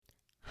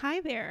Hi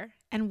there,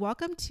 and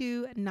welcome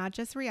to Not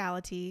Just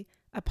Reality,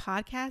 a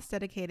podcast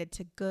dedicated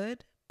to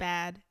good,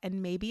 bad,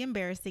 and maybe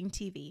embarrassing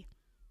TV.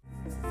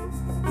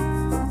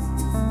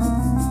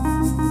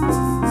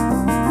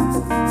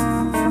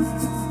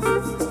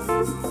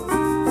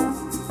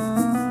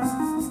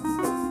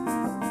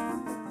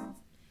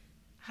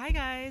 Hi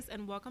guys,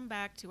 and welcome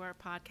back to our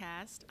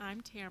podcast. I'm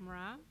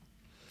Tamara.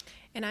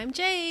 And I'm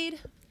Jade.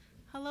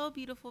 Hello,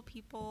 beautiful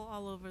people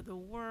all over the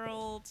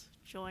world.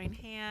 Join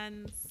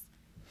hands.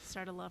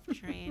 Start a love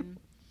train.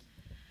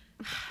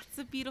 It's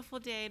a beautiful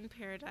day in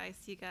paradise,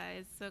 you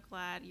guys. So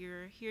glad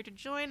you're here to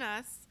join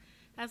us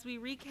as we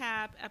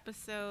recap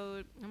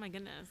episode,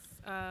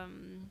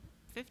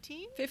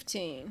 15?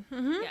 15.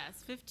 Mm-hmm.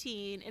 Yes,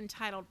 15,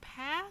 entitled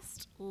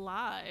Past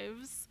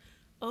Lives,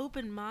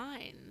 Open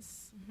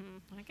Minds.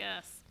 I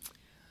guess.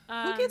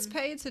 Who gets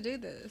paid to do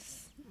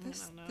this? I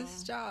don't know.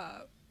 This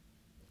job.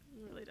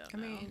 I really don't I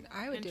know. mean,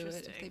 I would do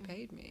it if they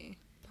paid me.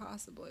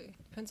 Possibly.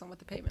 Depends on what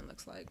the payment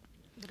looks like.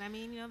 But I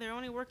mean, they're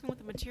only working with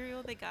the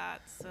material they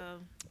got, so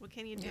what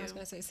can you do? Yeah, I was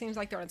going to say, it seems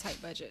like they're on a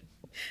tight budget.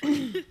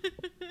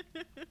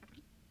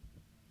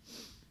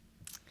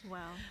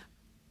 Well.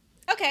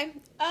 Okay.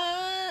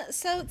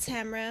 So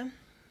Tamara,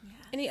 Yes.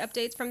 any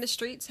updates from the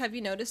streets? Have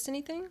you noticed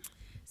anything?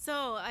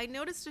 So I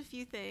noticed a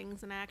few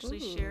things, and I actually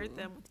shared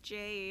them with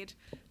Jade.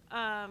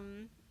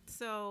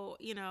 So,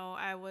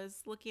 I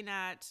was looking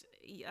at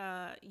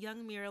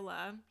young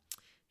Mirla.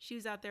 She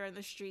was out there in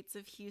the streets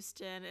of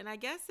Houston, and I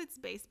guess it's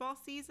baseball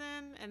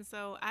season, and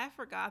so I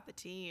forgot the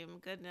team.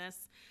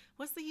 Goodness.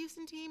 What's the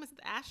Houston team? Is it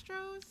the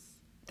Astros?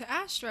 The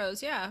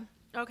Astros, yeah.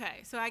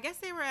 Okay, so I guess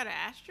they were at an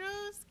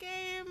Astros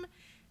game.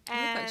 It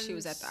looked like she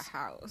was at the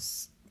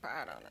house, but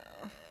I don't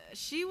know.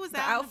 She was The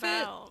out outfit?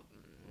 and about.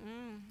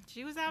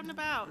 She was out and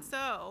about.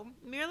 So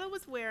Mirla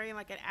was wearing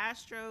like an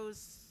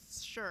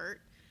Astros shirt,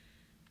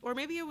 or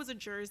maybe it was a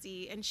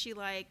jersey, and she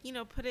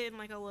put it in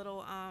like a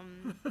little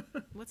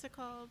what's it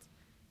called?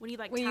 When you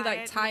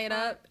tie it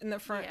up in the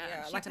front.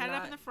 Yeah, she like tied a it up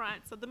knot. in the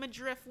front, so the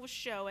midriff was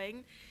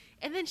showing,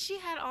 and then she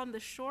had on the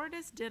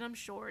shortest denim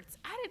shorts.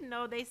 I didn't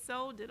know they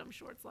sold denim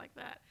shorts like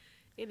that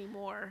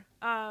anymore.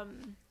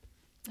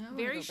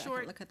 Very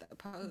short Look at the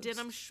post.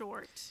 denim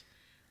short.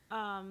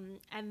 And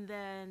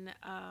then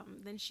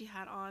she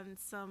had on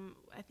some,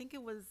 I think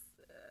it was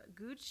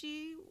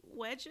Gucci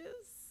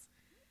wedges,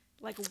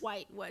 like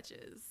white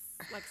wedges,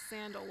 like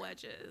sandal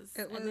wedges.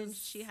 It then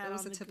she had it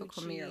was on a the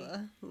typical Gucci,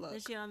 Mirla look. Then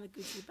she had on the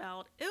Gucci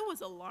belt. It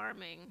was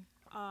alarming.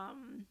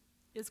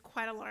 It's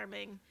quite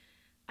alarming.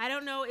 I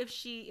don't know if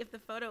the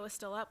photo is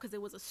still up because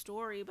it was a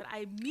story, but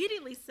I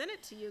immediately sent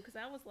it to you because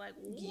I was like,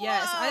 whoa.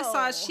 Yes, I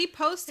saw it. She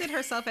posted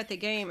herself at the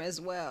game as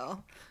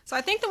well. So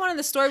I think the one in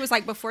the story was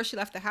like before she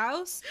left the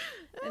house.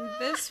 And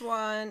this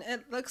one,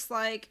 it looks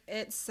like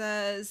it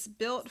says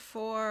built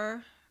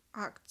for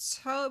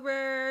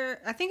October.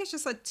 I think it's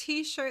just a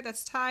t-shirt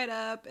that's tied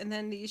up and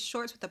then these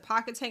shorts with the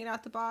pockets hanging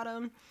out the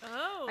bottom.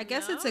 Oh, I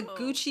guess it's a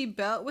Gucci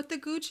belt with the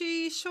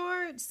Gucci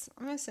shorts.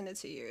 I'm going to send it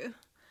to you.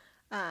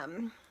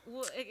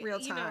 Real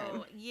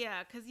time.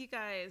 Yeah, because you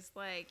guys,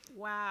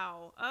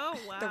 wow. Oh,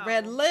 wow. The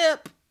red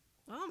lip.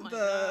 Oh, my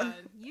God.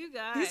 You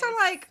guys. These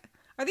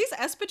are these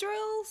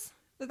espadrilles?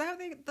 Is that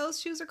what those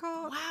shoes are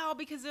called? Wow,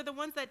 because they're the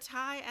ones that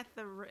tie at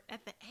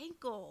the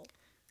ankle.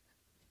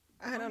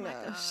 I don't know.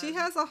 God. She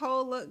has a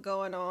whole look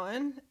going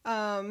on.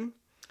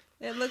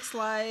 It looks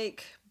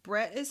like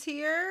Brett is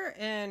here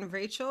and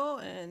Rachel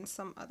and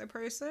some other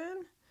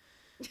person.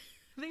 I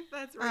think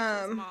that's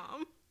Rachel's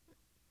mom.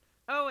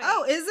 Oh, wait.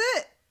 Oh, is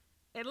it?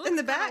 It looks in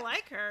the kind back? of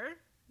like her.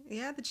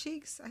 Yeah, the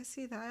cheeks. I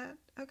see that.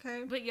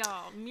 Okay. But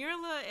y'all,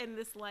 Mirla and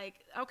this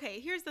okay,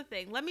 here's the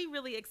thing. Let me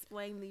really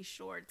explain these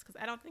shorts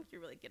because I don't think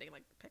you're really getting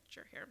the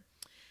picture here.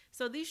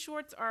 So these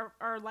shorts are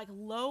like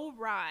low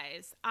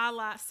rise,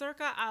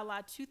 circa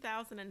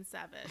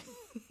 2007.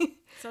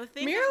 So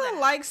think Mirla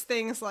likes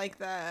things like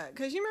that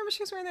because you remember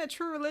she was wearing that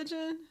True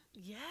Religion.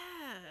 Yes.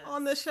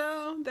 On the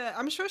show. That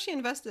I'm sure she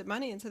invested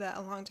money into that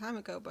a long time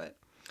ago, but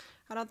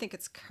I don't think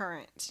it's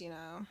current.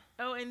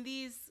 Oh, and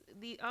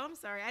I'm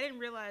sorry, I didn't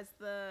realize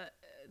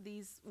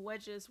these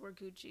wedges were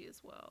Gucci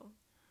as well.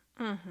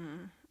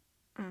 And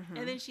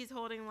then she's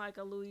holding like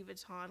a Louis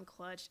Vuitton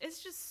clutch.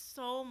 It's just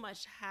so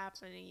much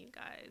happening, you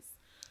guys.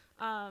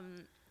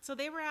 So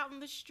they were out in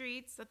the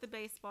streets at the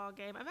baseball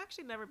game. I've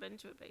actually never been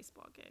to a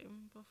baseball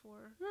game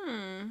before.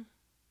 I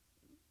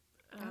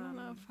don't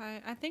know if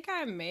I think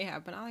I may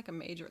have, but not like a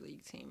major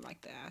league team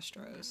like the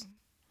Astros.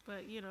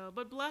 But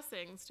but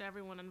blessings to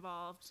everyone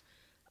involved.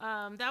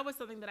 That was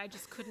something that I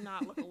just could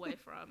not look away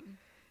from.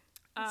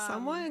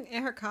 Someone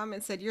in her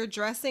comments said, "You're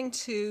dressing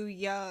too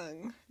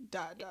young."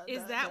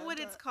 Is that what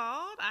it's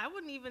called? I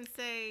wouldn't even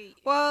say.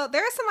 Well,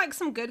 there are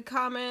some good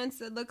comments.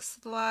 It looks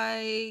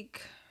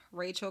like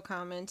Rachel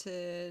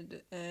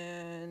commented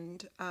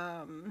and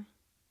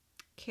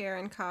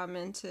Karen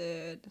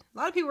commented. A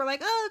lot of people were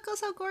like, "Oh, it goes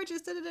so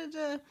gorgeous." Da, da, da,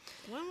 da.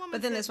 One woman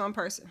but then said, there's one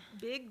person.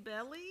 Big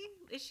belly?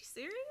 Is she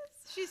serious?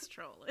 She's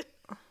trolling.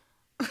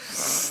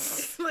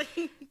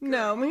 Like,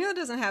 no, Mila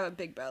doesn't have a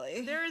big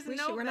belly. there is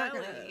no we're belly. not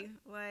gonna...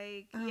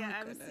 Like, Oh, yeah,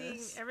 I'm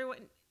goodness. seeing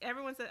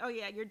everyone said, oh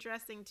yeah, you're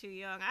dressing too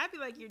young. I'd be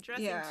like, you're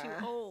dressing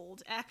too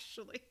old,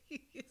 actually.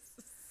 It's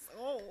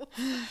old.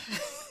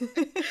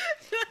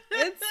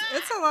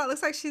 It's a lot.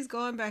 Looks like she's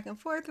going back and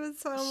forth with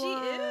someone. She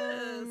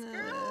is,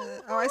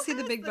 girl. Oh, I see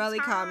the big belly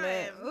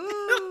comment.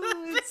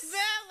 Ooh, Big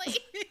belly.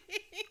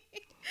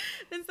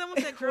 Then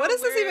someone said, girl, what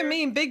does this even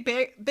mean?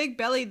 Big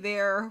belly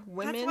there,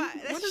 women?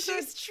 That's why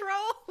she's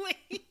trolling.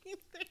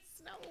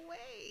 There's no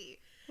way.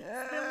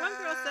 Then one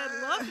girl said,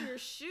 love your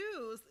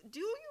shoes. Do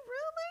you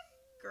really?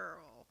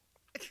 Girl.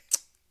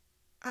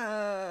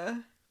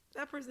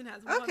 That person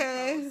has one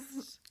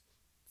post.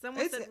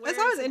 Someone said, it's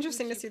always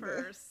interesting to see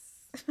purse.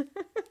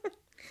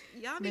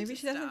 Y'all need Maybe to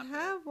she doesn't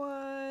have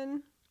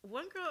one.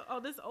 One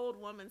girl, this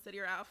old woman said,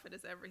 your outfit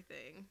is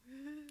everything.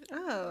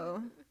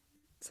 Oh.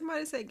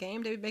 Somebody said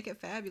game day, make it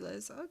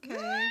fabulous.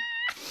 Okay.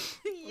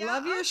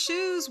 Love your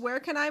shoes. Where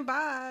can I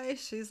buy?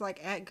 She's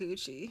like at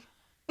Gucci.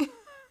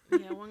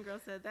 Yeah, one girl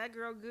said, that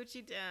girl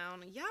Gucci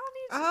down. Y'all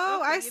need to...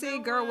 Oh, I see.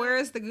 Girl, where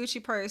is the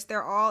Gucci purse?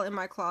 They're all in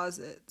my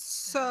closet.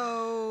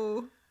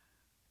 So...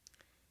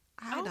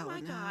 I don't know. Oh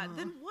my God.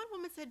 Then one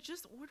woman said,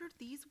 just order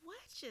these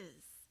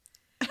wedges.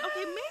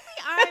 Okay,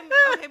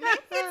 maybe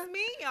it's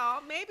me,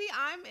 y'all. Maybe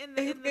I'm in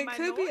the minority. It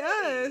could be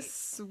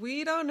us.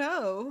 We don't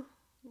know.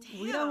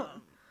 Damn.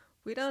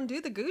 We don't do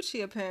the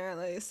Gucci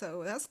apparently,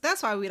 so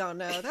that's why we don't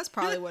know. That's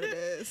probably what it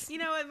is. You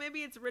know what?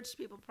 Maybe it's rich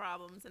people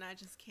problems, and I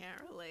just can't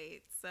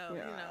relate. So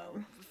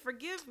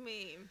forgive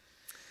me.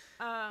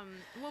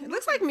 It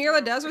looks like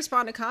Mirla does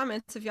respond to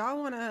comments. If y'all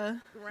want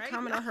to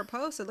comment on her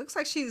post, it looks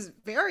like she's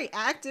very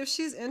active.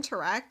 She's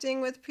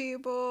interacting with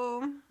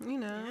people.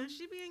 Yeah,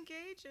 she be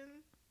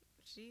engaging.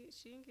 She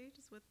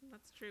engages with them.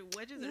 That's true.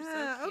 Wedges are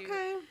so cute.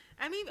 Okay.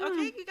 I mean,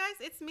 okay, you guys,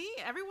 it's me.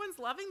 Everyone's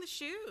loving the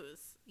shoes,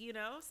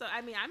 So,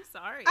 I mean, I'm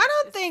sorry. I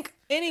don't think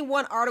any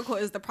one article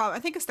is the problem. I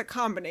think it's the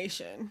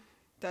combination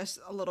that's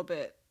a little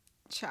bit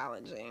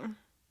challenging.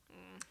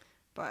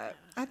 But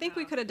I think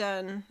we could have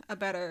done a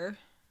better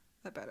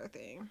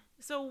thing.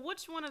 So,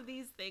 which one of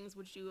these things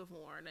would you have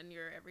worn in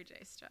your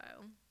everyday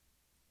style?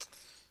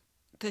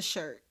 The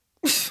shirt.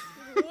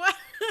 What?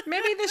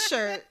 Maybe the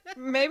shirt.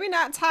 Maybe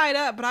not tied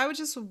up, but I would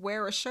just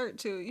wear a shirt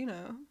too,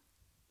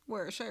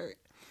 wear a shirt.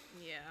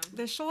 Yeah.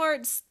 The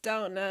shorts,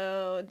 don't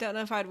know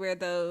if I'd wear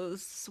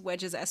those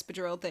wedges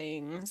espadrille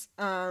things.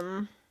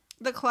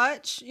 The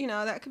clutch,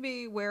 that could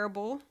be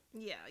wearable.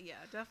 Yeah,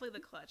 definitely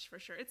the clutch for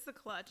sure. It's the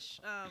clutch.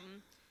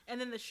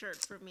 And then the shirt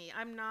for me.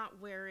 I'm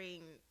not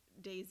wearing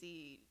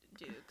Daisy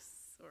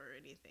Dukes or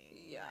anything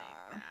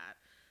like that.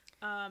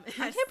 I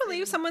can't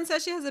believe someone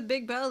said she has a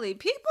big belly.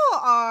 People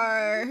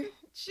are...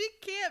 She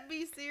can't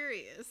be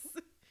serious.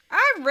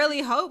 I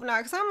really hope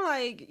not, because I'm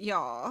like,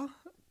 y'all,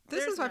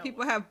 this is why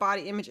people have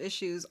body image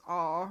issues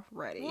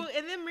already. Well,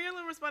 and then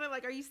Marilyn responded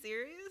like, are you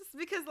serious?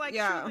 Because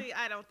truly,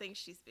 I don't think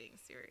she's being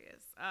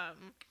serious.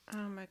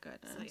 Oh my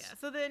goodness.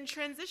 So then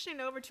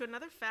transitioning over to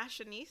another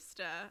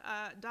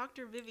fashionista,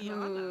 Dr.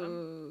 Viviana.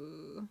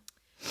 Ooh.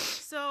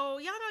 So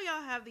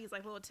y'all have these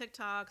little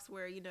TikToks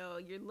where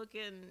you're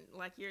looking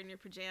like you're in your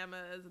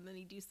pajamas, and then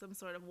you do some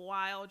sort of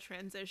wild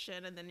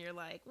transition, and then you're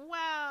like,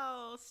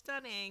 wow,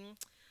 stunning.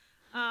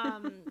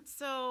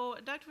 So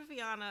Dr.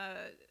 Viviana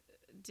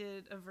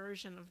did a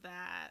version of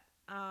that,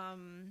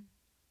 and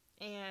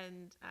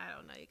I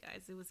don't know, you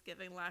guys, it was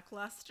giving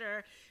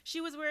lackluster.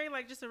 She was wearing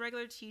just a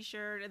regular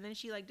t-shirt, and then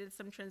she did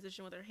some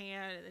transition with her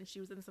hand, and then she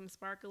was in some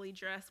sparkly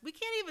dress. We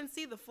can't even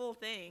see the full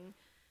thing.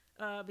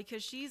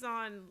 Because she's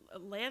on a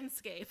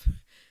landscape,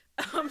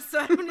 so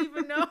I don't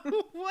even know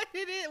what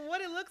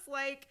it looks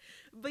like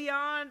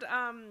beyond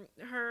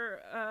her.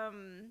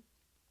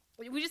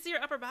 We just see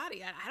her upper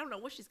body. I don't know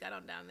what she's got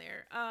on down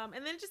there.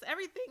 And then just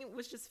everything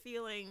was just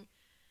feeling.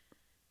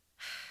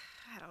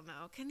 I don't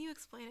know. Can you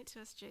explain it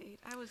to us, Jade?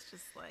 I was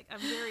just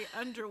I'm very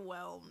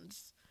underwhelmed.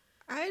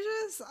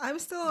 I'm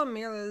still on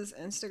Mirla's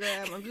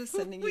Instagram. I'm just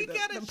sending you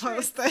the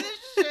post. We're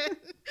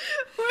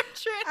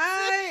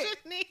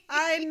transitioning.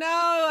 I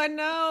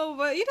know.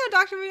 But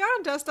Dr.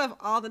 Viviana does stuff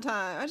all the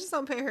time. I just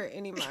don't pay her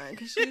any mind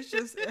because she's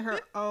just in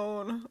her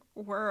own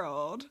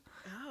world.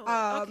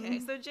 Oh, okay.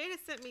 So Jada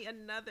sent me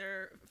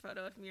another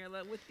photo of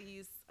Mirla with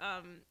these.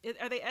 Are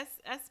they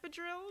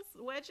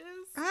espadrilles, wedges?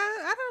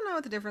 I don't know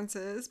what the difference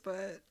is,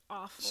 but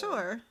awful.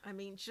 Sure. I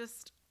mean,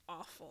 just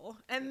awful.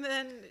 And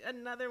then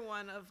another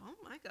one of, oh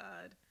my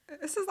God.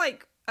 This is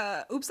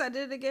Oops, I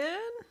Did It Again?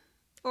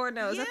 Or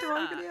no, is that the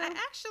wrong video?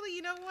 Actually,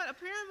 you know what?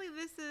 Apparently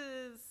this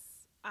is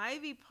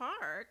Ivy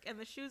Park, and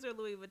the shoes are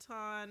Louis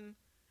Vuitton.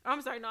 Oh,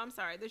 I'm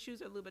sorry. The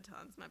shoes are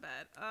Louboutins, my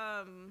bad.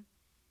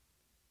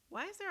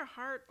 Why is there a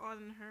heart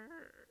on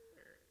her?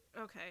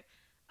 Okay.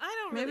 I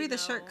don't really know. Maybe the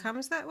shirt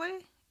comes that way?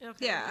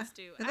 Okay, yeah. let's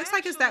do. It looks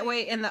like it's that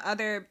way in the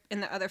other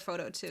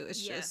photo too.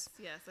 It's yes,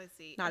 I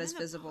see. Not as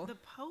visible. The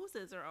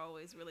poses are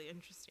always really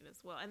interesting as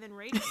well. And then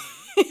Rachel,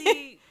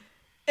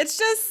 it's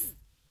just,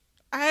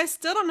 I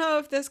still don't know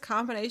if this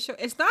combination.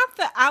 It's not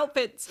the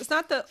outfits. It's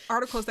not the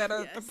articles that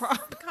are the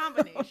problem.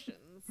 Combinations.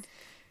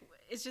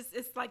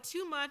 it's like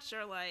too much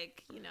or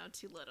like,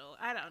 too little.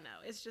 I don't know.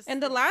 It's just.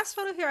 And the last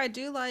photo here, I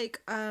do like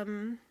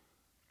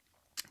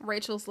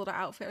Rachel's little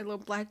outfit, her little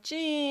black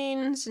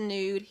jeans,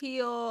 nude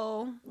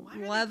heel,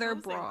 leather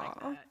bra.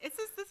 Like this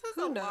is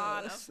a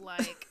lot of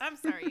like, I'm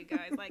sorry, you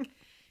guys. Like,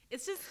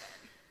 it's just,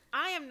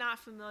 I am not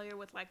familiar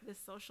with like this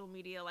social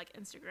media, like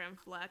Instagram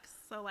flex.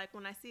 So like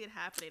when I see it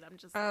happening, I'm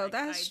just like,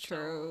 that's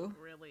true.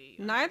 Really,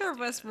 neither of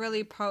us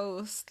really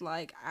post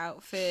like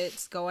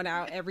outfits going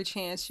out every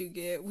chance you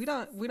get. We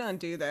don't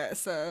do that.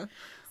 So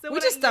we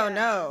just don't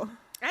know.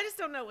 I just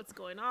don't know what's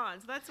going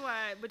on. So that's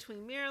why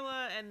between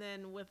Mirla and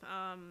then with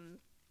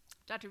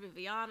Dr.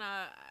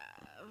 Viviana.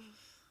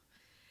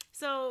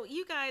 So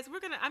you guys,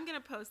 I'm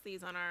gonna post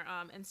these on our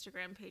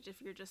Instagram page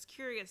if you're just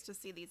curious to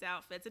see these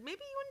outfits and maybe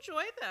you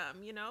enjoy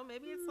them.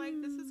 Maybe it's like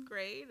this is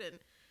great, and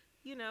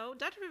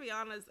Dr.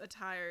 Viviana's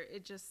attire.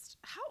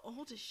 How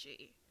old is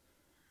she?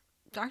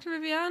 Dr.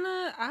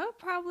 Viviana, I would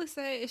probably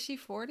say, is she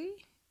 40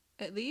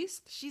 at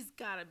least? She's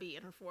gotta be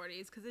in her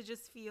 40s because it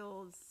just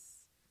feels.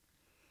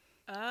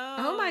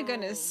 Oh my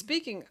goodness!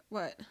 Speaking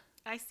what?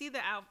 I see the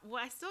outfit.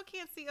 Well, I still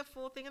can't see a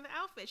full thing in the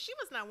outfit. She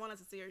must not want us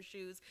to see her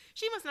shoes.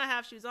 She must not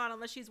have shoes on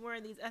unless she's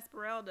wearing these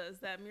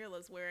Esmeraldas that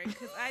Mirla's wearing,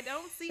 because I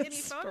don't see any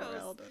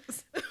photos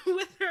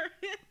with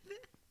her.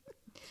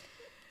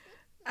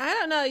 I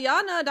don't know.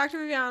 Y'all know Dr.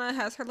 Viviana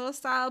has her little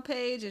style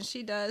page and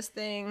she does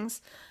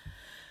things.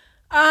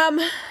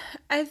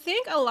 I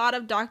think a lot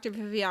of Dr.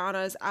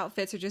 Viviana's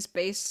outfits are just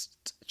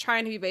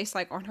trying to be based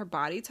like on her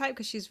body type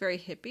because she's very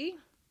hippie.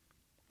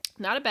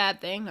 Not a bad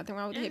thing. Nothing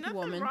wrong with a hippie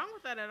woman. Nothing wrong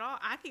with that at all.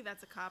 I think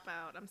that's a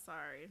cop-out. I'm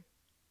sorry.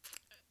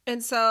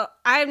 And so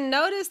I've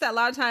noticed that a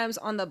lot of times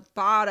on the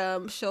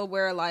bottom, she'll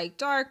wear like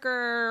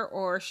darker,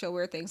 or she'll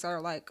wear things that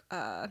are like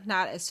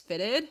not as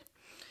fitted.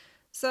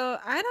 So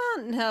I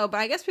don't know, but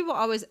I guess people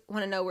always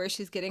want to know where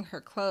she's getting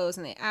her clothes,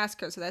 and they ask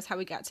her. So that's how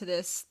we got to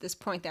this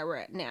point that we're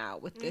at now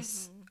with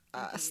this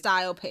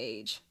style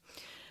page.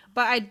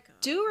 But I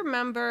do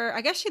remember,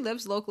 I guess she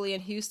lives locally in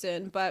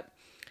Houston, but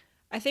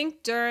I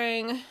think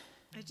during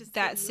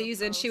that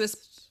season she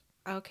was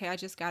okay. I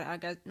just got it. I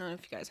don't know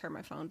if you guys heard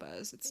my phone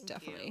buzz. It's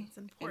definitely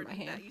in my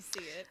hand. That you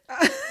see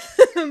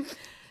it.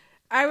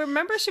 I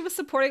remember she was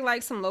supporting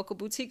like some local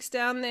boutiques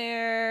down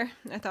there.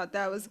 I thought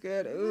that was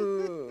good.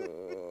 Ooh.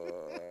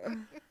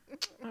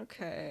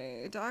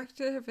 Okay,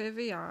 Dr.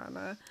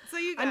 Viviana. So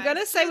you guys, I'm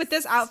gonna say with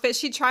this outfit,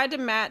 she tried to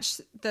match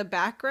the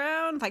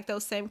background, like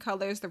those same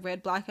colors, the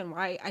red, black, and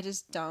white. I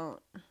just don't.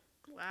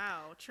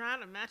 Wow,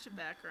 trying to match a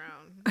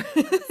background.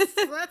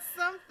 That's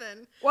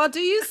something. Well,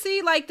 do you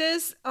see like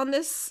this on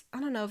this?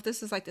 I don't know if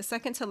this is like the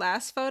second to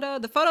last photo.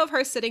 The photo of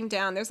her sitting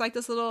down. There's like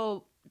this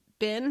little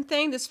bin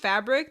thing, this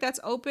fabric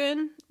that's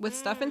open with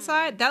stuff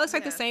inside. That looks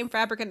like the same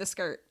fabric in the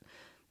skirt.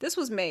 This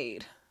was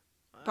made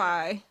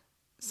by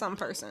some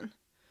person.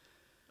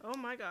 Oh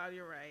my God,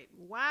 you're right.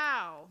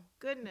 Wow.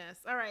 Goodness.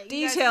 All right.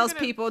 Details,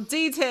 people.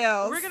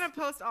 Details. We're going to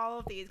post all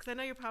of these because I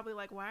know you're probably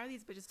like, why are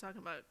these bitches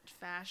talking about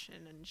fashion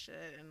and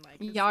shit? And like,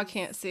 y'all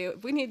can't see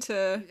it. We need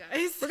to,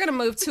 we're going to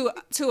move to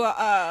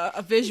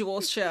a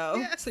visual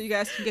show so you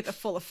guys can get the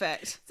full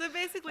effect. So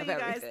basically, you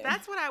guys,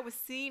 that's what I was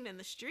seeing in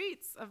the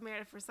streets of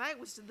Meredith Forsyth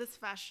was this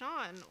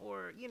fashion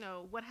or,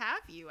 what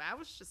have you. I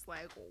was just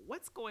like,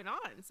 what's going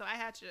on? So I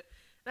had to,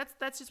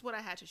 that's just what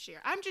I had to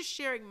share. I'm just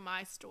sharing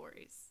my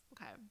stories.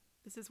 Okay.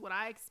 This is what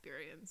I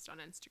experienced on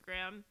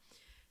Instagram.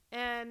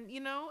 And,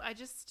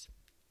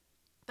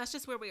 that's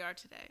just where we are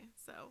today.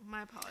 So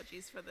my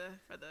apologies for the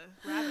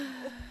rabbit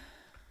hole.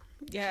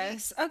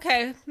 Yes.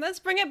 Okay.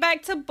 Let's bring it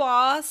back to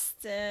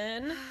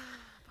Boston.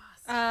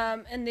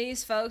 And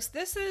these folks,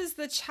 this is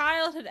the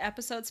childhood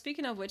episode.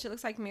 Speaking of which, it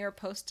looks like Mira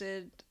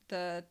posted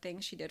the thing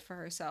she did for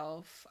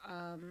herself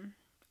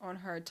on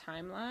her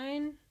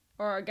timeline.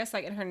 Or I guess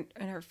like in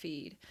her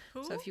feed.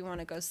 Who? So if you want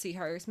to go see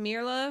hers,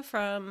 Mirla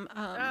from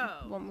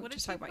what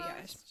did she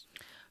post?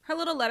 Her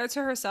little letter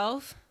to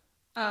herself.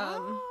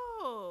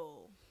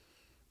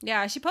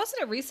 Yeah, she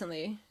posted it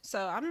recently,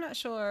 so I'm not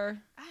sure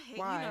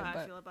why. How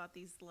I feel about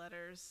these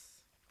letters.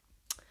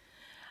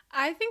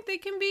 I think they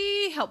can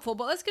be helpful,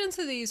 but let's get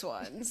into these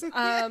ones.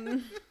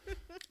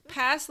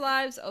 Past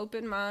lives,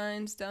 open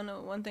minds. Don't know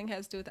what one thing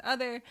has to do with the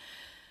other.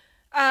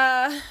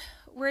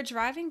 We're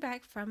driving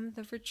back from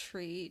the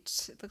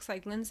retreat. It looks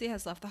like Lindsay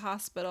has left the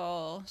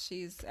hospital.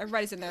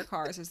 Everybody's in their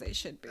cars as they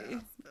should be,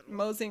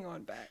 moseying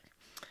on back.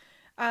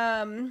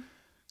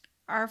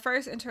 Our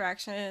first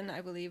interaction,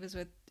 I believe, is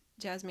with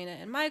Jasmina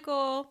and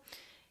Michael.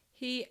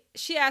 She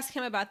asked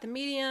him about the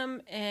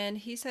medium, and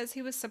he says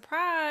he was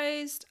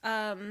surprised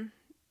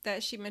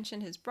that she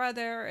mentioned his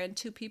brother and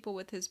two people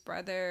with his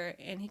brother,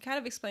 and he kind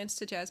of explains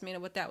to Jasmina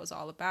what that was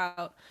all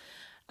about.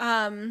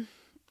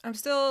 I'm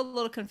still a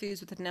little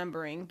confused with the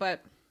numbering,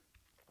 but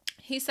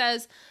he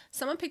says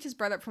someone picked his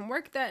brother up from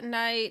work that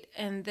night,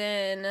 and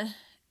then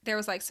there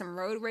was like some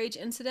road rage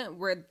incident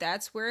where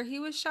that's where he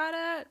was shot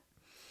at.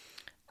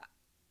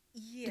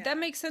 Yeah. Did that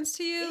make sense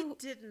to you? It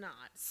did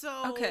not.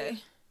 So okay.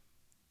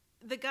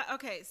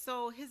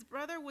 So his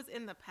brother was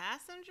in the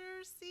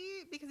passenger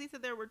seat because he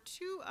said there were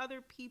two other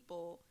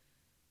people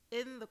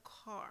in the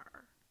car.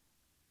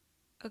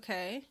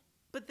 Okay.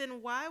 But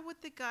then why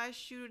would the guy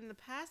shoot in the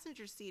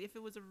passenger seat? If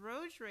it was a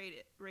road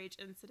rage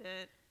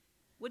incident,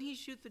 would he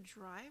shoot the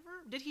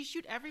driver? Did he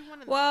shoot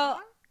everyone in the car?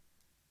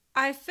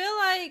 I feel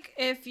like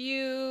if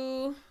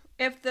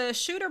the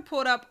shooter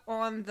pulled up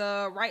on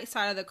the right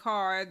side of the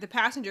car, the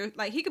passenger,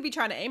 like, he could be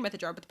trying to aim at the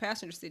driver, but the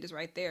passenger seat is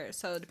right there.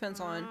 So it depends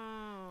on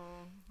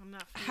I'm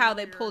not how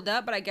they pulled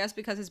up. But I guess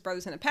because his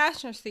brother's in the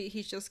passenger seat,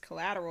 he's just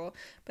collateral.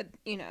 But,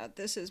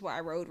 this is why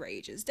road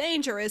rage is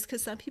dangerous,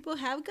 because some people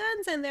have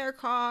guns in their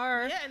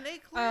car. Yeah, and they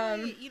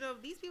clearly,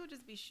 these people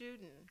just be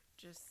shooting.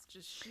 Just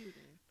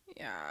shooting.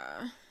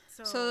 Yeah.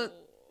 So oh,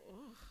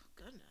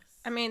 goodness.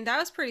 I mean, that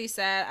was pretty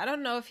sad. I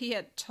don't know if he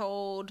had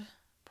told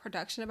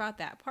production about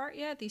that part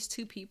yet, these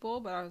two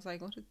people, but I was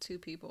like, what are two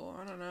people?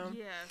 I don't know.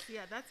 Yes,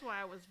 yeah, that's why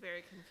I was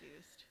very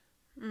confused.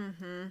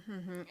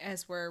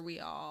 As were we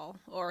all,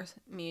 or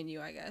me and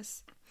you, I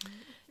guess.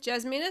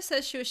 Jasmina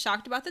says she was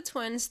shocked about the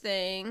twins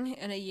thing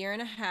in a year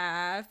and a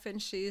half, and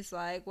she's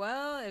like,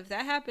 well, if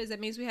that happens, that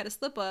means we had a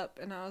slip up.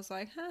 And I was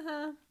like,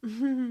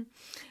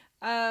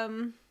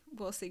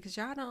 we'll see, because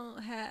y'all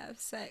don't have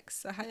sex,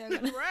 so how y'all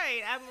gonna...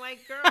 Right, I'm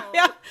like, girl. How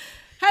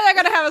y'all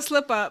gonna have a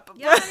slip up?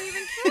 Y'all not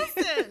even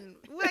kissing.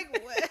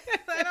 Like, what?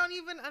 I don't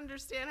even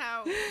understand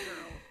how... Girl,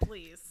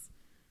 please.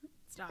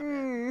 Stop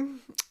it.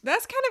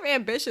 That's kind of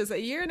ambitious. A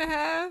year and a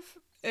half,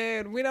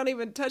 and we don't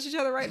even touch each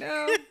other right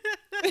now.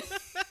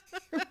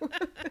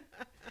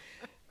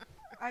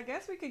 I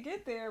guess we could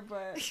get there,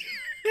 but...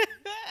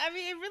 I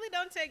mean, it really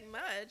don't take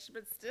much,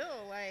 but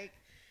still, like...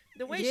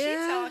 The way she's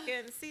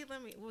talking,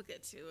 we'll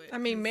get to it. I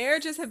mean,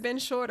 marriages have been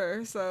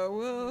shorter, so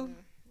we'll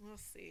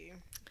see.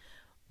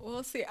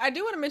 We'll see. I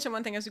do want to mention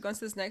one thing as we go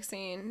into this next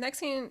scene,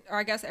 or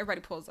I guess everybody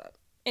pulls up.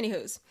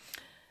 Anywho's,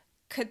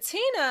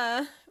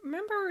 Katina,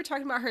 remember we were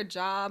talking about her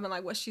job and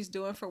like what she's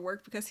doing for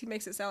work, because he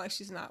makes it sound like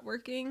she's not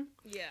working.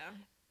 Yeah.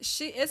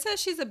 It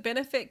says she's a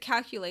benefit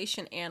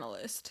calculation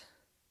analyst.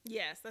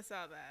 Yes, I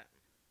saw that.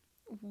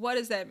 What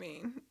does that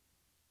mean?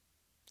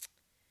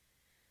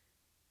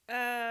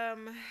 I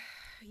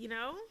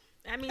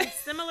mean,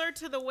 similar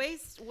to the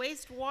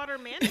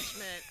wastewater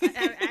management.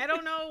 I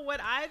don't know what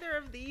either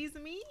of these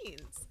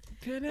means.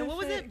 And what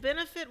was it?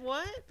 Benefit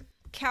what?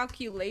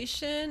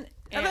 Calculation.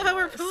 I thought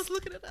we were both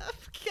looking it up.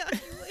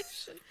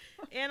 Calculation.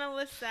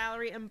 Analyst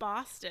salary in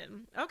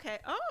Boston. Okay.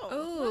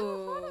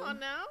 Oh. Hold on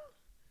now.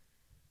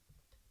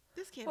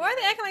 This can't. Why are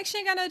they acting like she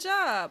ain't got no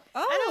job?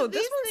 Oh,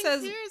 this one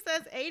says here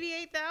says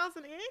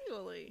 $88,000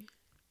 annually.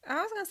 I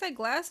was gonna say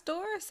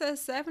Glassdoor says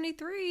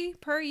 73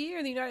 per year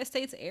in the United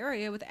States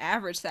area with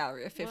average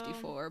salary of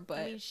 54. But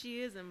I mean,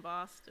 she is in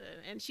Boston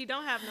and she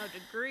don't have no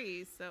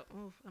degree, so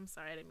I'm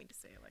sorry, I didn't mean to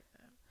say it like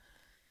that.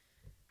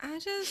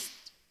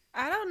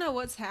 I don't know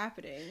what's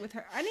happening with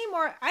her. I need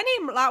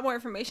a lot more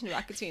information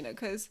about Katina,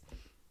 because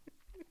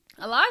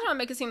Elijah want to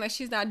make it seem like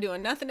she's not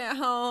doing nothing at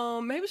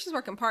home. Maybe she's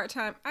working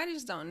part-time. I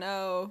just don't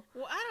know.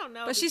 Well, I don't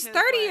know. But she's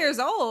 30 years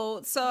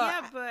old, so...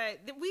 Yeah, but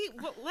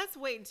let's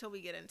wait until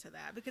we get into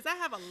that, because I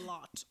have a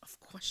lot of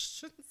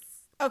questions.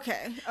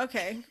 Okay.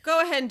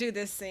 Go ahead and do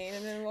this scene,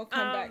 and then we'll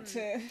come back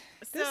to...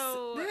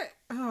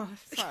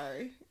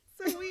 Sorry.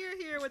 So we are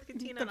here with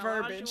Katina and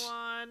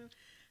Olajuwon.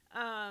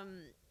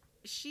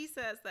 She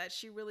says that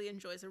she really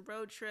enjoys a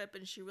road trip,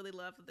 and she really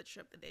loved the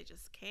trip that they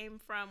just came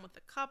from with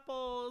the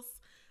couples.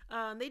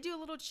 They do a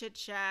little chit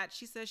chat.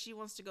 She says she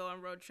wants to go on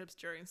road trips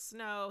during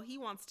snow. He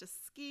wants to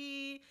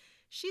ski.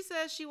 She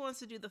says she wants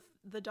to do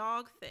the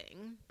dog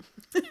thing.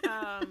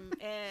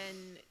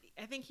 And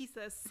I think he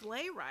says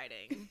sleigh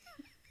riding.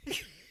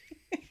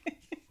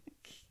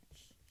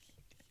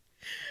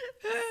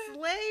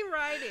 Sleigh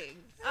riding.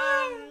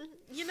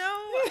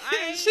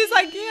 She's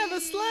like, yeah,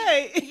 the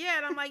sleigh. Yeah,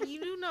 and I'm like, you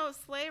do know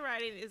sleigh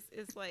riding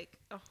is like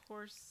a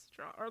horse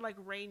draw, or like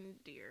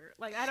reindeer.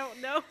 Like, I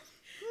don't know.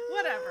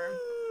 Whatever.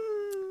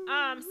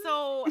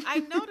 So I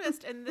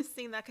noticed in this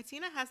scene that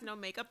Katina has no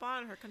makeup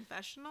on in her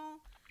confessional.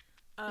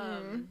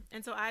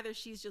 And so either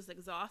she's just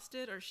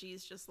exhausted or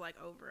she's just like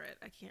over it.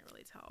 I can't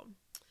really tell.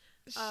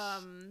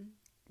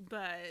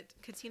 But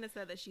Katina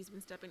said that she's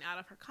been stepping out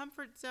of her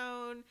comfort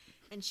zone,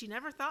 and she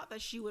never thought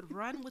that she would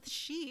run with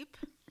sheep.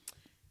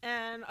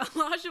 And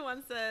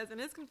Olajuwon says in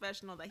his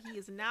confessional that he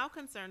is now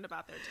concerned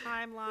about their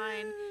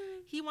timeline.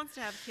 He wants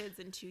to have kids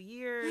in 2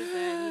 years,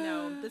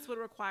 and this would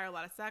require a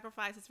lot of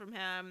sacrifices from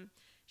him.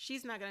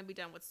 She's not going to be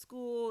done with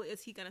school.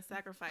 Is he going to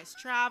sacrifice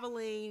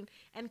traveling?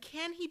 And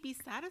can he be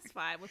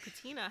satisfied with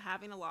Katina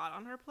having a lot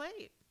on her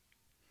plate?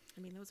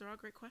 I mean, those are all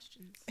great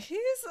questions. He's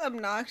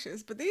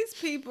obnoxious, but these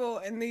people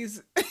and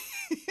these...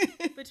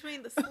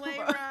 Between the sleigh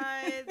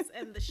rides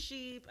and the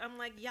sheep, I'm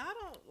like, y'all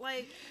don't,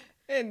 like...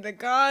 And the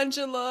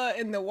gondola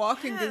and the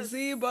walking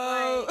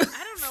gazebo. Like,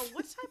 I don't know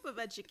what type of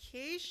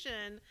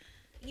education...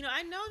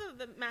 I know that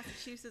the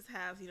Massachusetts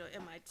has,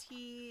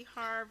 MIT,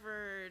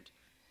 Harvard...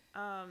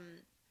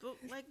 But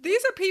like,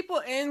 these are people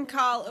in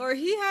college, or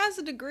he has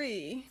a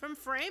degree from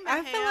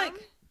Framingham.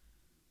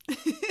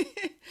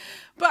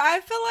 But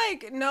I feel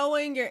like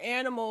knowing your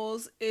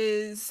animals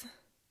is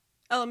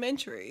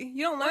elementary.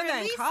 You don't learn that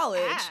in least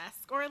college.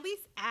 Or at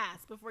least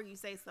ask before you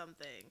say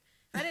something.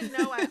 I didn't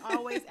know. I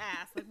always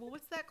ask. Like, well,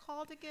 what's that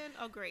called again?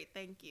 Oh, great.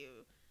 Thank you.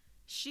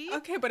 Sheep?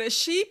 Okay, but a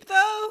sheep,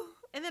 though?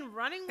 And then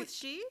running with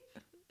sheep?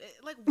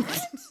 Like, what?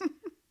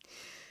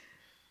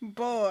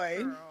 Boy.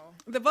 Girl.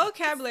 The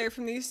vocabulary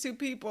from these two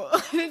people,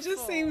 it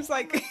just seems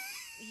like...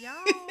 Y'all,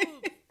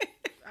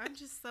 I'm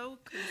just so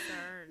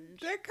concerned.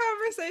 Their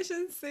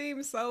conversation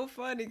seems so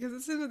funny because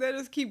it seems like they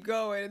just keep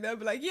going and they'll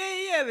be like,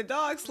 yeah, the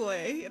dog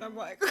sleigh. And I'm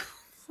like,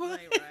 what?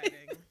 Sleigh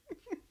riding.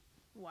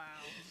 Wow.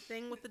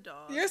 Thing with the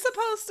dog. You're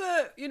supposed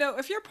to,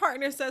 if your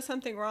partner says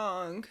something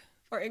wrong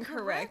or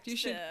incorrect, you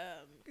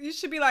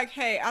should be like,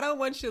 hey, I don't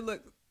want you to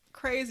look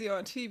crazy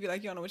on TV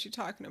like you don't know what you're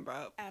talking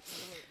about.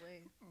 Absolutely.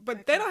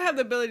 But they don't have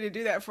the ability to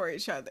do that for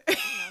each other.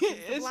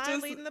 The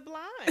blind leading the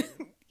blind.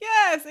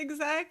 Yes,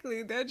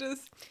 exactly. They're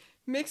just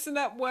mixing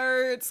up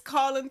words,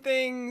 calling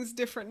things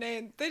different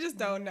names. They just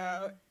don't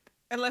know.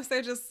 Unless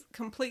they're just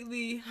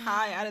completely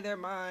high out of their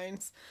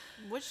minds.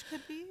 Which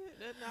could be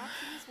an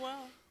option as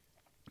well.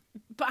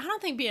 But I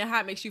don't think being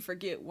high makes you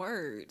forget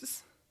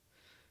words.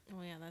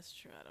 Oh, yeah, that's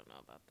true. I don't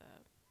know about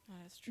that.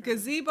 That's true.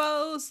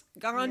 Gazebos,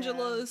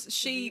 gondolas,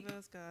 sheep.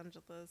 Gazebos,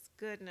 gondolas.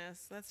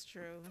 Goodness, that's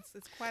true.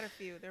 It's quite a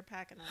few. They're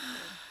packing up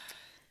there.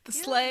 The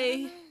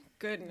sleigh.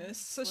 Goodness.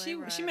 So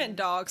she meant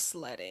dog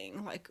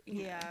sledding. Like,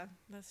 yeah,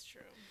 that's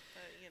true.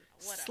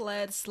 But,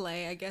 whatever.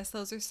 Sleigh. I guess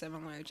those are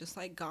similar, just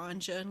like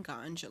ganja and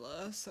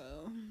gondola. So.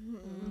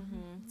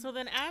 Mm-hmm. So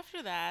then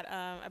after that,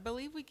 I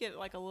believe we get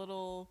like a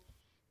little.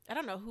 I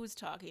don't know who's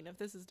talking. If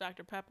this is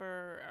Dr. Pepper,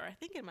 or I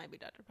think it might be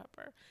Dr.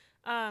 Pepper.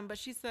 But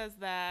she says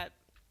that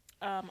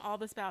all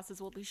the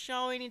spouses will be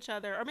showing each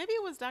other, or maybe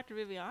it was Dr.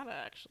 Viviana,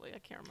 actually. I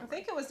can't remember. I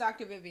think it was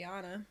Dr.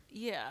 Viviana.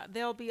 Yeah,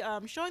 they'll be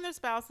showing their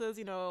spouses,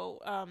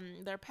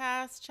 their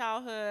past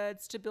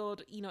childhoods to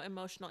build,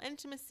 emotional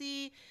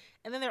intimacy.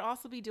 And then they'll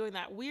also be doing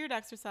that weird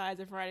exercise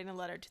of writing a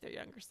letter to their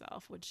younger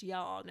self, which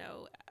y'all all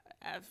know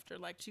after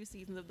like 2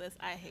 seasons of this,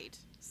 I hate.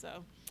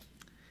 So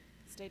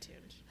stay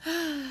tuned.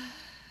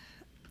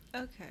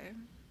 Okay.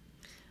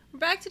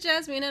 Back to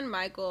Jasmine and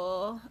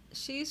Michael.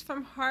 She's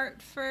from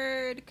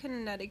Hartford,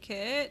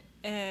 Connecticut,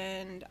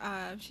 and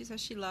she says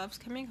she loves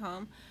coming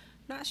home.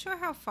 Not sure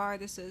how far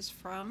this is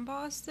from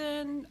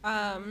Boston.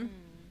 Let's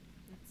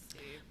see.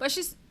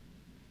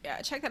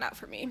 But check that out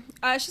for me.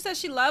 She says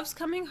she loves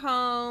coming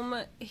home.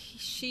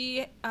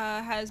 She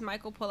has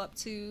Michael pull up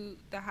to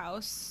the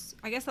house.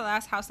 I guess the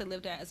last house they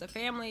lived at as a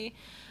family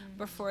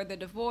before the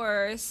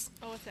divorce.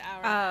 Oh, it's an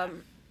hour.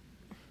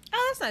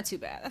 Oh, that's not too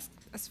bad.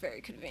 That's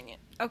very convenient.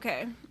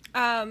 Okay.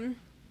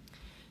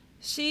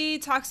 She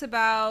talks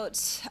about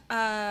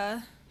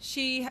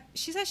she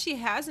says she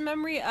has a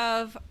memory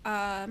of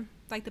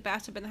like the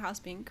bathtub in the house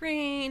being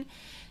green,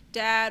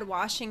 dad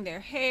washing their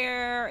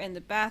hair in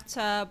the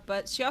bathtub,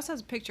 but she also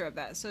has a picture of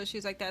that. So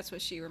she's like, that's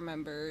what she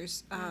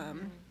remembers.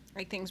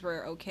 Like things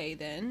were okay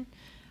then,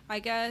 I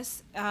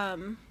guess.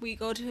 We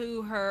go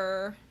to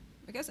her,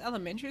 I guess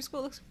elementary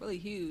school. Looks really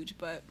huge,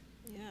 but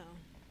yeah.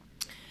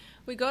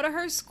 We go to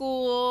her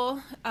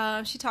school.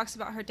 She talks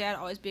about her dad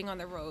always being on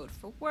the road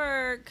for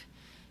work.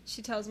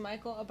 She tells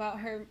Michael about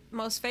her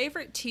most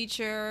favorite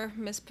teacher,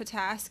 Miss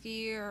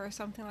Pataski or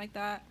something like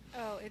that.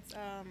 Oh, it's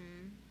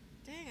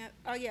dang it.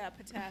 Oh yeah,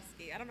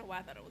 Pataski. I don't know why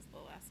I thought it was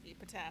Pulaski.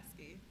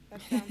 Pataski. That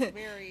sounds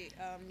very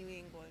New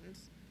England.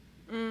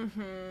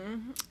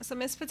 So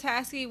Miss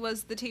Pataski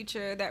was the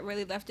teacher that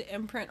really left an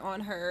imprint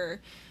on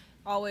her.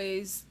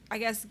 Always, I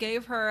guess,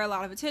 gave her a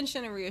lot of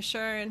attention and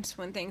reassurance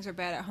when things were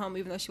bad at home,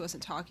 even though she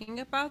wasn't talking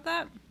about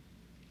that.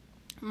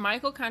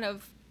 Michael kind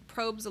of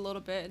probes a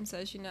little bit and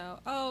says,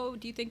 oh,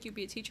 do you think you'd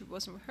be a teacher if it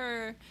wasn't for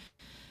her?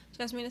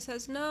 Jasmina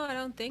says, no, I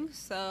don't think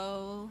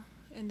so.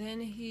 And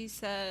then he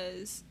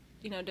says,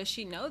 does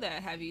she know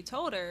that? Have you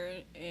told her?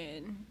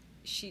 And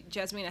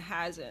Jasmina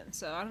hasn't.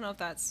 So I don't know if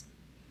that's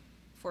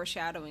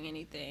foreshadowing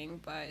anything,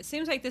 but it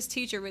seems like this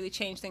teacher really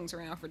changed things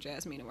around for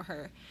Jasmina where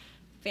her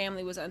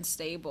family was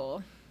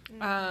unstable.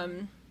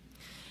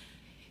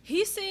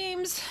 He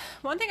seems,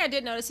 one thing I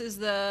did notice is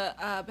the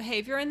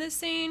behavior in this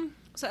scene.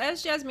 So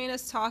as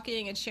Jasmina's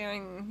talking and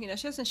sharing,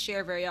 she doesn't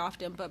share very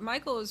often, but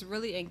Michael is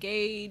really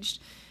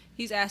engaged.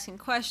 He's asking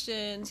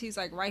questions. He's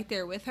like right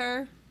there with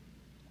her.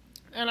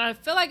 And I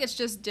feel like it's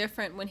just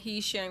different when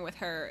he's sharing with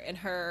her and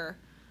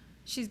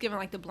she's giving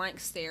like the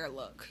blank stare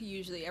look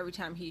usually every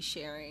time he's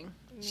sharing.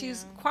 Yeah.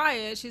 She's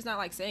quiet. She's not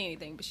like saying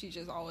anything, but she's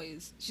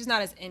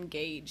not as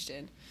engaged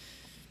and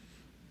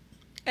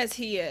as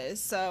he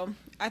is. So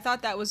I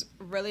thought that was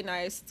really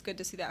nice. It's good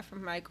to see that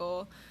from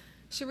Michael.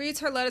 She reads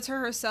her letter to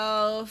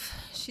herself.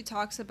 She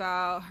talks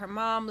about her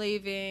mom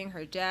leaving,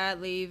 her dad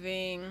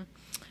leaving,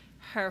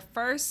 her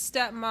first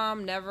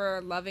stepmom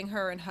never loving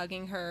her and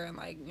hugging her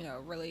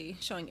and really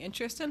showing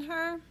interest in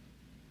her.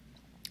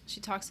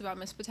 She talks about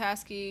Miss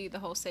Pataski, the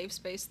whole safe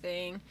space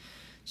thing.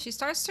 She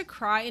starts to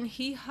cry and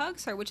he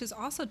hugs her, which is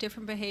also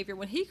different behavior.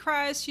 When he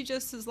cries, she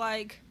just is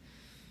like,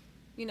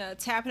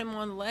 tapping him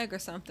on the leg or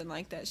something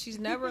like that. She's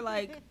never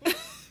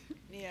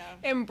yeah,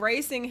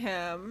 embracing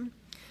him.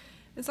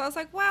 And so I was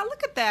like, wow,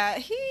 look at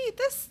that.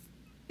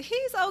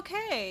 he's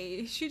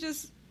okay.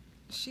 She's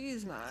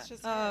not. It's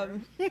just her.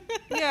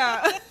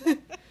 Yeah.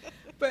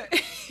 But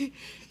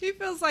he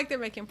feels like they're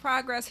making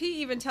progress.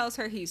 He even tells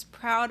her he's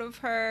proud of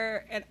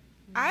her, and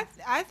I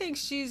think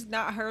she's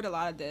not heard a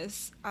lot of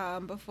this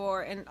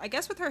before. And I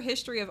guess with her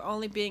history of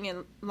only being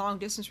in long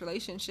distance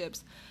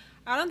relationships,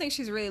 I don't think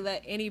she's really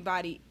let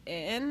anybody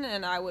in.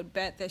 And I would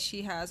bet that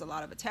she has a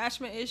lot of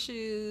attachment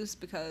issues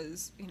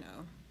because, you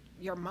know,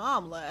 your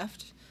mom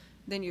left,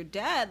 then your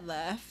dad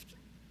left,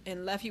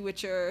 and left you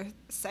with your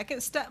second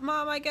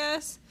stepmom, I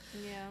guess.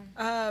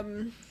 Yeah.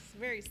 It's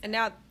very sad. And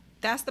now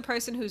that's the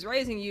person who's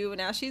raising you, and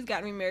now she's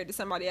gotten remarried to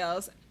somebody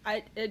else.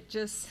 I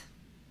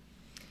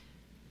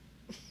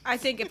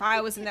think if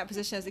I was in that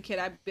position as a kid,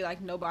 I'd be like,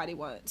 nobody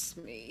wants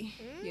me.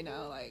 You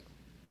know, like,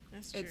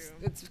 That's true.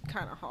 it's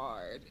kind of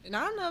hard. And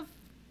I don't know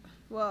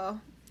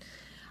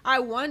I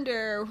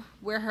wonder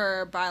where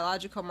her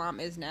biological mom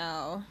is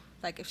now,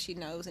 like if she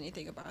knows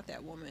anything about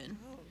that woman.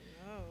 Oh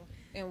no.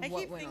 And I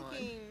what keep went on.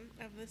 thinking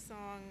of this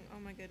song. Oh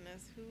my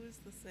goodness, who is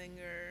the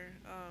singer?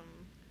 I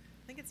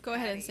think it's Go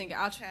ahead and sing it.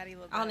 Patti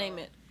LaBelle. I'll name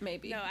it,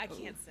 maybe. No, I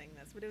can't sing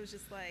this, but it was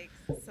just like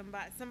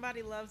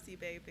somebody loves you,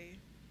 baby.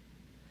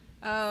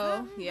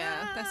 Oh,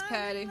 yeah, that's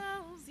Patti.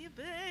 Loves you,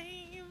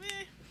 baby.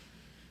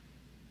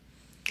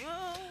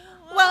 Whoa,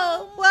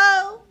 Whoa,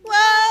 whoa,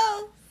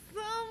 whoa.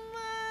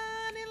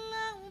 somebody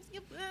loves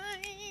you,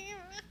 baby.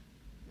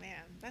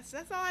 Man, that's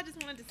all I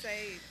just wanted to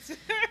say.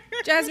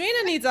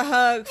 Jasmina needs a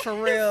hug for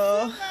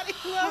real. Somebody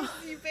loves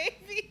you,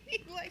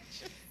 baby. Like,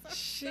 just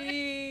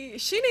She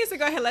needs to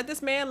go ahead and let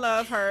this man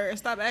love her and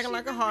stop acting she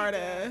like a really hard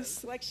does.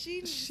 ass. Like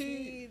she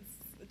needs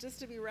just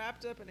to be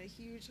wrapped up in a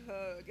huge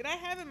hug. And I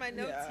have in my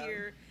notes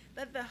here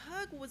that the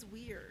hug was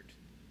weird.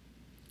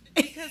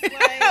 Because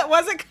like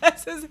was it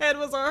because his head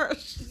was on her?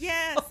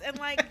 Yes, and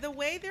like the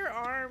way their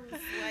arms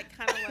like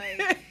kind of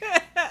like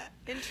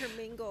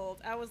intermingled,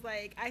 I was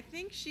like, I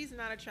think she's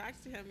not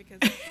attracted to him because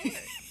of his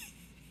hair.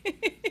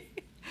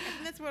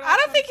 That's what I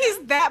don't think he's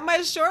that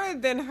much shorter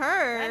than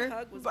her. That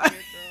hug was weird, girl.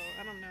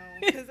 I don't know.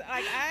 Because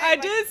like, I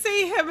did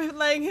see him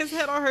laying his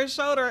head on her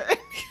shoulder. I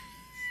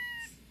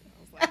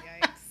was like,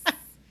 yikes.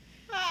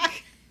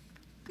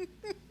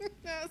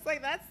 No, it's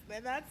like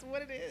that's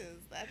what it is.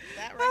 That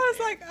right I was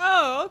there. like,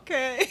 oh,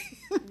 okay.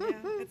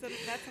 Yeah,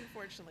 that's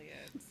unfortunately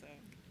it. So.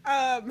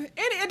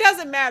 It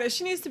doesn't matter.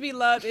 She needs to be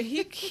loved, and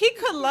he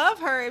could love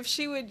her if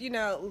she would, you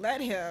know,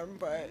 let him.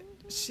 But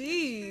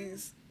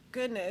she's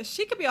goodness,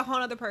 she could be a whole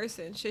other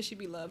person should she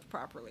be loved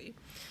properly.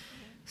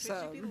 Should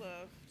So she be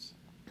loved?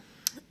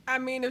 I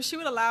mean, if she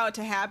would allow it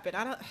to happen,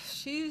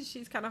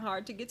 she's kind of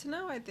hard to get to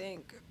know, I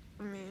think.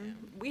 I mean,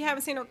 we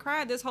haven't seen her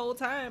cry this whole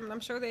time, and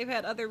I'm sure they've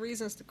had other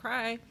reasons to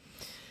cry.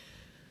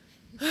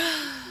 So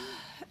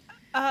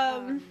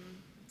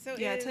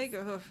yeah, take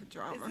a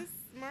drama. Is this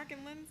Mark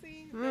and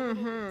Lindsay?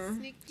 Mm-hmm.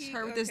 Sneak peek? It's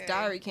her with this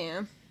diary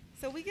cam.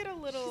 So we get a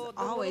little. She's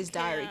always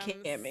diary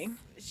camming.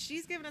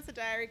 She's giving us a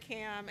diary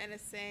cam and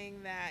is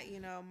saying that,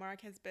 you know,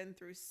 Mark has been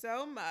through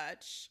so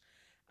much.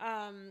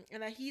 And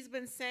that he's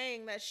been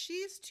saying that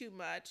she's too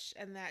much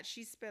and that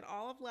she spent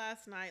all of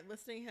last night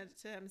listening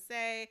to him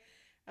say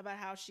about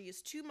how she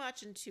is too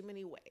much in too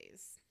many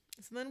ways.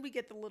 So then we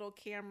get the little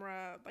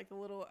camera, like the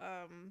little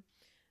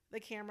the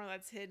camera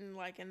that's hidden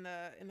like in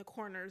the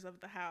corners of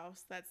the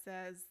house that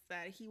says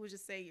that he was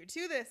just saying, you're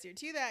too this, you're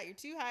too that, you're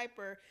too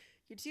hyper,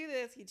 you're too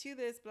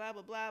this, blah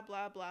blah blah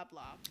blah blah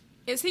blah.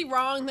 Is he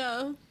wrong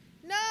though?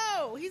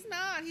 No, he's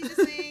not. He's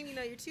just saying, you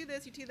know, you're too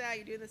this, you're too that,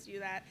 you're doing this, you do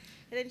that.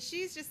 And then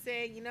she's just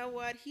saying, you know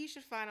what? He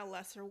should find a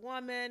lesser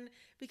woman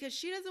because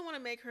she doesn't want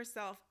to make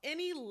herself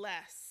any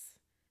less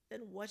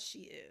than what she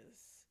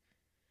is.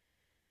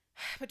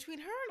 Between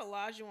her and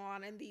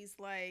Olajuwon and these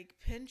like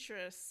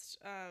Pinterest,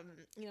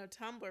 you know,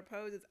 Tumblr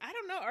poses, I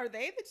don't know. Are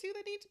they the two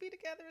that need to be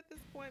together at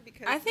this point?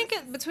 Because I think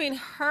it's between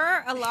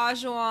her,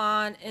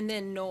 Olajuwon, and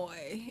then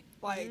Noi,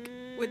 like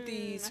with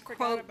these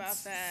quotes, about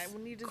that.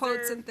 When you deserve,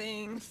 quotes and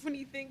things. When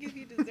you think if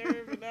you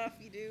deserve enough,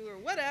 you do, or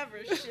whatever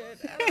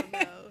shit. I don't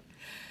know.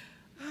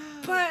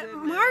 But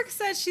Mark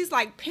said she's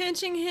like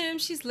pinching him.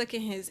 She's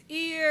licking his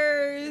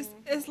ears.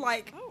 It's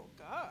like, oh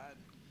God.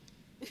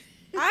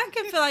 I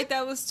can feel like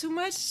that was too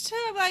much too.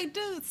 I'm like,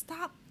 dude,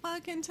 stop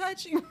fucking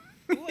touching me.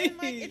 Well, and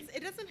like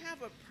it doesn't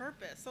have a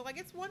purpose. So like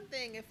it's one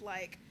thing if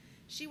like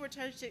she was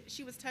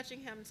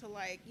touching him to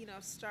like, you know,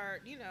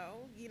 start, you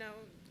know,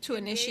 to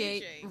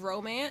initiate engaging.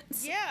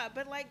 Romance. Yeah,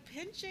 but like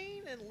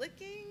pinching and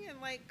licking and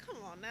like, come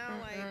on now,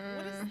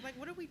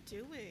 what are we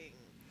doing?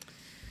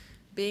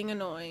 Being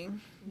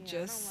annoying. Yeah,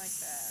 Just I don't like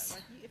that.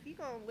 Like if you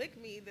gonna lick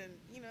me, then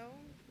you know,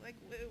 like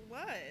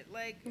what?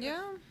 Like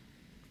yeah.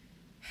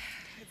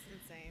 It's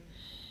insane.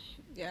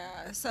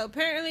 Yeah, so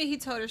apparently he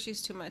told her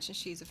she's too much and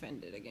she's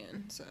offended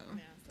again. So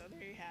yeah, so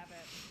there you have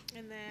it.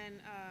 And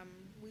then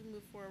we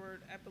move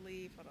forward. I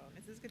believe. Hold on,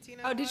 is this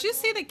Katina? Oh, did you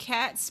see the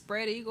cat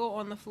spread eagle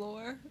on the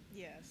floor?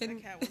 Yes, the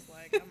cat was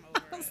like, "I'm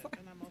over it,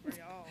 and I'm over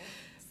y'all."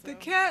 So. The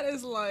cat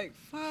is like,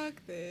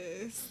 "Fuck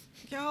this,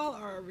 y'all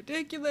are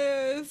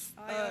ridiculous."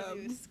 All I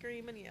do is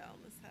scream and yell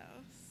in this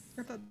house.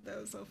 I thought that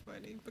was so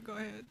funny, but go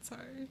ahead.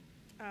 Sorry.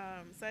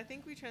 So I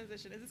think we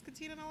transition. Is this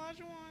Katina and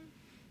Olajuwon?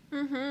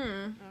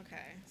 Mm-hmm.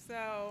 Okay.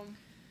 So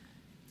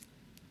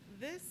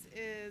this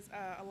is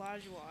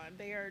Olajuwon.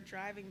 They are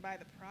driving by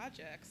the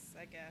projects,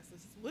 I guess.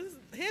 This is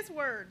his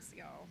words,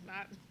 y'all,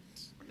 not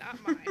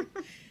mine.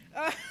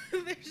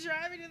 They're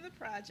driving to the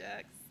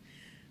projects.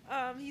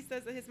 He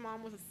says that his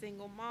mom was a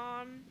single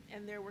mom,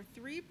 and there were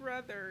 3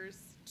 brothers,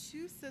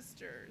 2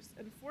 sisters,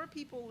 and 4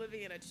 people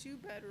living in a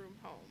 2-bedroom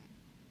home.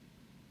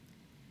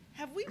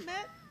 Have we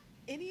met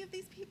any of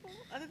these people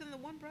other than the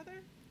one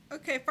brother?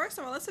 Okay, first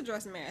of all, let's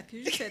address math.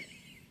 Because you said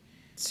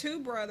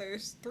 2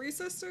 brothers, 3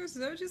 sisters. Is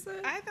that what you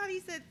said? I thought he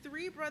said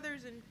 3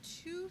 brothers and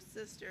 2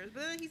 sisters,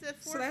 but then he said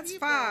 4 so that's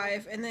people.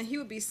 5, and then he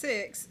would be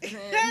 6, and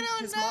then I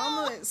don't his know.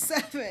 mom was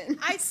 7.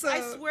 I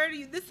swear to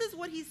you, this is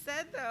what he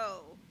said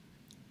though.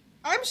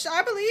 I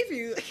believe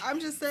you. I'm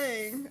just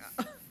saying,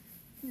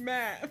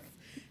 math.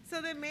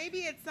 So then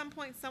maybe at some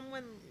point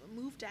someone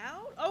moved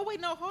out? Oh,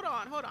 wait, no, hold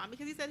on.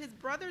 Because he said his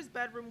brother's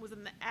bedroom was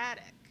in the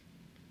attic.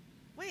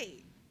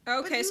 Wait.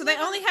 Okay, so they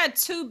only had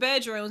 2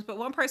 bedrooms, but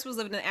one person was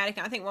living in the attic,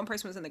 and I think one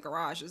person was in the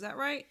garage. Is that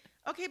right?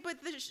 Okay, but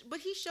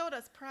he showed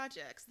us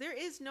projects. There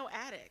is no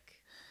attic.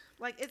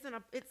 Like, it's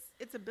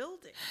a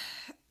building.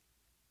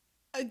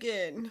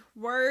 Again,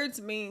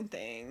 words mean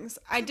things.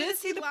 I did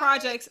see the lie?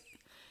 projects,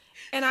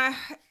 and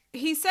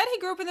he said he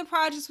grew up in the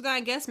projects, but I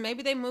guess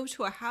maybe they moved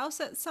to a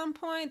house at some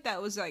point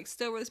that was like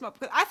still really small.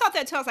 Because I thought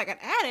that too. I was like, an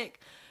attic?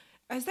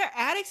 Is there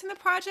attics in the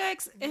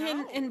projects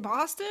in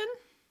Boston?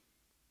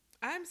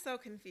 I'm so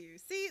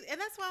confused. See, and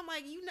that's why I'm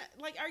like,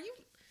 are you?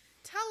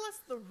 Tell us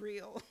the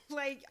real.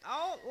 3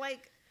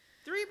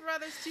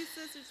 brothers, 2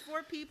 sisters,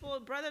 4 people,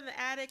 brother in the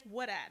attic.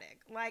 What attic?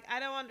 Like, I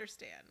don't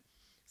understand.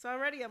 So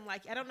already I'm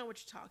like, I don't know what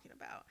you're talking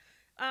about.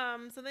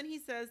 So then he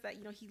says that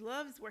he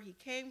loves where he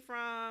came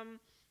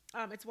from.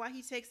 It's why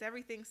he takes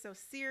everything so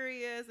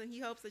serious, and he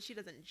hopes that she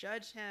doesn't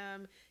judge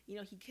him.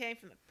 He came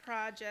from the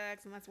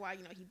projects, and that's why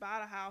he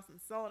bought a house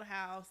and sold a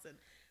house and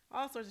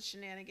all sorts of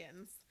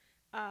shenanigans.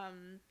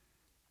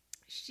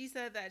 She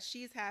said that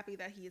she's happy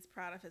that he is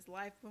proud of his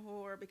life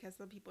before, because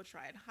some people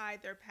try and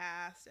hide their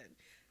past. And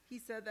he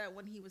said that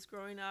when he was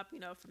growing up,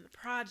 from the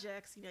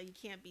projects, you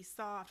can't be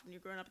soft when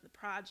you're growing up in the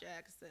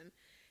projects. And,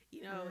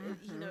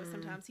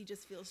 sometimes he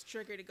just feels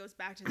triggered. It goes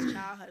back to his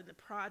childhood in the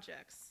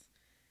projects.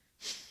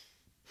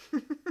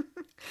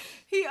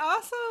 He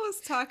also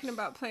was talking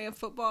about playing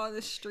football in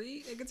the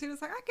street. And Katina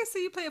was like, I can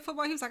see you playing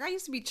football. He was like, I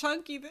used to be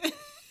chunky then.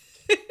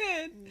 He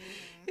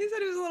said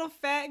he was a little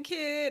fat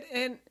kid,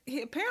 and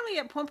apparently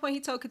at one point he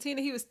told Katina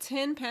he was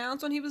 10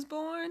 pounds when he was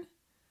born.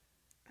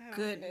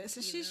 Goodness,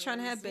 and she's trying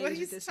to have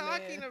babies with this man.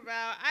 What he's talking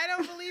about. I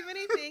don't believe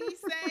anything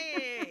he's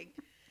saying.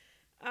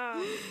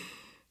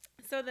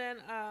 So then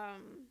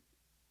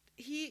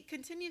he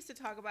continues to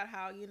talk about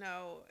how,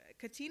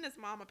 Katina's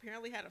mom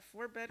apparently had a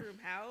 4-bedroom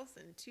house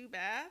and 2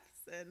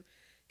 baths, and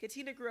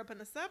Katina grew up in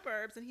the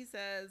suburbs, and he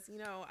says,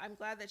 I'm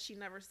glad that she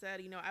never said,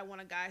 I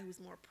want a guy who's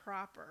more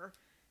proper.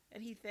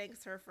 And he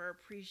thanks her for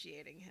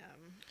appreciating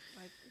him.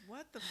 Like,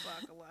 what the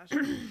fuck,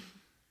 Elijah?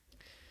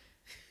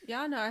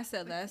 Y'all know I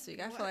said last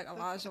week, I feel like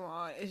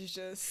Olajuwon is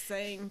just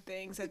saying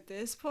things at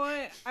this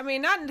point. I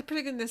mean, not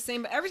particularly in the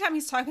scene, but every time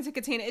he's talking to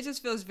Katina, it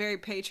just feels very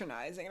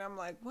patronizing. And I'm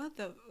like,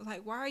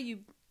 why are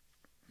you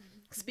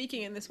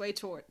speaking in this way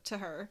to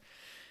her?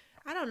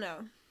 I don't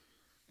know.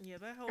 Yeah,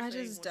 that whole thing I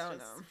just don't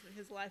know.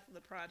 His life in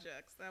the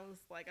projects. That was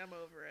like, I'm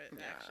over it,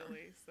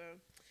 actually. So.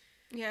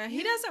 Yeah,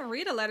 he doesn't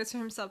read a letter to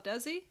himself,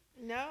 does he?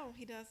 No,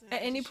 he doesn't.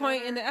 At any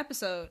point in the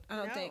episode, I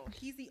don't think.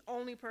 He's the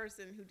only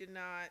person who did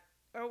not.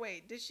 Oh,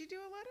 wait, did she do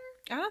a letter?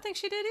 I don't think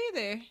she did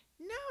either.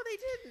 No, they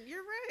didn't.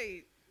 You're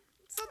right.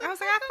 So I was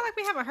like, I feel like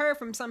we haven't heard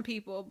from some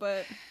people,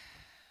 but.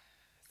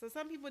 So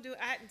some people do it.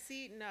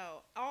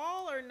 No.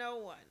 All or no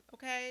one,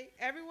 okay?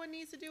 Everyone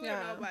needs to do it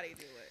or nobody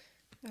do it.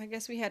 I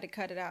guess we had to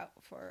cut it out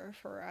for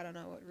I don't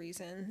know what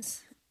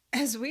reasons.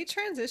 As we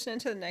transition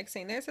into the next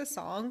scene, there's a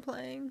song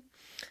playing.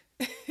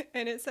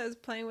 And it says,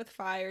 playing with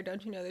fire.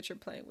 Don't you know that you're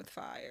playing with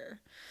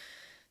fire?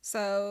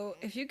 So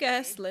if you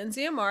guessed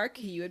Lindsay and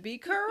Mark, you would be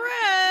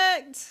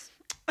correct.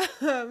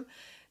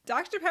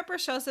 Dr. Pepper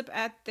shows up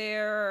at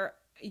their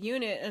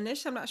unit.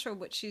 Initially, I'm not sure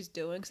what she's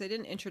doing because they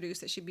didn't introduce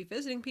that she'd be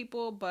visiting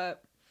people,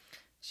 but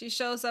she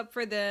shows up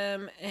for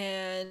them,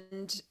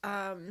 and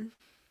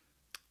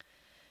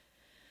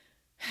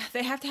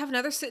they have to have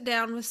another sit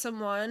down with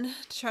someone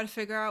to try to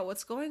figure out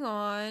what's going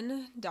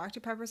on. Dr.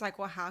 Pepper's like,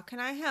 well, how can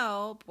I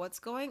help?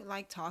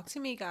 Talk to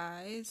me,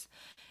 guys.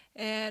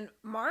 And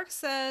Mark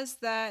says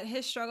that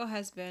his struggle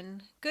has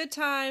been good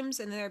times,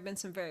 and there have been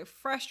some very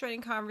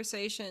frustrating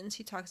conversations.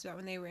 He talks about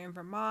when they were in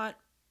Vermont.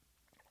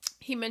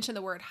 He mentioned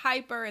the word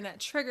hyper, and that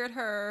triggered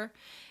her,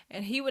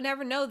 and he would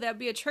never know that'd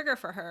be a trigger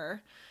for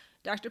her.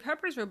 Dr.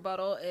 Pepper's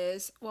rebuttal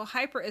is, well,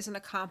 hyper isn't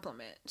a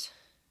compliment.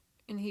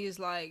 And he's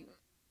like,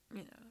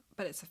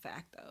 but it's a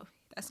fact, though.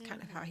 That's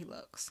kind of how he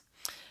looks.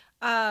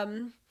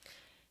 And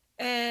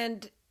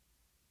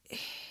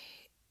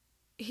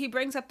he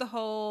brings up the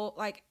whole,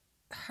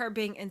 her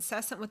being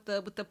incessant with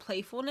the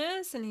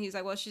playfulness. And he's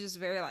like, well, she's just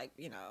very,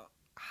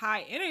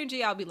 high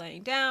energy, I'll be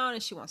laying down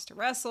and she wants to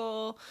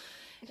wrestle.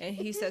 And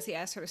he says he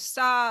asked her to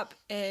stop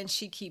and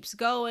she keeps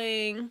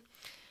going.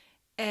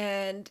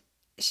 And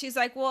she's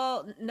like,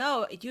 well,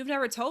 no, you've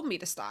never told me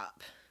to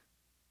stop.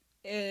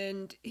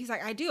 And he's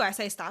like, I do. I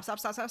say stop, stop,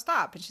 stop, stop,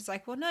 stop. And she's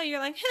like, well, no, you're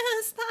like,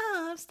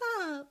 stop,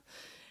 stop.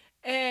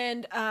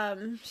 And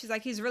she's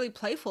like, he's really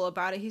playful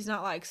about it. He's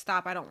not like,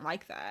 stop, I don't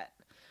like that.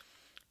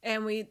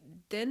 And we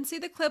then see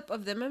the clip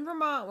of them in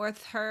Vermont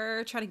with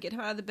her trying to get him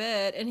out of the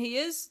bed. And he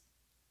is,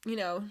 you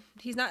know,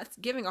 he's not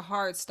giving a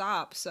hard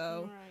stop.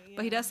 So, right, yeah.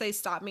 But he does say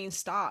stop means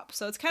stop.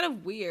 So it's kind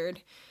of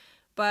weird.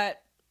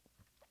 But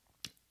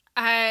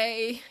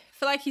I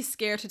feel like he's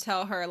scared to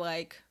tell her,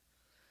 like,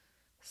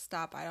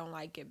 stop, I don't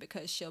like it,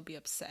 because she'll be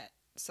upset.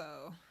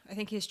 So I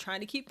think he's trying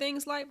to keep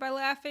things light by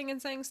laughing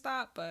and saying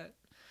stop, but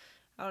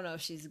I don't know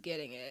if she's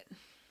getting it.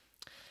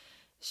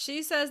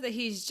 She says that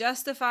he's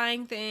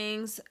justifying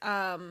things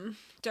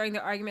during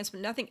the arguments,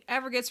 but nothing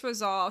ever gets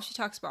resolved. She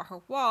talks about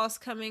her walls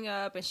coming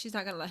up, and she's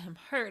not going to let him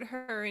hurt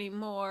her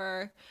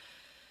anymore.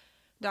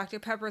 Dr.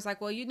 Pepper's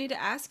like, well, you need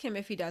to ask him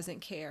if he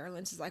doesn't care.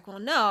 Lindsay's like, well,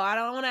 no, I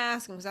don't want to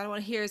ask him because I don't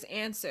want to hear his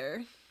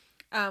answer.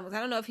 I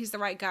don't know if he's the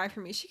right guy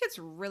for me. She gets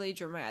really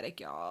dramatic,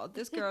 y'all.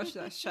 This girl, she's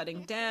like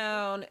shutting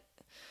down.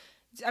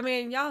 I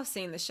mean, y'all have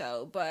seen the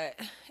show, but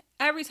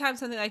every time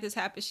something like this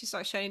happens, she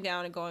starts shutting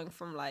down and going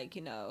from, like,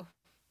 you know,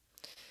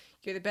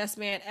 you're the best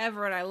man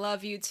ever and I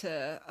love you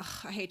to,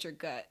 I hate your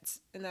guts.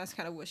 And that's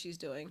kind of what she's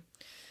doing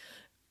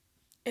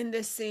in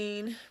this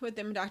scene with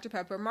them and Dr.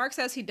 Pepper. Mark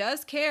says he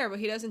does care, but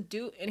he doesn't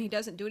do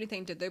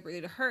anything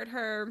deliberately to hurt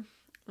her.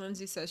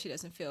 Lindsay says she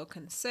doesn't feel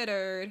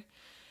considered.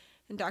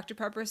 And Dr.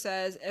 Pepper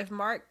says if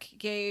Mark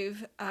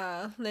gave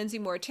Lindsay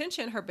more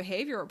attention, her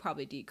behavior will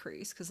probably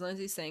decrease, because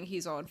Lindsay's saying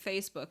he's on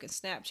Facebook and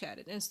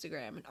Snapchat and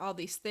Instagram and all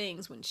these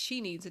things when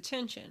she needs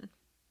attention.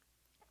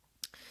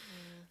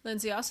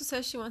 Lindsay also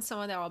says she wants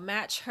someone that will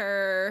match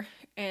her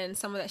and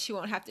someone that she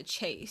won't have to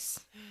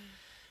chase.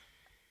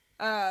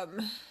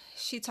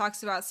 She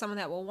talks about someone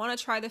that will want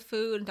to try the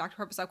food, and Dr.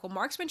 Pepper's like, well,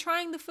 Mark's been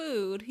trying the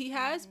food. He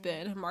has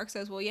been. And Mark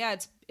says, well, yeah,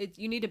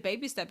 you need to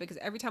baby step it, because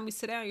every time we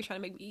sit down, you're trying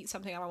to make me eat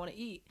something I don't want to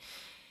eat.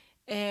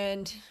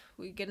 And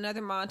we get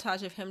another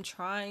montage of him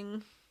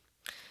trying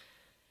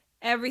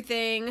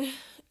everything.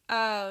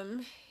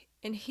 And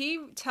he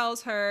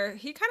tells her,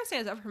 he kind of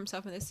stands up for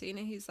himself in this scene,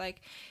 and he's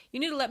like, you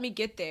need to let me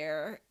get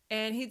there.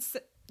 And he's,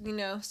 you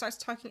know, starts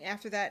talking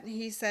after that, and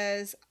he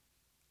says,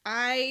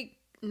 I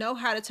know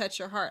how to touch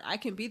your heart. I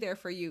can be there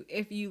for you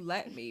if you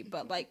let me.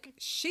 But, like,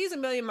 she's a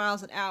million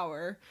miles an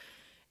hour,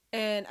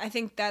 and I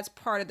think that's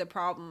part of the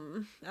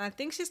problem. And I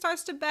think she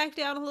starts to back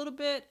down a little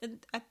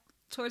bit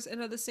towards the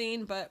end of the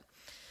scene, but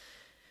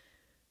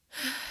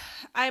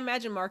I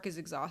imagine Mark is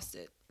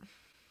exhausted.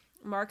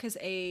 Mark has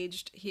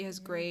aged. He has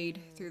grayed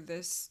through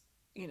this,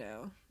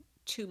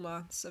 2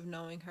 months of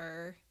knowing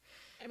her.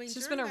 I mean, it's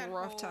just been a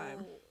rough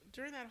time.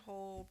 During that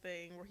whole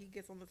thing where he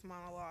gets on this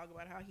monologue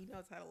about how he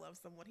knows how to love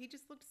someone, he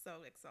just looked so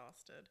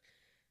exhausted.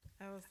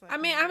 I was like,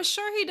 I'm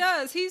sure he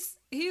does.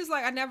 He's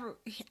like,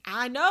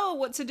 I know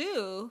what to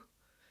do.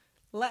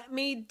 Let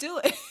me do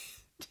it.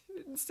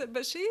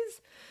 But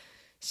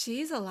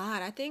she's a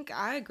lot. I think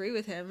I agree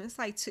with him. It's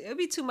like, it'd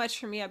be too much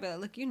for me. I'd be like,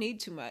 look, you need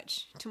too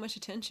much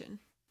attention.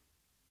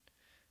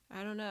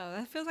 I don't know.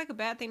 That feels like a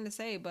bad thing to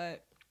say,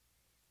 but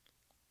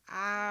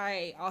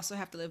I also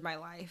have to live my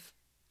life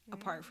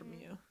apart from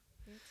you.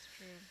 That's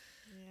true.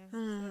 Yeah.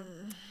 So,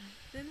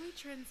 then we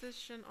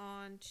transition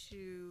on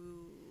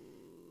to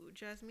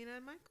Jasmina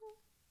and Michael.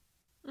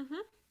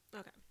 Mm-hmm.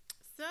 Okay.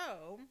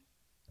 So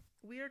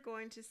we are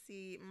going to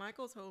see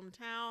Michael's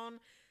hometown,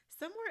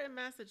 somewhere in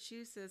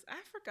Massachusetts. I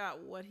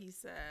forgot what he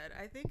said.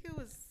 I think it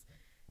was...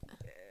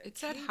 it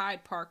said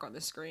Hyde Park on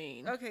the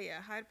screen. Okay,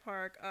 yeah. Hyde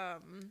Park,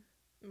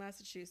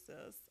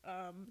 Massachusetts.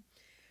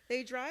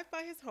 They drive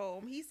by his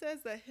home. He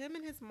says that him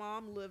and his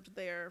mom lived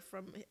there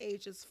from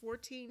ages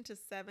 14 to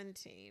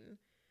 17.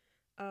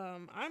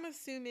 I'm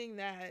assuming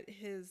that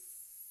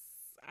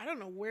I don't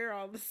know where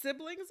all the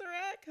siblings are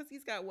at, because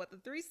he's got, the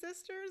 3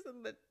 sisters?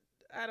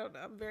 I don't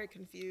know. I'm very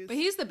confused. But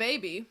he's the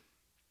baby.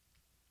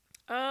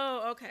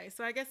 Oh, okay.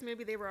 So I guess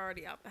maybe they were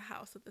already out the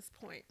house at this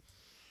point.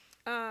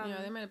 Yeah,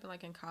 they might have been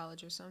like in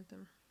college or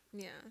something.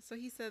 Yeah, so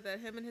he said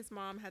that him and his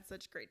mom had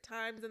such great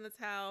times in this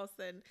house,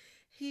 and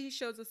he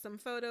shows us some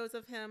photos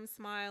of him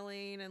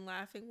smiling and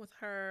laughing with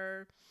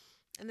her.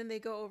 And then they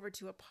go over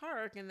to a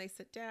park and they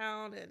sit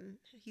down, and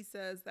he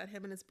says that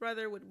him and his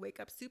brother would wake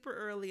up super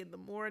early in the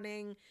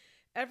morning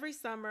every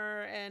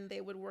summer, and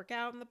they would work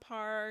out in the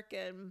park.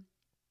 And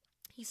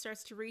he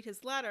starts to read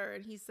his letter,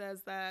 and he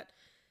says that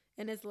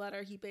in his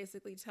letter, he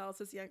basically tells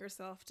his younger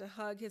self to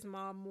hug his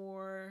mom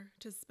more,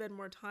 to spend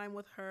more time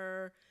with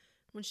her.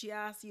 When she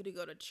asks you to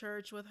go to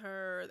church with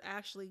her,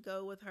 actually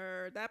go with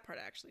her, that part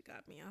actually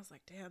got me. I was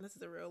like, damn, this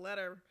is a real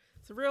letter.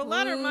 It's a real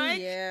letter, Mike.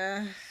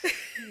 Yeah.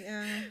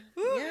 Yeah.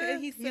 Yeah.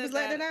 He was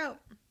letting it out.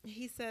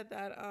 He said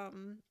that,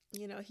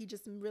 he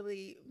just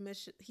really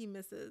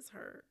misses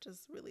her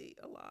just really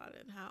a lot,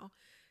 and how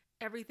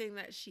everything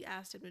that she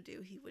asked him to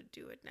do, he would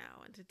do it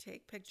now, and to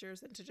take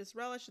pictures and to just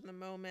relish in the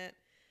moment.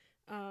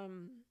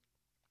 Um,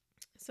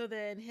 so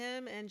then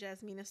him and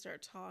Jasmina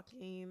start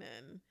talking,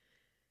 and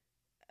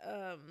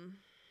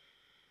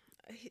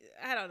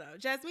I don't know.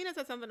 Jasmina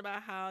said something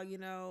about how,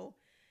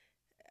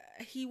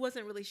 he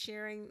wasn't really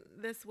sharing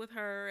this with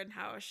her, and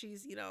how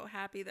she's,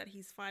 happy that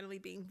he's finally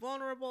being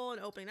vulnerable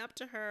and opening up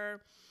to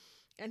her.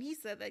 And he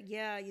said that,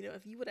 yeah,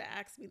 if you would have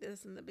asked me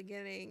this in the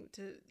beginning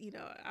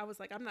I was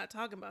like, I'm not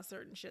talking about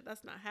certain shit.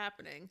 That's not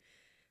happening.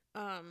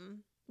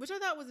 Which I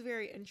thought was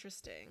very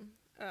interesting.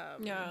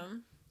 Yeah.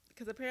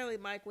 Because apparently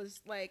Mike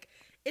was like,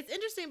 it's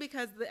interesting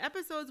because the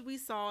episodes we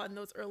saw in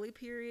those early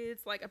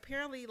periods, like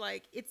apparently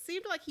like it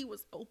seemed like he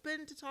was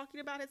open to talking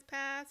about his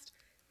past,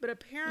 but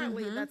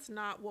apparently that's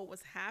not what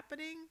was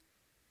happening.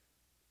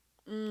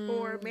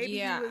 Or maybe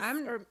he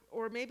was,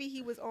 or maybe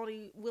he was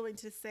only willing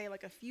to say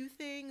like a few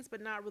things, but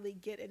not really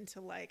get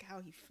into like how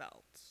he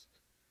felt.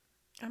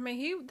 I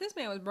mean, this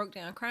man was broke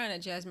down crying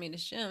at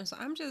Jasmina's gym, so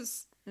I'm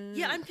just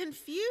yeah, I'm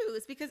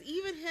confused because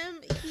even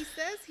him, he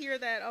says here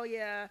that, oh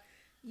yeah,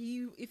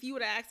 if you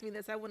would have asked me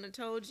this, I wouldn't have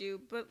told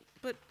you.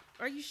 But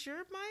are you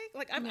sure, Mike?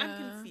 Like I'm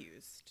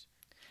confused.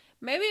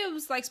 Maybe it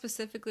was like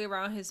specifically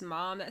around his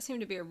mom. That seemed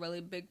to be a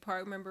really big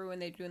part. Remember when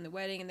they were doing the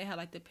wedding and they had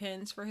like the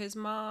pins for his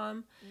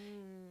mom?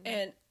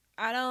 And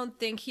I don't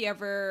think he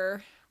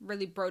ever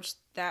really broached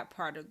that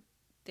part of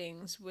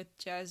things with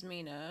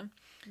Jasmina.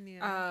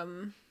 Yeah.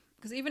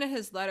 Because even in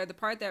his letter, the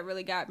part that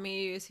really got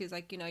me is he was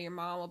like, your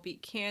mom will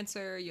beat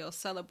cancer, you'll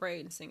celebrate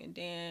and sing and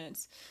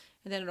dance,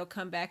 and then it'll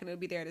come back and it'll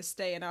be there to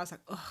stay. And I was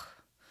like, ugh.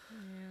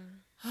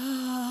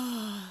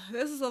 Yeah.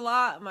 This is a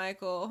lot,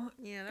 Michael.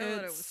 Yeah, that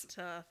letter was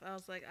tough. I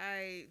was like,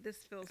 this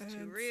feels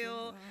too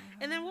real.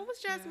 And then what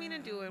was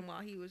Jasmina doing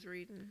while he was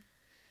reading?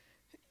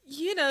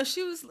 She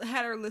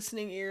had her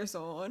listening ears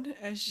on,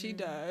 as she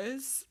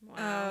does.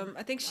 Wow.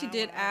 I think she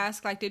did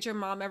ask, like, did your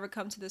mom ever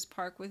come to this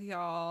park with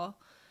y'all?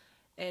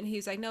 And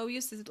he's like, no, we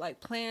used to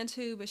like plan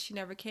to, but she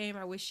never came.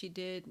 I wish she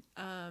did.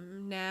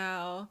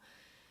 Now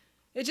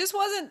it just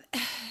wasn't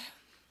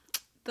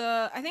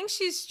I think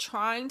she's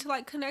trying to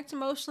like connect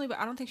emotionally, but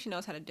I don't think she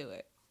knows how to do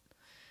it.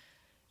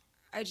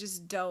 I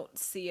just don't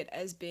see it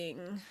as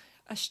being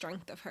a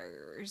strength of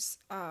hers.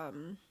 I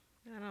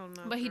don't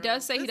know. But he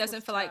does say he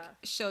doesn't feel like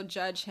she'll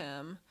judge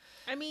him.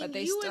 I mean, but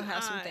they still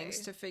have some things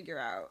to figure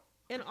out.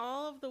 And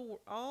all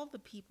of the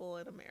people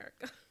in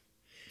America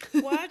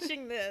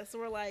watching this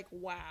were like,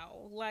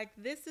 wow, like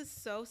this is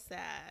so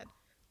sad,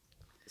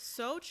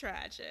 so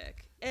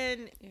tragic.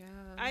 And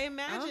I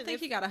imagine, I don't think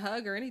he got a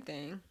hug or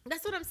anything.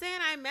 That's what I'm saying.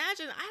 I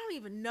imagine, I don't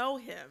even know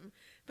him,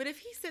 but if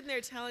he's sitting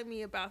there telling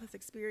me about this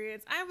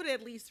experience, I would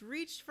at least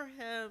reach for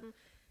him,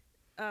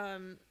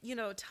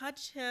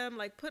 touch him,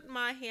 like put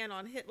my hand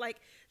on him,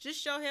 like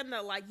just show him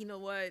that, like, you know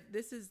what,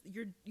 this is,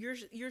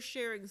 you're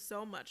sharing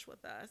so much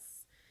with us.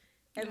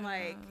 And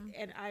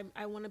and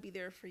I want to be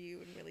there for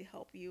you and really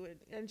help you,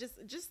 and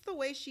just the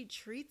way she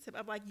treats him,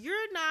 I'm like,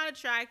 you're not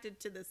attracted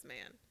to this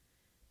man.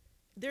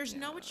 There's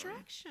no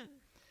attraction.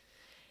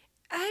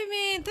 I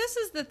mean, this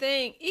is the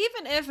thing.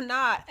 Even if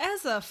not,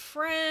 as a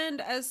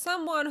friend, as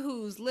someone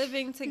who's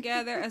living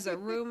together, as a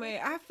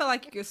roommate, I feel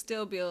like you could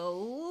still be a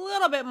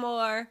little bit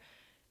more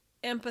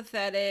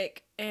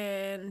empathetic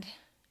and,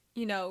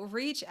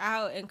 reach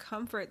out and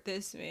comfort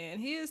this man.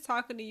 He is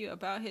talking to you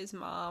about his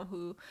mom,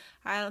 who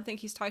I don't think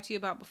he's talked to you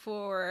about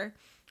before.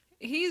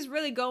 He's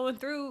really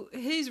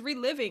he's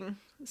reliving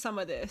some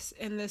of this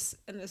in this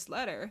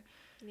letter.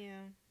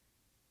 Yeah.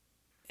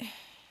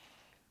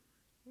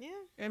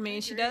 I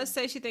mean, she does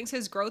say she thinks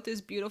his growth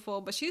is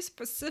beautiful, but she's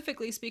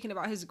specifically speaking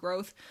about his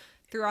growth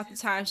throughout the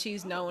time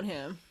she's known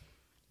him.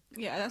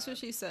 Yeah, that's what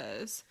she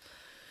says.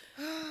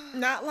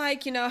 Not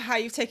like, how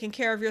you've taken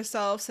care of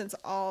yourself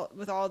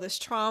with all this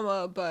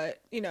trauma,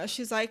 but,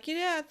 she's like,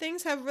 yeah,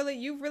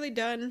 you've really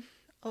done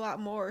a lot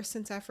more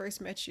since I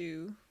first met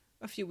you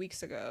a few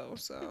weeks ago.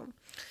 So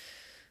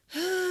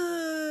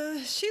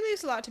she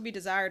leaves a lot to be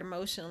desired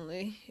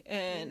emotionally,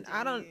 and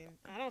I don't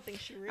think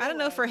she realizes. I don't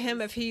know for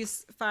him if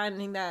he's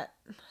finding that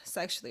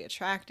sexually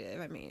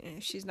attractive. I mean,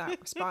 if she's not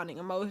responding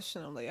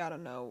emotionally, I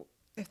don't know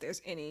if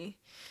there's any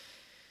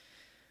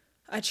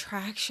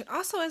attraction.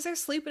 Also, as they're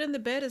sleeping in the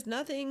bed, is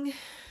nothing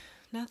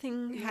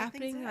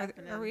happening?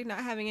 Are we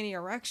not having any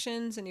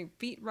erections, any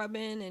feet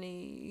rubbing,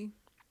 any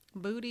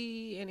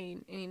booty,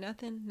 any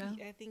nothing? No.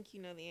 I think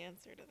you know the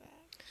answer to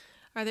that.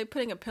 Are they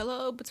putting a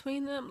pillow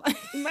between them?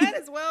 Might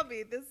as well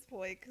be at this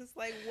point, because,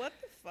 like, what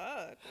the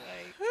fuck?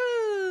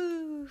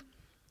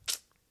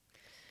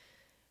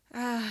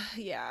 Like,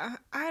 yeah,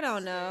 I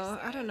don't know.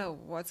 I don't know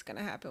what's going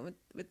to happen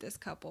with this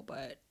couple,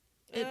 but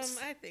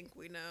I think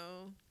we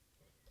know.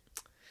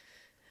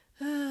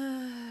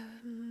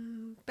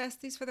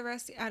 Besties for the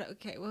rest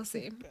okay, we'll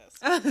see.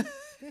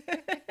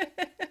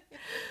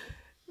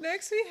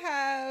 Next we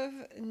have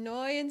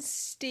Noi and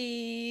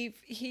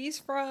Steve. He's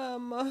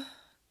from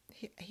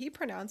he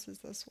pronounces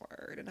this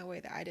word in a way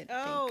that I didn't think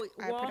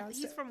I pronounced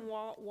it. He's from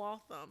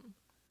Waltham.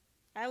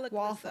 I looked this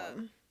up.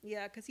 Waltham.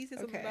 Yeah, because he said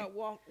something Okay. about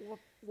Walthamites or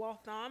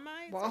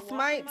Walthamites?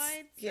 Walthamites. And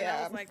I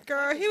Yeah. was like,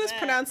 Girl, what he is was that?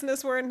 pronouncing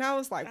this word and I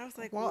was like, I was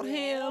like,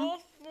 Waltham.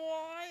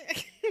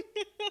 Waltham.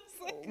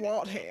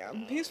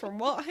 Waltham. He's from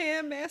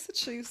Waltham,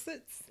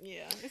 Massachusetts.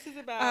 Yeah, this is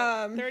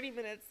about Um, 30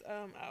 minutes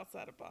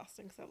outside of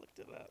Boston because I looked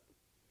it up.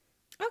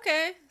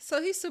 okay.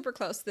 So he's super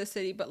close to the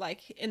city, but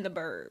like in the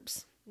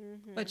burbs.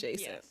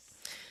 Adjacent.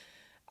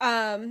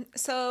 Yes.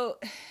 So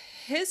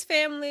his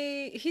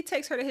family, he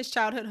takes her to his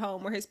childhood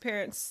home where his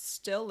parents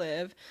still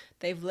live.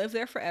 They've lived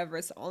there forever.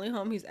 It's the only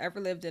home he's ever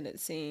lived in, it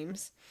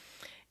seems.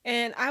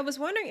 And I was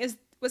wondering,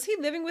 was he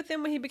living with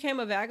them when he became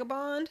a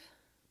vagabond?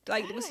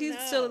 Like, I was don't he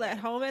still know. at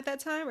home at that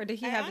time, or did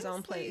he have his own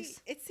Honestly,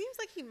 place? it seems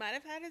like he might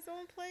have had his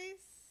own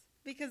place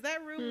because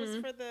that room was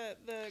for the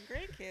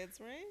grandkids,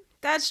 right?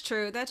 That's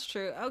true. That's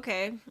true.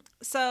 Okay.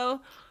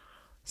 So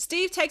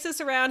Steve takes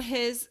us around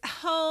his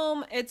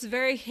home. It's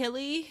very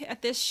hilly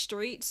at this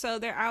street. So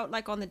they're out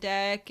like on the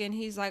deck and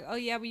he's like, oh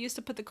yeah, we used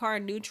to put the car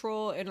in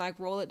neutral and like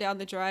roll it down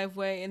the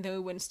driveway and then we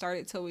wouldn't start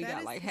it till we That got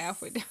is like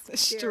halfway down the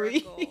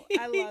street. hysterical.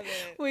 I love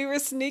it. We were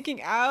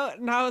sneaking out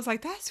and I was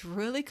like, that's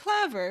really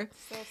clever.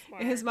 So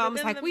smart. And his But mom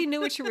was then like, the- we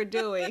knew what you were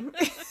doing.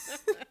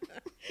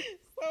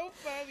 So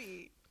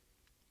funny.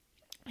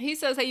 He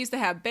says they used to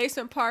have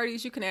basement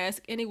parties. You can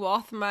ask any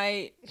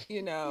Walthamite,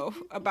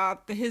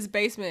 about his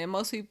basement. And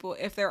most people,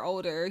 if they're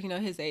older,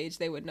 his age,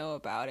 they would know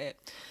about it.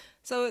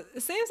 So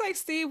it seems like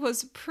Steve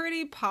was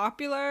pretty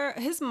popular.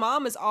 His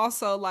mom is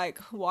also like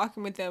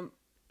walking with them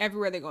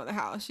everywhere they go in the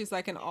house. She's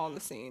like in all the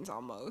scenes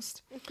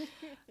almost.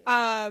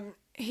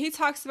 He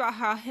talks about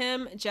how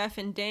him, Jeff,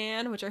 and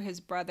Dan, which are his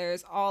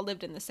brothers, all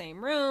lived in the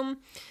same room.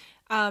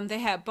 They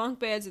had bunk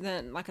beds and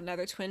then like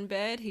another twin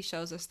bed. He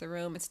shows us the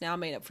room. It's now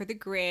made up for the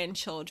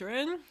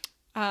grandchildren.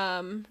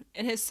 And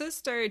his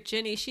sister,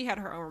 Jenny, she had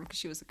her own room because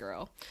she was a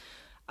girl.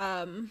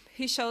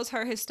 He shows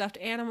her his stuffed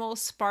animal,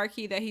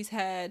 Sparky, that he's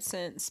had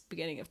since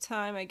beginning of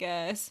time, I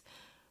guess.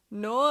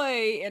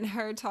 Noi and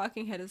her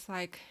talking head is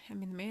like, I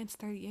mean, the man's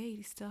 38.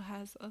 He still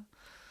has a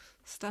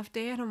stuffed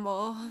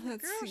animal.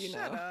 That's, Girl,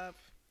 shut up.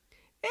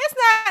 It's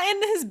not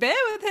in his bed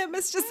with him.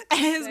 It's just at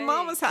his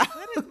mama's house.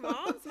 At his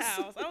mom's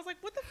house. I was like,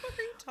 what the fuck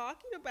are you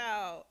talking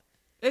about?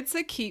 It's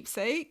a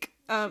keepsake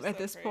at so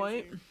this crazy.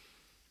 point.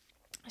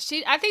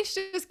 I think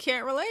she just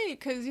can't relate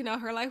because,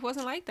 her life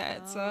wasn't like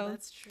that. Oh, So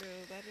that's true.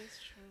 That is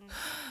true.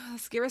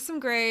 let's give her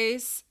some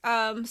grace.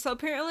 So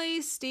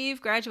apparently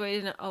Steve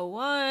graduated in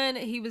 2001.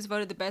 He was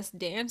voted the best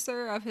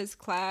dancer of his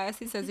class.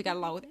 He says he got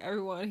along with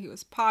everyone. He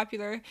was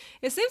popular.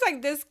 It seems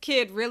like this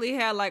kid really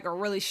had like a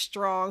really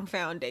strong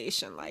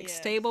foundation, like Yes.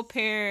 stable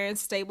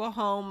parents, stable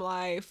home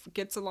life,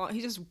 gets along.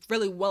 He's just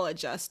really well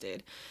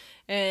adjusted.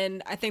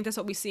 And I think that's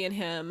what we see in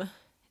him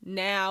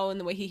now and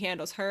the way he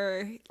handles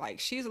her. Like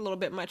she's a little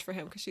bit much for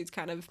him because she's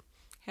kind of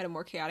had a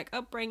more chaotic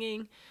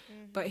upbringing.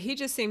 But he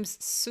just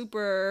seems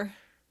super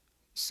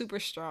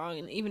strong,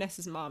 and even as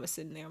his mom is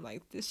sitting there, I'm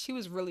like, she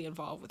was really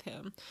involved with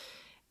him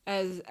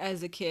as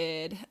a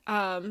kid.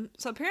 So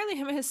apparently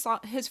him and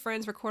his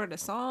friends recorded a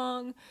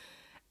song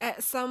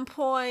at some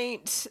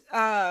point.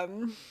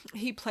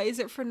 He plays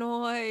it for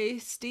Noi.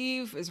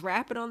 Steve is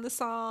rapping on the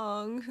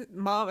song.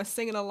 Mom is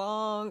singing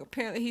along.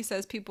 Apparently he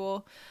says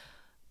people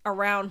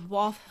around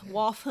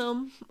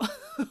Waltham.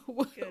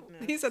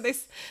 He said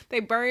they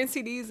burned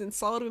CDs and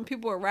sold them, and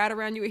people would ride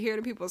around. You would hear it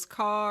in people's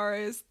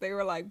cars. They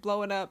were like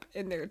blowing up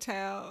in their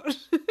town.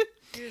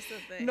 Here's the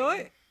thing.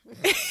 No,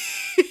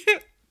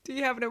 do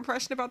you have an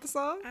impression about the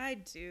song? I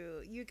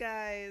do. You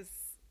guys,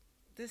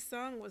 this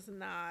song was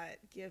not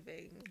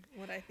giving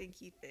what I think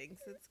he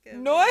thinks it's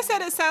giving. Noi said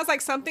it sounds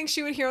like something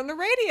she would hear on the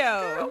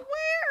radio. Girl,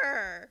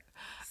 where?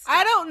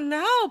 I don't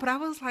know, but I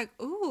was like,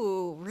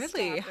 ooh, really?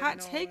 Stop it, Hot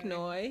take,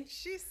 Noi.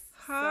 She's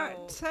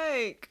Hot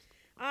take.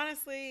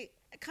 Honestly,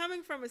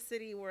 coming from a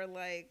city where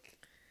like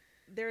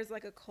there's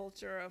like a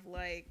culture of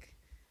like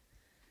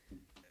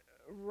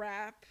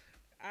rap,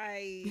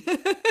 I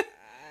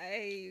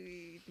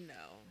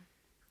know.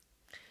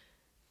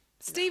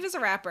 Steve is a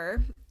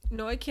rapper.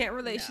 Noi can't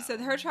relate. She said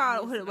her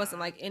childhood he's wasn't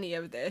not. like any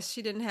of this.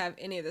 She didn't have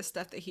any of the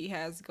stuff that he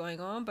has going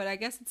on, but I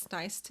guess it's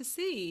nice to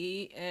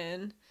see.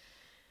 And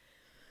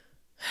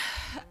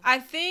I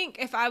think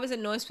if I was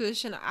in Noi's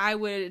position, I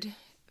would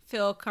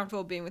feel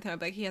comfortable being with him.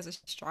 Like, he has a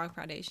strong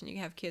foundation. You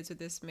can have kids with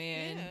this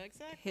man. Yeah,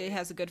 exactly. He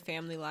has a good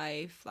family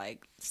life.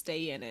 Like,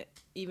 stay in it,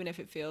 even if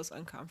it feels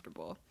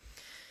uncomfortable.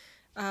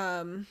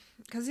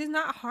 Because he's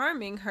not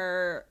harming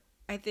her.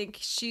 I think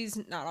she's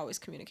not always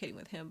communicating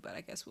with him, but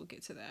I guess we'll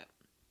get to that.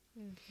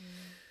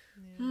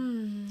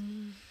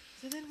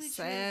 So then we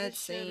Sad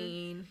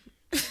transition.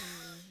 scene.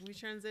 We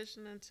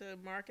transition into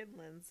Mark and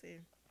Lindsay.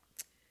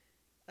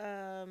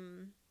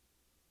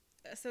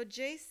 So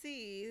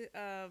JC,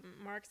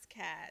 Mark's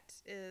cat,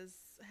 is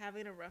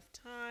having a rough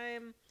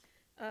time.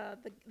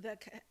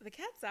 The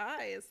cat's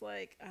eye is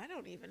like, I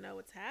don't even know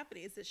what's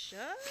happening. Is it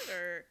shut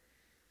or?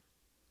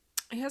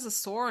 He has a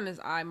sore on his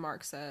eye,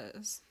 Mark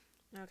says.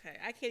 Okay,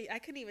 I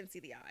couldn't even see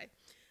the eye.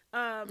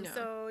 No.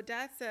 So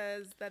Dad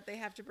says that they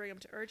have to bring him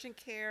to urgent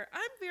care.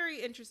 I'm very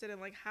interested in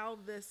like how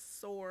this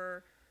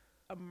sore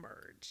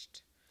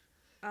emerged.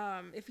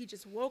 If he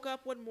just woke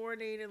up one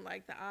morning and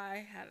like the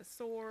eye had a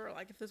sore, or,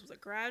 like if this was a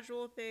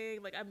gradual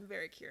thing, like I'm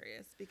very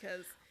curious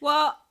because.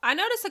 Well, I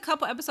noticed a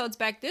couple episodes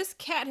back, this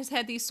cat has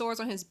had these sores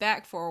on his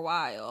back for a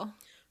while.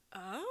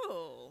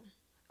 Oh.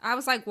 I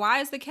was like, why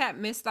is the cat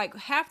missed? Like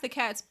half the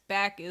cat's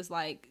back is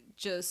like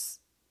just.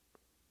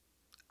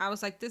 I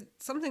was like, this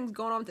something's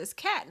going on with this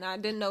cat, and I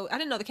didn't know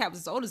the cat was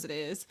as old as it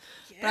is.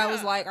 Yeah. But I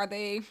was like, are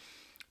they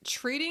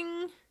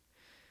treating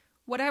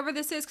whatever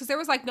this is? Because there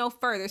was like no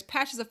fur. There's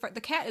patches of fur. The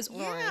cat is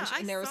orange,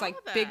 and there was like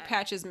big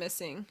patches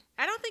missing.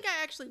 I don't think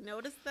I actually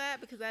noticed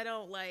that because I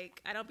don't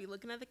be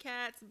looking at the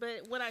cats.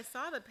 But when I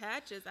saw the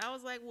patches, I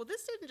was like, well,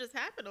 this didn't just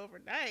happen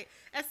overnight.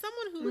 As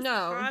someone who's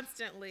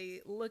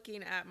constantly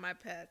looking at my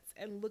pets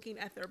and looking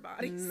at their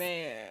bodies,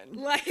 man,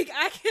 like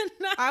I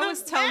cannot. I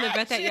was telling the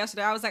vet that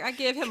yesterday. I was like, I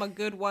give him a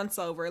good once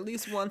over, at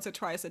least once or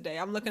twice a day.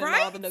 I'm looking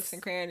at all the nooks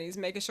and crannies,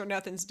 making sure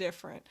nothing's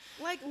different.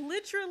 Like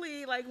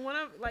literally, like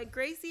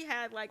Gracie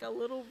had like a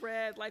little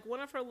red, like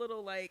one of her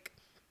little like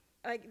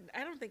I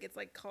don't think it's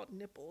like called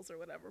nipples or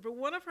whatever, but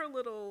one of her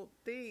little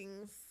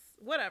things,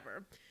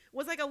 whatever,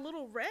 was like a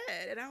little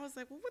red, and I was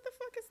like, well, what the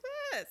fuck is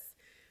this?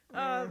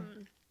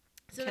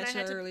 So then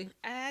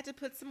I had to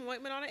put some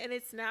ointment on it, and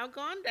it's now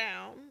gone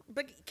down.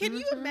 But can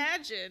you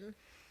imagine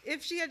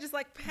if she had just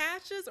like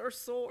patches or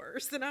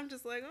sores? Then I'm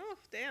just like, oh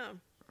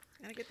damn,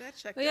 gotta get that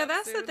checked out. Yeah,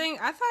 that's the thing.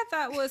 I thought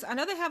that was. I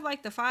know they have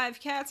like the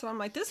 5 cats, so I'm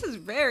like, this is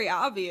very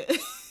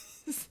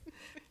obvious.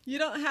 You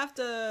don't have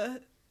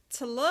to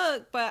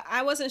look, but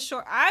I wasn't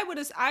sure. I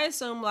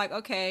assumed like,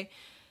 okay,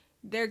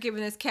 they're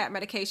giving this cat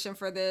medication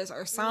for this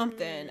or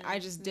something. I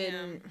just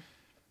didn't. Yeah.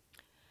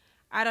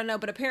 I don't know,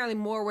 but apparently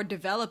more were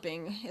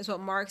developing, is what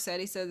Mark said.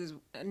 He said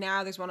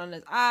now there's one on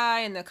his eye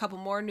and a couple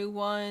more new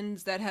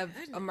ones that have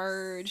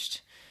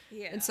emerged.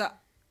 Yeah. And so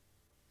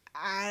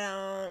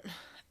I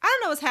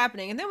don't know what's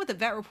happening. And then with the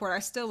vet report, I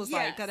still was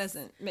like, that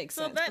doesn't make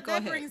sense. So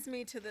that brings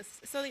me to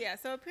this. So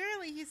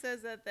apparently he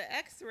says that the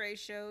x-ray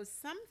shows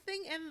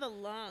something in the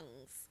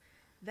lungs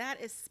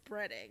that is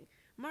spreading.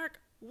 Mark,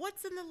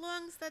 what's in the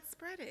lungs that's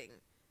spreading?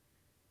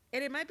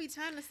 And it might be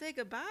time to say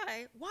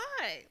goodbye.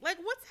 Why? Like,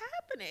 what's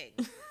happening?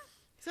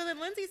 So then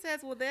Lindsay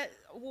says, and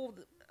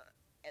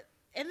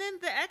then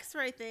the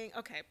x-ray thing.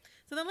 Okay.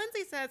 So then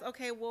Lindsay says,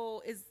 okay,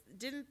 well,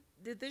 did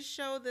this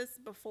show this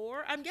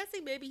before? I'm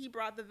guessing maybe he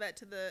brought the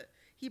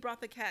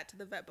cat to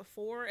the vet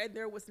before and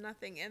there was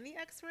nothing in the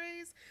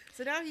x-rays.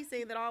 So now he's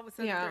saying that all of a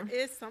sudden there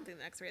is something in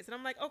the x-rays. And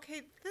I'm like,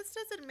 okay, this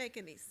doesn't make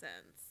any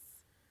sense.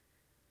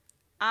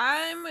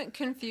 I'm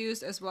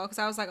confused as well because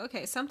I was like,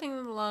 okay, something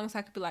in the lungs,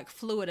 that could be like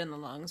fluid in the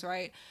lungs,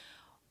 right?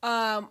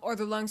 Or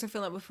the lungs are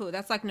filling with fluid.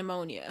 That's like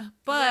pneumonia.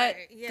 But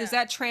does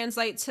that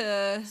translate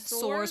to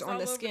sores on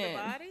the skin?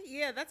 Over the body?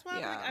 Yeah, that's why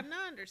I'm like, I'm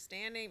not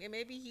understanding. And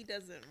maybe he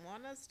doesn't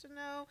want us to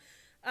know.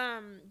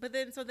 But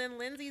then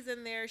Lindsay's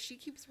in there. She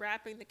keeps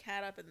wrapping the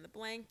cat up in the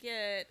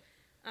blanket.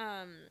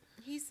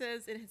 He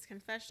says in his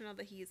confessional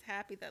that he is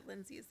happy that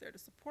Lindsay is there to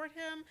support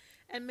him,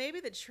 and maybe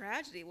the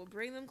tragedy will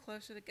bring them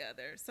closer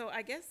together. So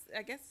I guess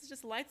it's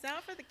just lights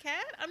out for the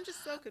cat. I'm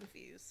just so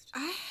confused.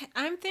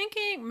 I'm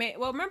thinking,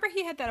 well, remember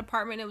he had that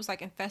apartment. It was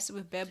like infested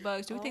with bed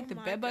bugs. Do we think the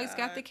bed bugs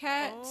got the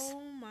cats? Oh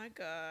my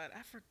God,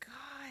 I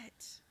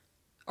forgot.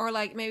 Or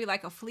like maybe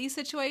like a flea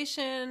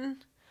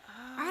situation.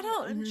 I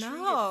don't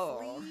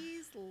know.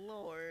 Fleas,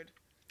 Lord.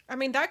 I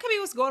mean, that could be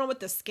what's going on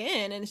with the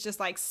skin, and it's just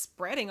like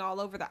spreading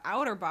all over the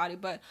outer body.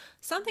 But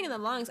something in the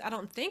lungs, I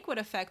don't think would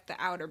affect the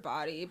outer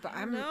body. But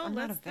I'm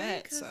not a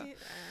vet, so I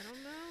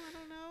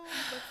don't know.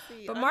 Let's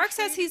see. But Mark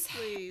says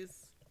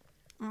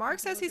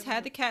he's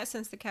had the cat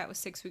since the cat was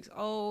 6 weeks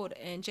old,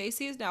 and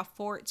JC is now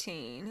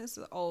 14. This is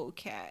an old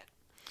cat.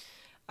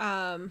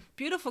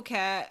 Beautiful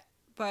cat,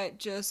 but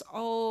just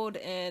old,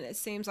 and it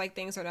seems like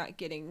things are not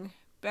getting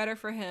better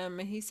for him.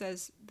 And he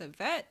says the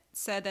vet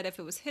said that if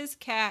it was his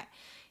cat,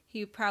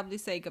 he'd probably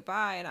say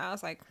goodbye. And I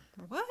was like,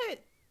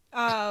 what?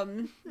 I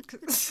don't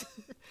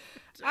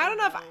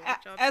know if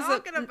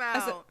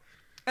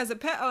as a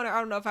pet owner, I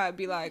don't know if I'd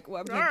be like,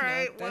 well, all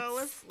right, well,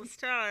 it's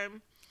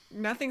time.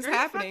 Nothing's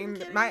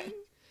happening.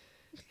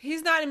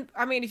 He's not in,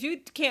 I mean, if you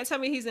can't tell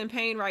me he's in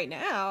pain right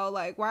now,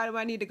 like, why do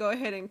I need to go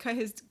ahead and cut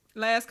his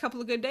last couple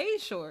of good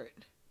days short?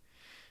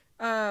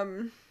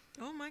 Oh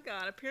my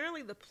God,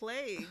 apparently the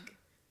plague.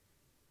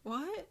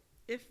 What?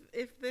 If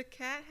the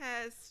cat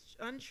has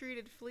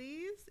untreated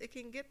fleas, it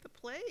can get the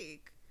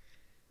plague,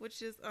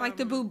 which is like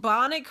the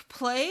bubonic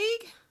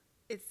plague.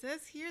 It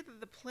says here that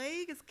the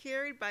plague is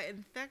carried by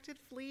infected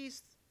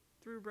fleas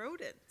through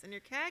rodents, and your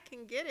cat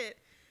can get it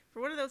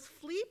for one of those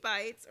flea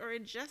bites or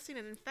ingesting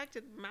an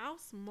infected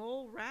mouse,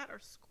 mole, rat, or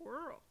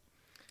squirrel.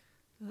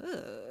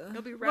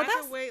 It'll be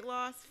rapid weight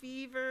loss,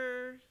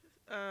 fever,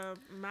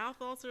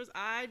 mouth ulcers,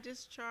 eye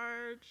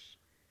discharge.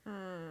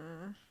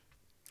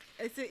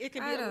 It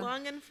can be a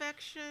lung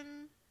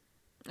infection.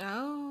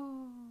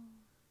 Oh.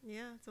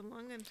 Yeah, it's a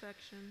lung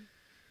infection.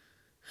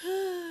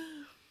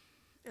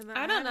 And then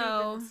I I don't haven't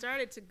know. even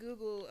started to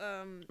Google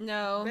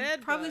No,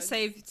 bed probably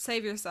bugs.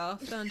 save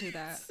yourself. Don't do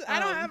that. I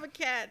don't have a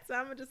cat, so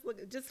I'm gonna just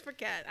look just for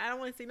cat. I don't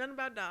want to see nothing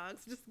about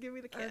dogs. Just give me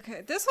the cat.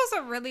 Okay, this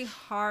was a really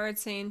hard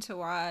scene to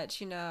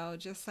watch.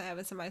 Just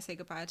having somebody say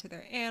goodbye to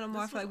their animal.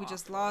 I This feel was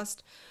like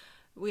awful.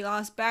 we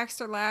lost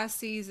Baxter last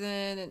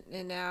season,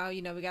 and now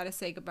we got to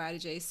say goodbye to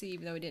JC,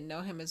 even though we didn't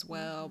know him as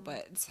well.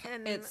 But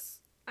And it's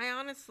I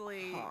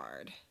honestly,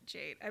 hard.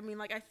 Jade, I mean,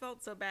 like, I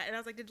felt so bad. And I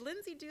was like, did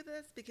Lindsay do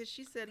this? Because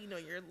she said,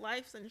 your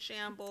life's in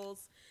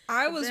shambles.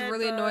 I The was bed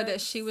really annoyed that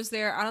bugs. she was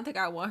there. I don't think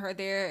I want her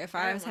there if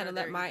I I didn't was want had her to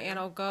let there my either.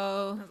 animal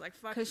go. I was like,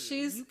 fuck because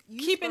you. she's You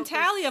keeping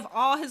tally of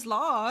all his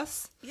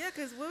loss. Yeah,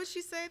 because what did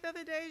she say the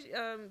other day?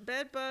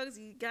 Bed bugs,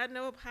 you got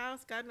no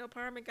house, got no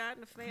apartment, got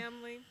no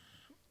family,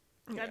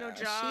 got no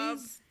job.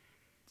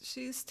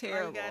 She's All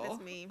terrible. you got is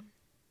me.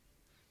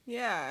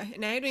 Yeah,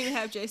 and I don't even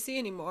have JC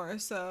anymore.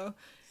 So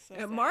So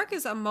and sad. Mark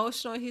is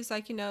emotional. He's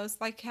like, it's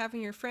like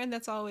having your friend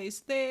that's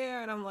always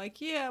there. And I'm like,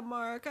 yeah,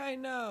 Mark, I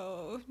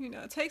know.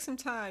 Take some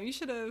time. You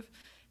should have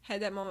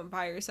had that moment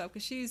by yourself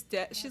because she's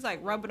like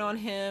rubbing on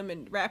him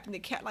and wrapping the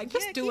cat, like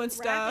just doing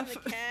keep wrapping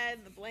stuff. the cat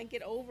and the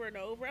blanket over and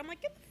over. I'm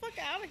like, get the fuck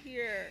out of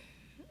here.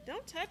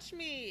 Don't touch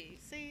me.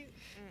 See,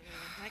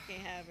 I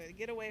can't have it.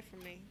 Get away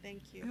from me.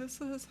 Thank you. This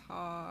was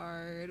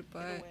hard, Get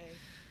but away.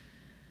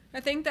 I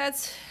think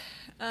that's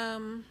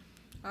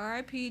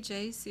R.I.P.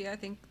 JC. I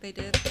think they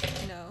did,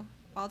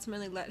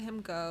 ultimately let him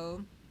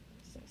go.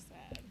 So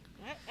sad.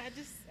 I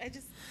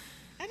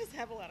just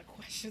have a lot of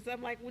questions.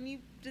 I'm like, when you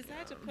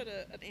decide to put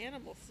an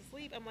animal to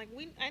sleep, I'm like,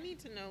 I need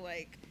to know,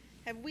 like,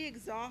 have we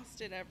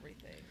exhausted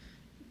everything?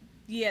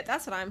 Yeah,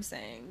 that's what I'm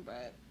saying,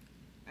 but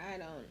I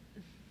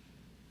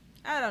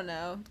don't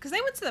know, because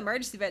they went to the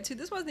emergency vet too.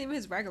 This wasn't even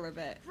his regular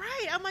vet.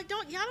 Right. I'm like,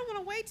 y'all don't want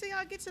to wait till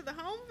y'all get to the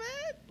home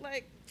vet?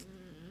 Like,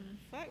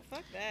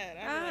 fuck that.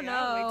 I don't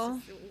I'll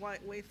know.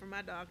 wait for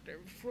my doctor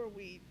before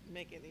we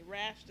make any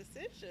rash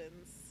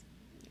decisions.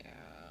 Yeah.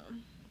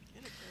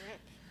 Get a grip.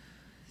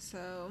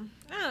 So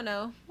I don't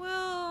know.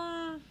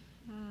 Well,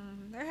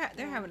 they're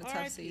having a tough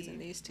R.I.P. season.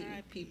 These two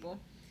R.I.P. people.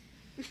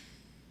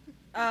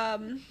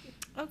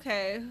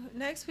 Okay.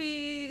 Next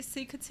we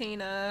see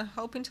Katina,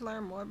 hoping to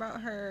learn more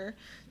about her.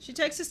 She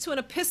takes us to an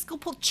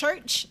Episcopal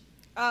church,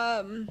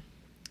 and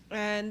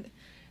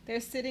they're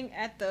sitting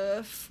at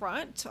the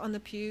front on the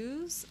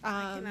pews.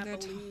 I cannot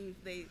believe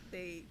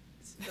they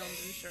filmed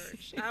in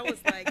church. I was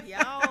like,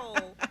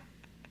 y'all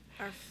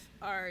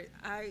are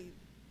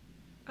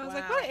I was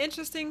like, what an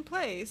interesting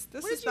place.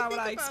 This What is did you not what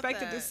think I about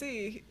expected to that?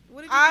 see.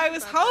 What did you I think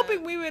was about hoping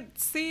that? we would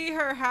see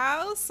her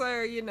house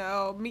or,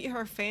 meet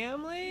her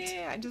family.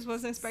 I just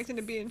wasn't expecting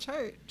to be in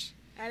church.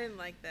 I didn't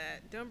like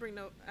that.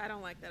 I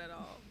don't like that at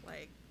all.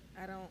 Like,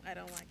 I don't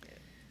like it.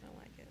 I don't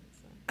like it.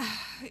 So.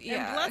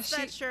 Yeah. And bless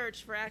that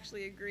church for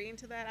actually agreeing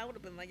to that. I would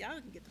have been like, y'all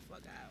can get the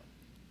fuck out.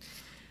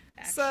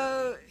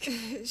 So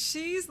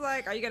she's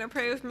like, are you going to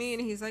pray with me?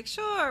 And he's like,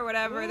 sure,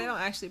 whatever. Ooh. They don't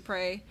actually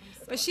pray.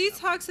 So But she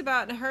talks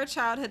about in her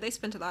childhood, they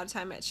spent a lot of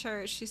time at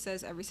church. She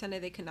says every Sunday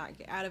they could not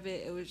get out of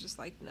it. It was just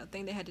like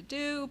thing they had to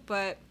do.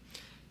 But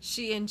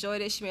she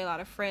enjoyed it. She made a lot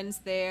of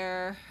friends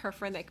there. Her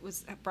friend that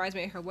was a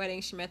bridesmaid at her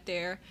wedding, she met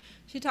there.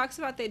 She talks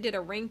about they did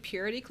a ring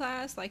purity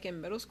class like in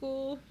middle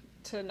school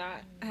to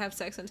not have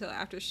sex until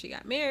after she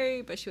got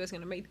married, but she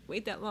wasn't going to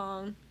wait that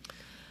long.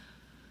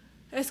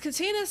 As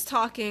Katina's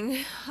talking,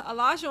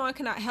 Olajuwon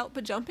cannot help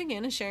but jumping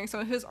in and sharing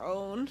some of his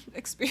own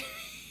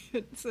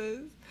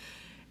experiences.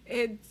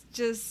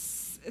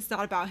 It's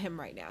not about him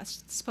right now.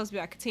 It's supposed to be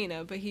about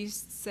Katina, but he's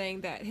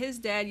saying that his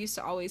dad used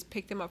to always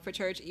pick them up for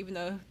church, even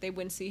though they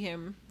wouldn't see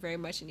him very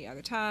much any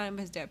other time.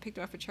 His dad picked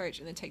them up for church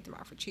and then take them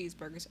out for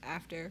cheeseburgers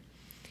after.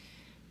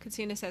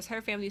 Katina says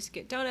her family used to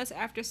get donuts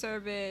after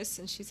service,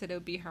 and she said it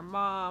would be her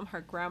mom, her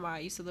grandma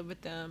used to live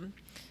with them,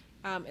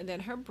 and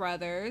then her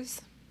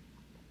brothers.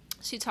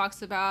 She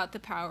talks about the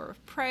power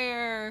of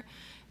prayer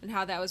and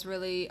how that was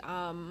really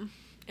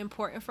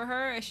important for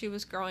her as she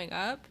was growing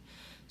up.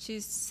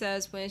 She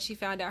says when she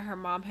found out her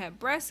mom had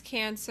breast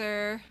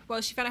cancer,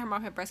 she found out her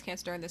mom had breast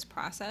cancer during this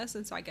process,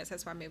 and so I guess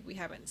that's why maybe we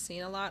haven't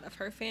seen a lot of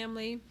her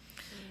family.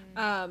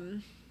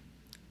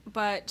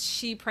 But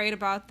she prayed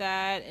about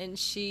that, and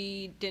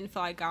she didn't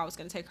feel like God was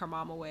going to take her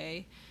mom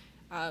away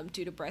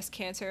due to breast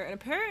cancer. And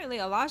apparently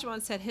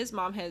Olajuwon said his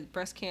mom had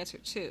breast cancer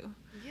too.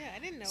 Yeah, I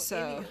didn't know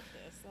any of this.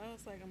 I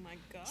was like, oh my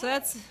god. So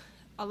that's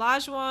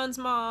Olajuwon's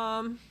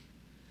mom.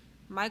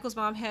 Michael's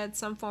mom had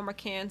some form of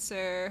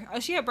cancer.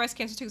 Oh, she had breast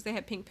cancer too because they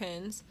had pink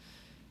pins.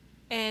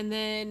 And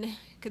then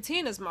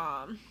Katina's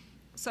mom.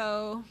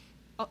 So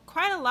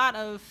quite a lot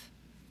of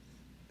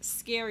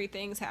scary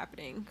things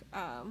happening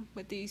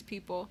with these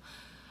people.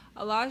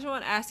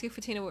 Olajuwon asked if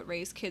Katina would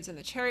raise kids in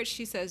the church.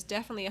 She says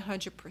definitely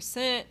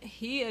 100%.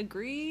 He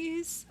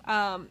agrees.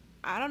 I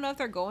don't know if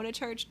they're going to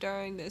church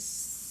during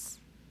this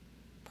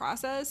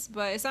process,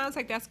 but it sounds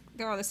like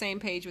they're on the same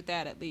page with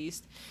that at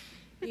least,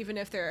 even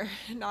if they're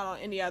not on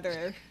any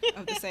other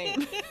of the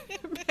same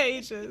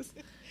pages.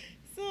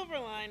 Silver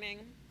lining.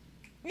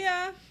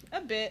 Yeah,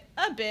 a bit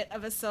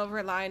of a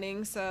silver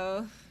lining.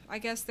 So I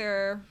guess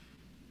they're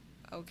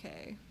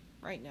okay.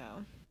 right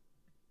now.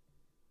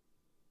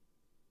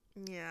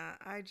 Yeah,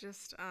 I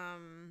just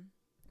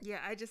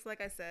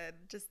like I said,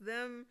 just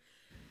them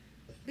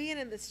being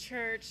in this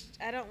church.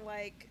 I don't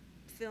like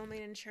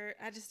filming in church.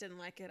 I just didn't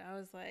like it. I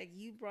was like,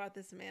 you brought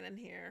this man in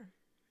here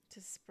to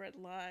spread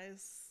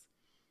lies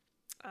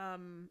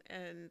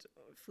and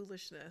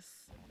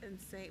foolishness in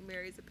St.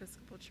 Mary's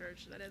Episcopal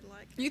Church, and I didn't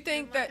like it. You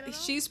think that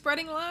she's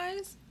spreading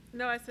lies?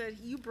 No, I said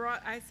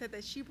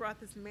that she brought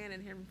this man in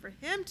here for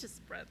him to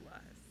spread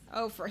lies.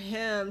 Oh, for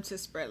him to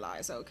spread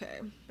lies. Okay.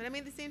 But I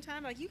mean, at the same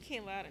time, like, you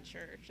can't lie in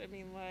church. I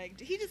mean,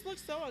 like, he just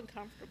looked so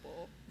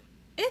uncomfortable.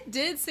 It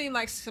did seem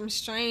like some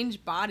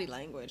strange body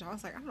language. I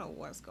was like, I don't know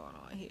what's going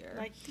on here.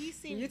 Like, he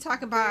seemed. You're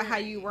talking about how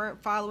you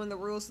weren't following the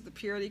rules of the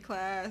purity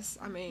class.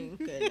 I mean,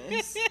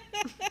 goodness.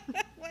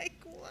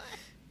 Like, what?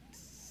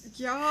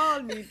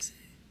 Y'all need.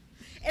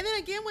 And then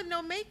again with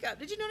no makeup.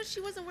 Did you notice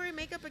she wasn't wearing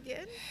makeup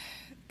again?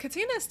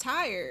 Katina's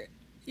tired.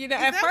 You know,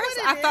 at first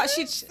I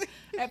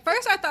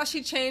thought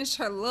she changed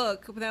her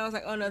look, but then I was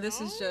like, oh no,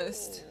 this is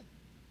just,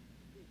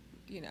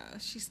 you know,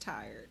 she's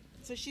tired.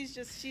 So he's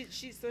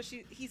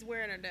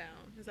wearing her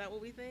down. Is that what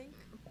we think?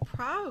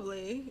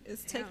 Probably.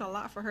 It's taken a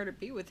lot for her to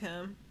be with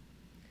him.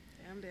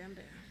 Damn.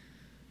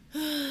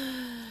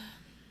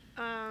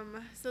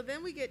 So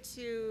then we get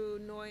to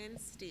Noi and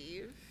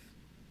Steve.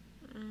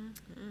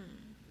 Mm-hmm.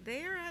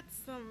 They are at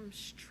some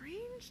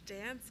strange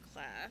dance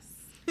class.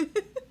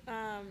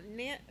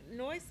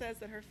 Noi says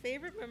that her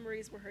favorite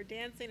memories were her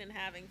dancing and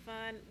having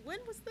fun. When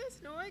was this,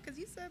 Noi? Because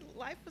you said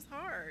life was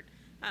hard.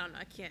 I don't know.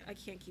 I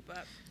can't keep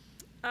up.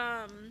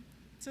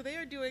 So they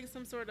are doing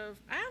some sort of.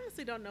 I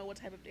honestly don't know what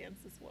type of dance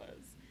this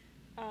was.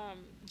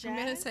 Jazz, I'm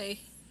gonna say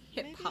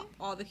hip hop. maybe?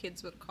 All the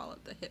kids would call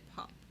it the hip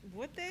hop.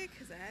 Would they?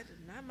 Because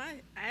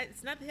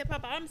it's not the hip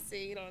hop I'm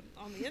seeing on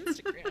the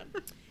Instagram.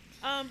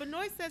 But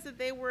Noi says that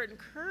they were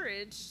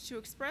encouraged to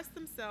express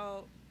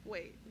themselves.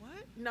 Wait,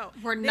 what? No,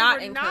 We're they not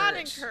were encouraged. not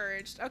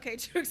encouraged. Okay,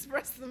 to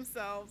express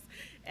themselves,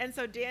 and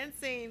so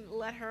dancing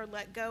let her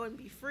let go and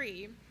be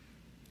free.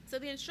 So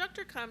the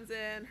instructor comes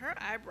in. Her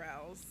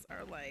eyebrows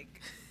are like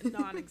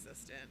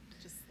non-existent,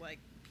 just like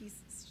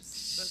pieces,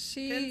 just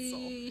a pencil.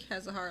 She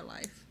has a hard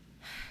life,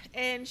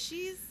 And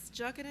she's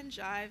jugging and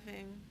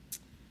jiving.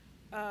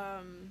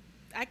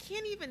 I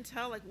can't even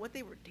tell like what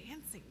they were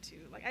dancing to.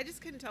 Like I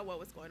just couldn't tell what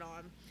was going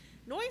on.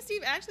 Noi and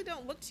Steve actually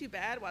don't look too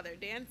bad while they're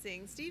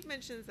dancing. Steve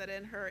mentions that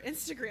in her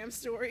Instagram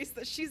stories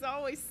that she's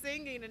always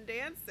singing and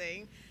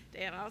dancing.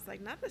 Damn, I was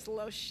like, not this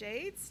low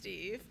shade,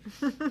 Steve.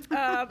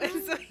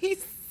 And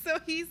so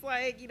he's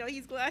like, you know,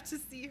 he's glad to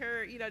see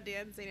her, you know,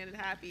 dancing and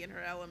happy in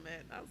her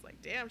element. I was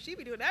like, damn, she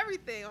be doing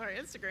everything on her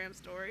Instagram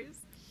stories.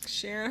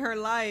 sharing her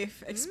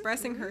life,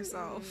 expressing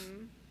herself.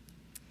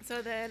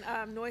 So then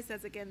Noi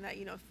says again that,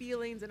 you know,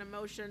 feelings and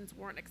emotions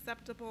weren't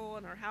acceptable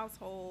in her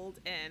household,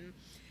 and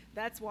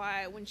that's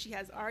why when she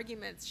has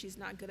arguments, she's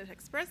not good at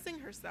expressing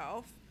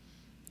herself,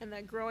 and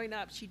that growing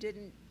up, she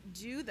didn't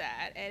do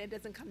that, and it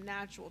doesn't come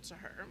natural to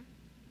her.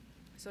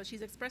 So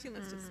she's expressing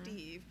this to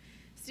Steve.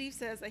 Steve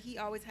says that he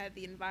always had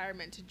the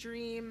environment to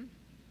dream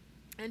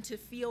and to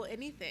feel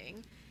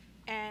anything,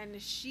 and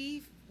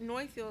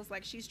Noi feels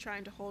like she's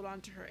trying to hold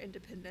on to her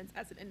independence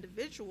as an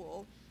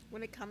individual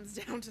when it comes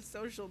down to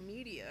social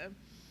media.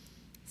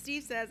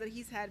 Steve says that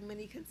he's had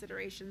many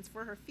considerations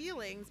for her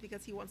feelings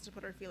because he wants to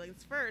put her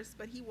feelings first,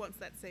 but he wants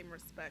that same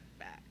respect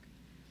back.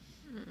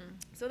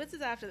 So this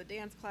is after the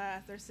dance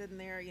class. They're sitting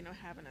there, you know,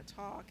 having a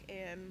talk,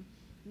 and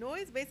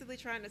Noi's basically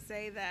trying to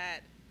say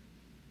that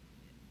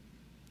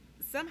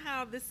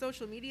somehow this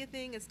social media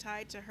thing is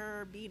tied to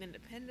her being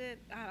independent.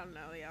 I don't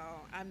know,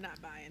 y'all. I'm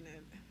not buying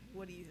it.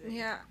 What do you think?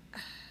 Yeah,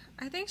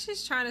 I think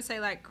she's trying to say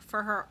like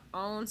for her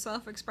own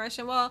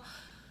self-expression. Well,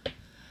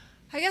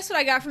 I guess what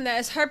I got from that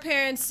is her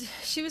parents,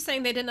 she was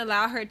saying they didn't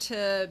allow her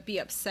to be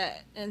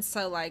upset. And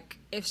so, like,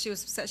 if she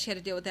was upset, she had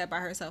to deal with that by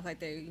herself. Like,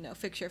 they, you know,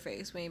 fix your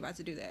face. We ain't about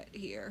to do that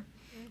here.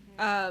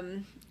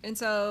 And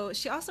so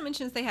she also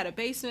mentions they had a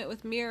basement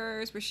with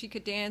mirrors where she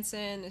could dance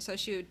in. And so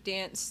she would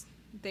dance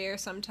there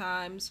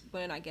sometimes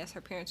when I guess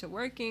her parents were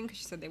working, because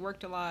she said they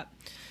worked a lot.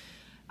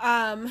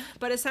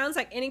 But it sounds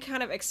like any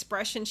kind of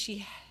expression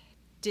she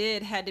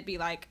did had to be,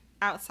 like,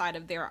 outside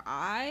of their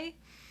eye.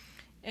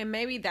 And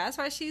maybe that's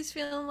why she's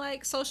feeling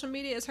like social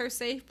media is her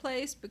safe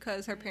place,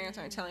 because her parents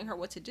aren't telling her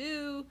what to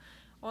do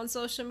on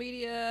social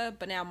media.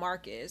 But now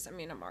Mark is. I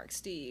mean, not Mark,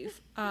 Steve.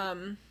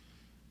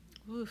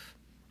 Oof.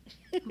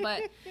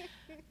 But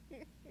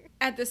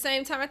at the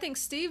same time, I think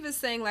Steve is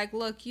saying, like,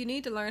 look, you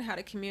need to learn how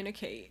to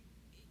communicate,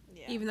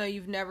 even though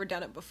you've never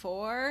done it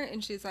before.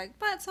 And she's like,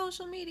 but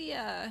social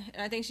media.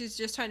 And I think she's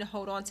just trying to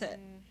hold on to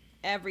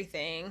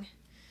everything.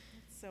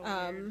 It's so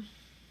weird.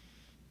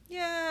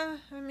 Yeah,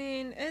 I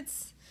mean,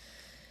 it's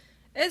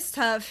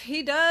tough.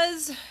 He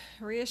does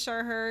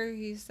reassure her.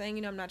 He's saying,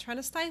 you know, I'm not trying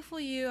to stifle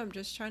you. I'm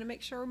just trying to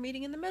make sure we're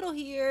meeting in the middle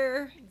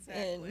here.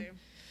 Exactly. And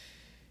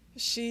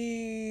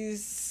she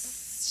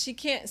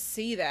can't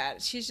see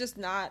that. She's just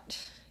not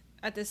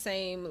at the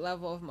same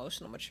level of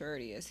emotional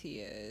maturity as he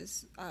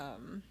is.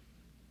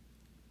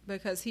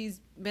 because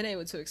he's been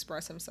able to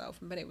express himself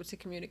and been able to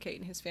communicate,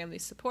 and his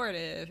family's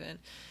supportive, and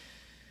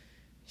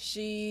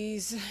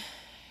she's,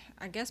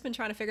 I guess, been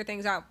trying to figure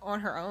things out on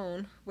her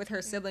own with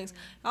her siblings.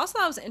 Also,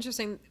 that was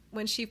interesting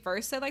when she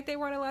first said like they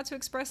weren't allowed to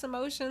express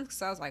emotions,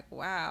 because I was like,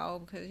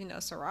 wow, because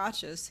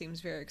Sriracha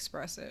seems very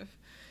expressive,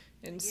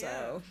 and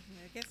so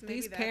I guess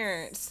these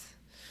parents,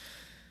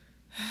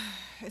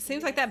 it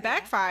seems like that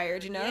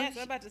backfired, Yes,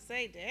 I'm about to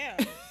say, damn,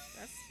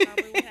 that's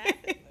probably what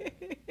happened.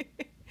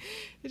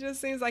 It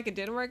just seems like it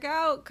didn't work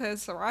out,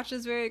 because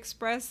Sriracha's very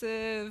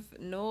expressive.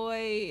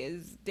 Noi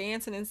is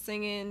dancing and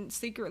singing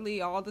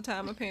secretly all the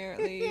time,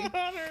 apparently. on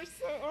her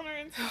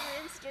Instagram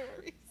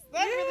stories.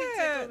 That really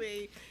tickled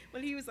me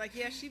when he was like,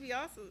 yeah, she be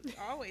also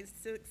always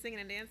singing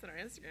and dancing on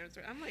her Instagram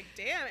story. I'm like,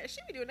 damn it, she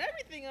be doing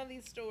everything on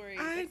these stories.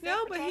 I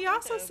know, but he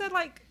also said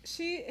like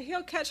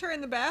he'll catch her in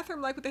the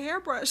bathroom like with a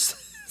hairbrush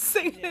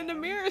singing in the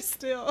mirror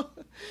still.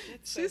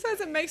 She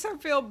says it makes her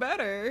feel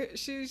better.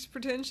 She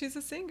pretends she's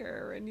a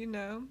singer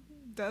and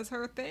does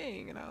her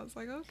thing, and I was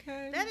like,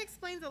 okay. That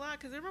explains a lot,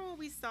 because remember when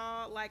we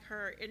saw like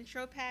her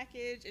intro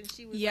package and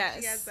she was like,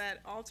 she has that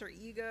alter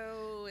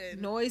ego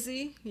and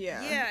noisy,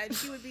 yeah, and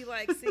she would be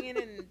like singing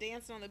and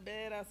dancing on the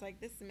bed. I was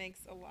like, this makes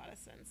a lot of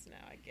sense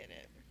now. I get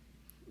it.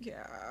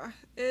 Yeah,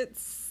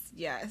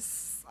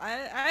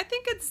 I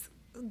think it's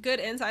good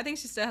insight. I think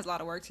she still has a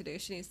lot of work to do.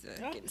 She needs to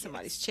get in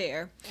somebody's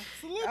chair.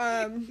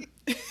 Absolutely.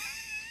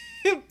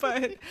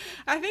 But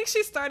I think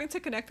she's starting to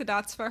connect the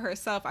dots for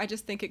herself. I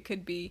just think it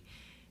could be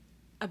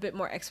a bit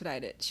more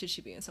expedited should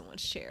she be in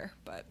someone's chair,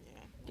 but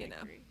I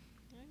agree.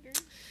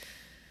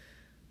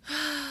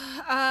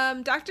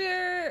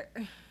 Dr.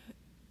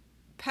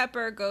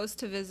 Pepper goes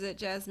to visit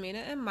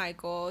Jasmina and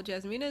Michael.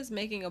 Jasmina is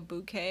making a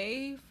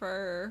bouquet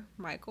for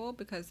Michael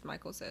because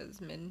Michael says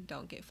men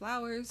don't get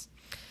flowers.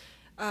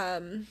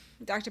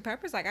 Dr.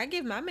 Pepper's like, I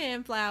give my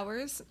man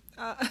flowers.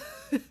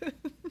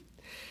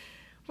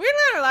 We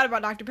learned a lot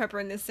about Dr. Pepper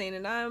in this scene,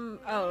 and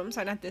I'm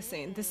sorry, not this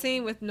scene. The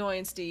scene with Noi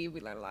and Steve,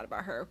 we learned a lot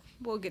about her.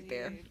 We'll get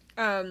there.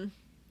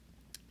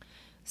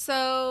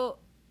 So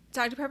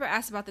Dr. Pepper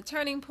asked about the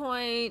turning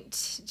point.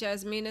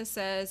 Jasmina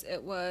says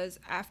it was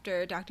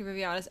after Dr.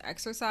 Viviana's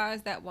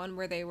exercise, that one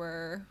where they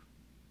were,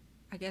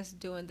 I guess,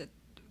 it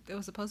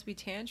was supposed to be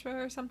tantra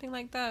or something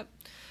like that,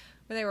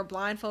 where they were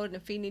blindfolded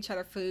and feeding each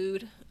other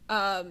food.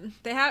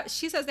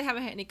 She says they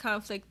haven't had any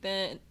conflict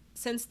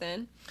since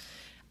then.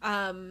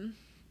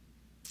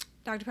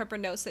 Dr. Pepper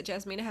notes that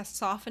Jasmina has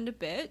softened a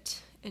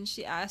bit, and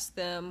she asks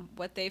them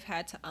what they've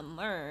had to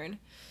unlearn.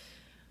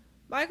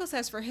 Michael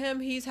says for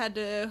him, he's had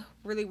to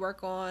really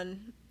work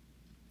on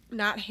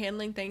not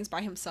handling things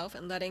by himself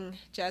and letting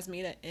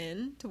Jasmina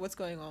in to what's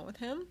going on with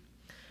him.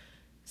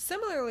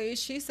 Similarly,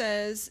 she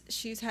says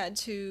she's had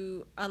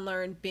to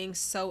unlearn being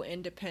so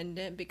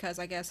independent because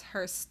I guess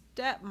her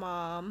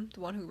stepmom,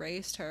 the one who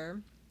raised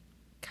her,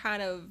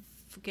 kind of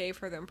gave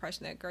her the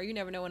impression that, girl, you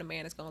never know when a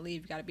man is going to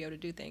leave. You got to be able to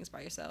do things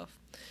by yourself.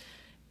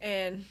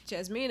 And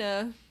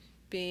Jasmina,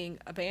 being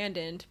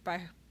abandoned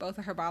by both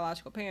of her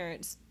biological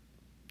parents,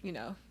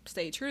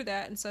 stayed true to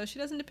that. And so she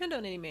doesn't depend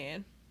on any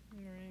man.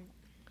 Right.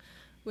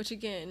 Which,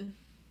 again,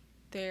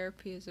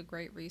 therapy is a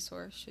great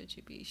resource should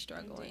you be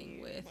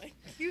struggling with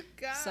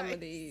some of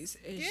these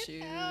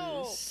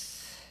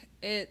issues.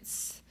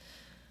 It's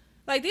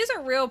like, these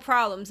are real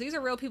problems. These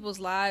are real people's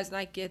lives, and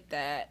I get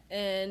that.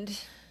 And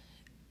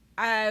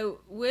I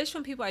wish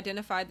when people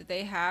identify that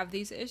they have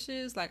these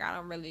issues, like, I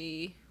don't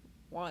really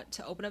want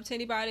to open up to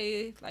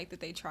anybody, like,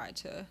 that they try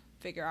to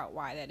figure out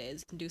why that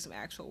is and do some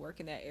actual work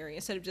in that area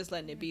instead of just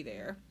letting it be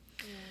there.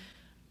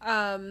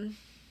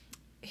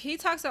 He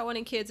talks about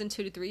wanting kids in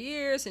 2 to 3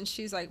 years, and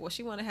she's like, well,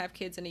 she want to have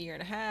kids in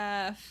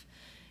 1.5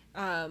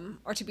 years,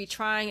 or to be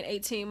trying in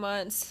 18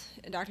 months.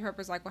 And Dr.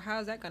 Pepper's like, well,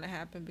 how is that going to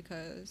happen?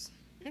 Because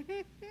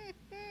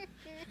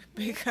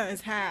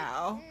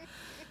how?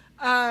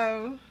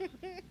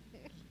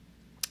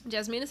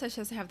 Jasmina says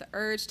she doesn't have the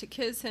urge to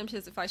kiss him. She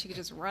doesn't feel like she could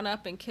just run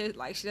up and kiss.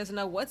 Like, she doesn't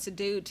know what to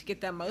do to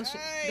get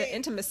the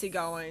intimacy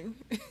going.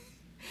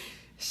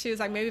 She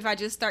was like, maybe if I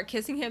just start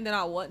kissing him, then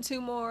I'll want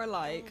to more.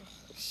 Like,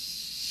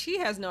 she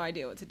has no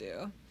idea what to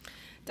do.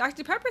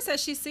 Dr. Pepper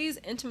says she sees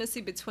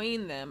intimacy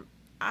between them.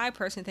 I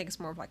personally think it's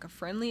more of like a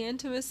friendly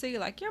intimacy.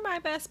 Like, you're my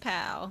best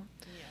pal.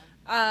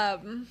 Yeah.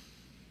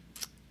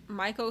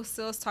 Michael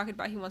still is talking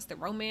about he wants the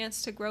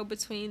romance to grow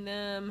between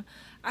them.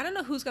 I don't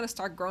know who's going to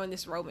start growing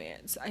this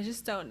romance. I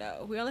just don't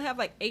know. We only have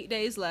like 8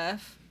 days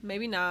left,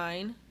 maybe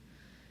 9.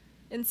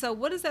 And so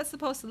what is that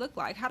supposed to look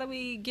like? How do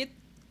we get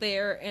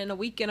there in a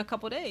week and a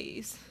couple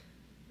days?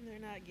 They're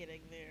not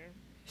getting there.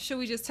 Should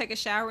we just take a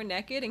shower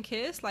naked and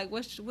kiss? Like,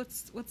 what's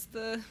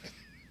the...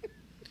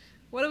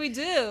 What do we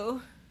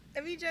do? I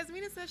mean,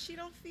 Jasmina says she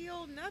don't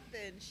feel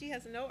nothing. She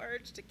has no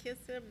urge to kiss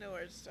him, no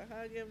urge to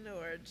hug him, no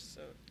urge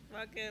to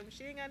fuck him.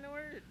 She ain't got no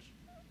urge.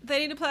 They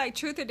need to play like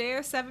Truth or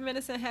Dare, 7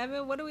 Minutes in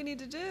Heaven. What do we need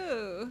to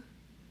do?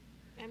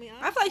 I mean,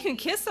 honestly, I feel like you can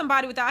kiss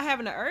somebody without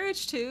having the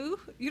urge to.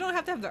 You don't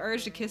have to have the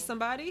urge to kiss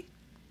somebody.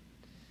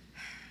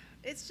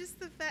 It's just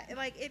the fact,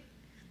 like,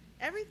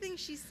 everything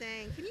she's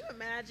saying. Can you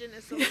imagine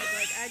if someone was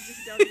like, I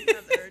just don't even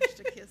have the urge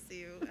to kiss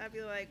you?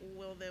 like,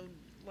 will they,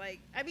 like,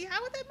 I mean,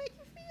 how would that make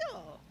you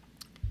feel?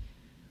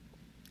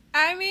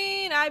 I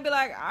mean, I'd be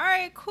like, all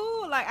right,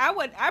 cool. Like,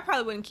 I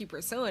probably wouldn't keep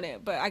pursuing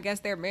it, but I guess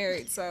they're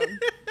married, so.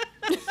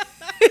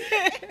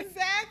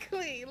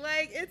 Exactly.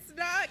 Like, it's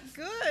not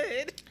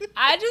good.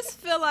 I just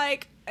feel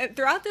like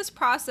throughout this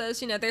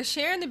process, you know, they're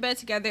sharing the bed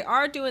together. They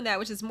are doing that,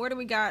 which is more than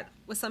we got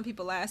with some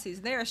people last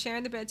season. They are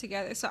sharing the bed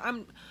together. So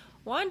I'm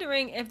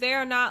wondering if they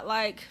are not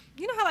like,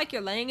 you know how like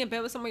you're laying in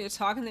bed with someone, you're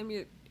talking to them,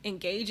 you're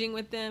engaging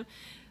with them.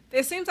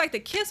 It seems like the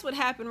kiss would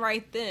happen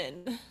right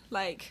then.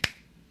 Like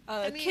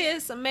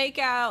kiss, a make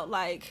out,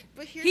 like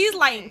he's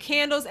lighting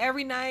candles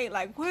every night.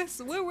 Like where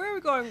are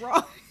we going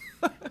wrong?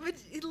 But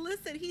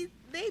listen,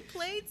 they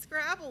played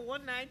Scrabble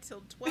one night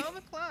till 12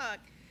 o'clock.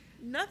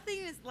 Nothing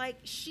is like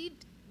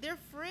they're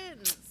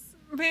friends.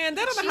 Man,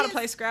 they don't know how to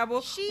play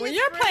Scrabble. When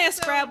you're playing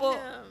Scrabble,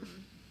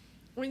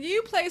 when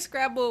you play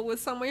Scrabble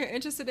with someone you're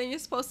interested in, you're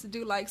supposed to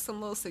do like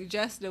some little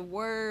suggestive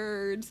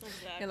words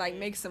and like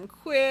make some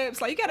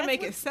quips. Like you gotta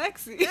make it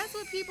sexy. That's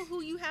what people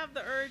who you have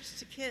the urge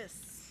to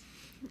kiss.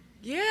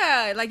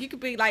 Yeah, like you could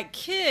be like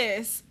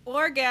kiss,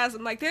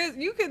 orgasm, like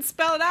you can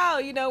spell it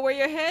out, you know, where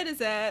your head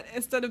is at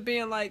instead of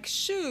being like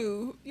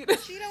shoo. You know?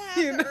 She don't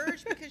have the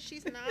urge because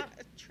she's not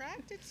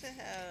attracted to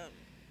him.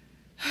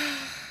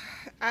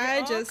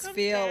 I just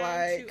feel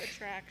like to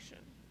attraction.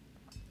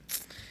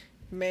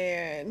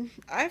 Man,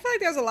 I feel like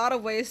there's a lot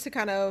of ways to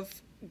kind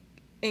of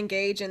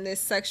engage in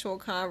this sexual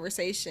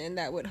conversation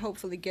that would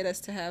hopefully get us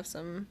to have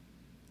some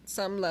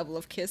level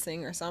of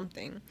kissing or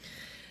something.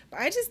 But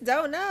I just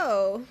don't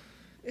know.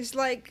 It's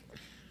like,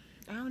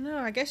 I don't know.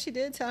 I guess she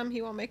did tell him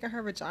he won't make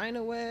her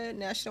vagina wet.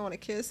 Now she don't want to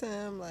kiss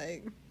him.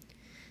 Like,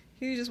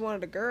 he just one of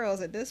the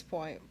girls at this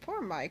point.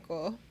 Poor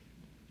Michael.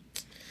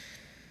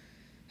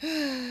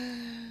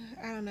 I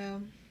don't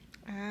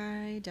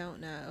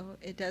know.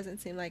 It doesn't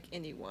seem like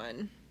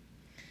anyone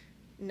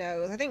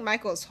knows. I think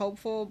Michael is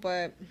hopeful,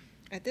 but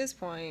at this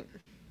point,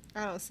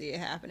 I don't see it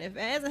happening. If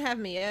it hasn't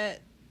happened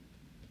yet,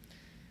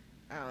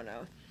 I don't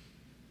know.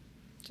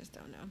 Just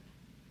don't know.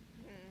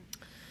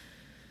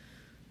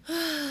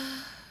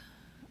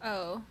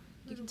 Oh,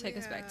 you can take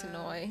us back to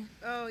Noi.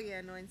 Oh, yeah,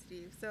 Noi and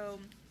Steve. So,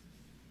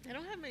 I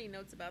don't have many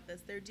notes about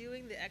this. They're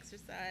doing the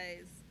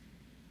exercise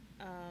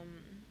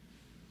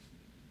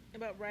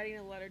about writing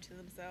a letter to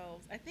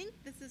themselves. I think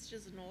this is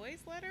just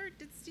Noi's letter.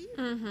 Did Steve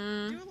do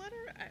a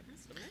letter? I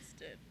must have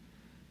missed it.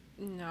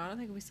 No, I don't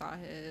think we saw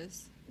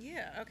his.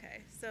 Yeah,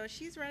 okay. So,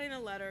 she's writing a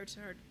letter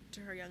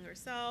to her younger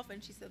self,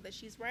 and she said that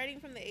she's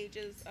writing from the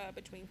ages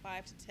between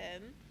 5 to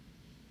 10.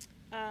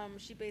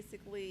 She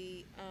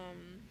basically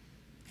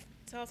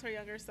tells her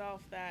younger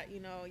self that, you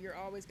know, you're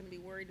always going to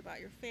be worried about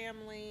your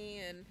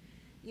family and,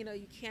 you know,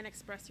 you can't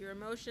express your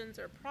emotions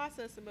or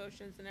process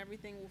emotions and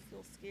everything will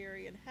feel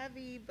scary and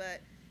heavy,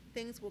 but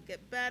things will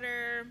get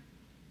better.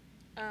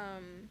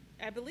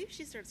 I believe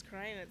she starts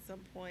crying at some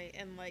point,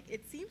 and, like,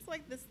 it seems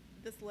like this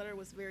letter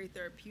was very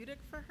therapeutic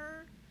for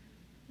her.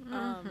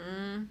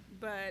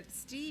 But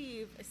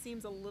Steve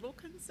seems a little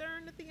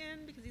concerned at the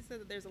end because he said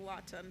that there's a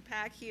lot to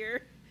unpack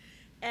here.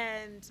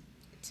 And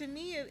to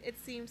me, it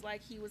seems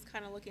like he was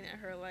kind of looking at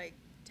her like,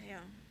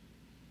 damn,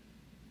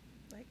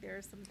 like there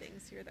are some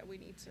things here that we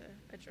need to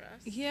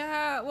address.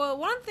 Yeah, well,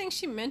 one thing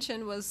she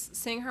mentioned was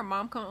seeing her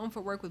mom come home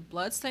from work with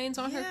bloodstains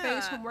on her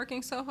face from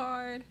working so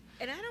hard.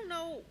 And I don't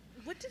know,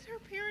 what did her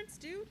parents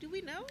do? Do we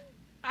know?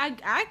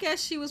 I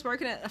guess she was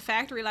working at a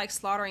factory like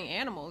slaughtering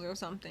animals or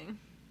something.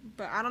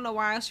 But I don't know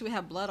why else she would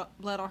have blood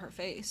on her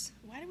face.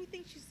 Why do we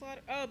think she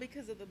slaughtered? Oh,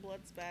 because of the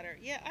blood spatter.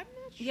 Yeah, I'm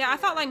not sure. Yeah, I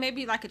thought like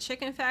maybe like a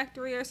chicken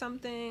factory or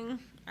something.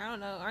 I don't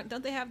know.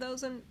 Don't they have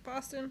those in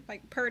Boston?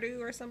 Like Purdue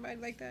or somebody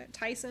like that?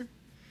 Tyson?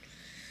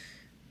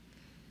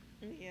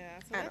 Yeah,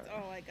 so that's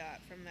all I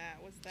got from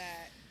that was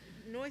that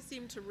Noi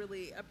seemed to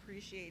really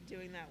appreciate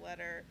doing that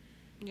letter.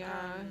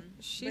 Yeah,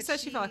 she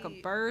said she felt like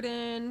a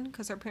burden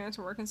because her parents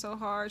were working so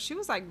hard. She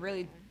was like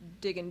really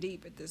digging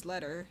deep at this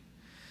letter.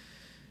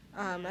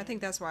 I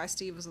think that's why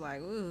Steve was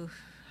like, ooh,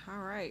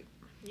 all right.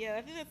 Yeah,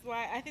 I think that's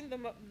why. I think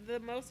the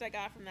most I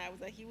got from that was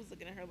that he was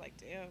looking at her like,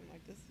 damn,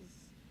 like this is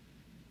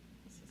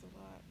a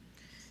lot.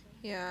 So.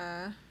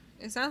 Yeah,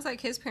 it sounds like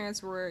his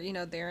parents were, you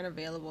know, there and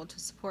available to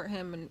support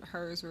him, and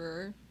hers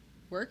were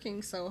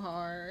working so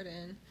hard,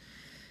 and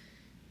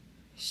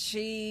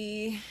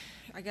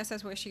I guess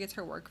that's where she gets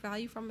her work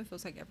value from. It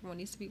feels like everyone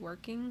needs to be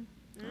working.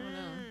 I don't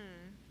know.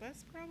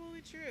 That's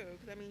probably true.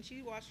 Because, I mean,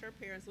 she watched her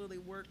parents literally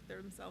work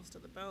themselves to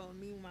the bone.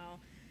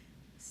 Meanwhile,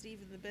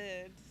 Steve in the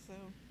bed,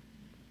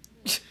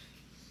 so.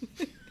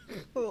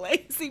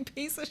 Lazy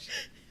piece of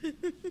shit.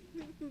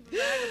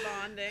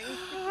 Vagabonding.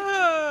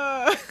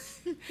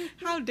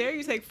 How dare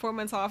you take 4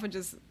 months off and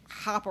just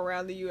hop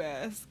around the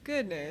U.S.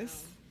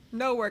 Goodness. Yeah.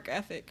 No work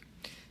ethic.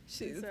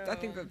 I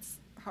think that's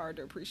hard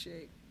to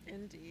appreciate.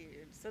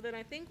 Indeed. So then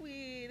I think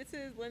this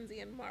is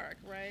Lindsay and Mark,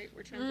 right?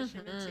 We're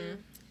transitioning into.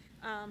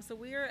 So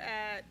we're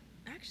at,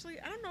 actually,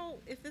 I don't know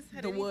if this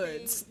had the anything.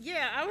 woods.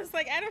 Yeah, I was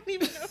like, I don't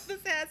even know if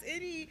this has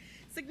any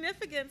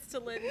significance to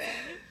Lindsay.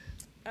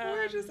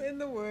 We're just in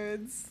the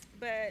woods.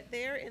 but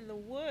they're in the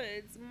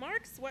woods.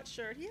 Mark's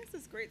sweatshirt, he has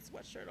this great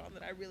sweatshirt on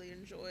that I really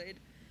enjoyed.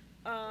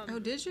 Oh,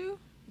 did you?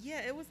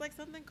 Yeah, it was like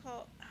something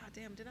called,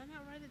 damn, did I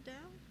not write it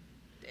down?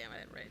 Damn, I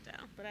didn't write it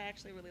down, but I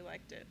actually really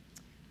liked it.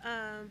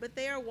 But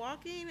they are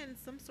walking in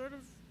some sort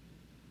of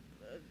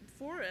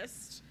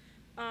forest.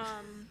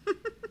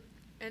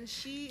 And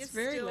she is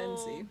very still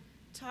Lindsay.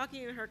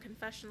 talking in her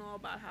confessional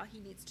about how he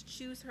needs to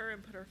choose her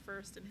and put her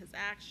first in his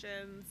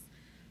actions.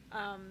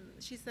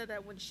 She said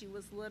that when she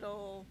was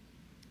little,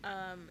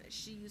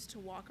 she used to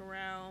walk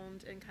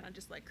around and kind of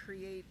just like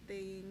create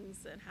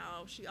things, and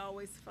how she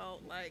always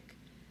felt like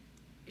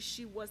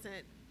she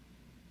wasn't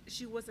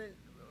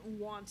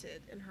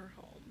wanted in her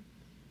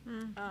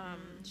home.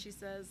 She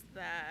says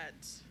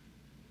that,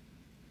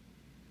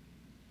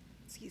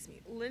 excuse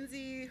me,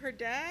 Lindsay, her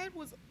dad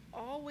was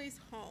always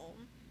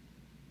home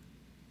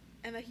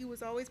and that he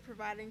was always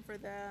providing for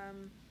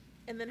them.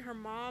 And then her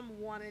mom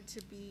wanted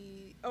to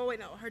be,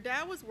 her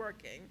dad was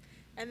working,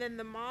 and then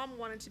the mom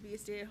wanted to be a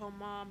stay-at-home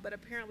mom, but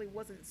apparently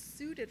wasn't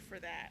suited for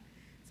that.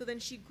 So then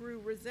she grew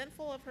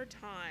resentful of her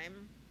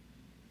time,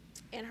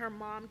 and her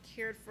mom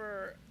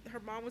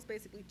was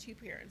basically two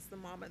parents, the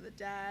mom and the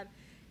dad,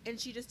 and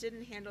she just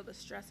didn't handle the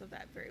stress of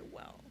that very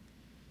well.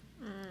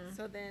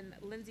 So then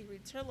Lindsay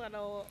reads her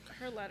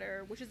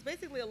letter, which is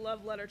basically a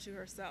love letter to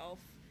herself,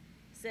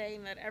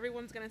 saying that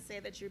everyone's going to say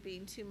that you're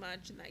being too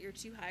much and that you're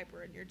too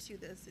hyper and you're too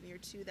this and you're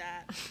too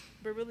that,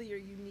 but really you're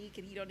unique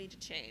and you don't need to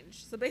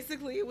change. So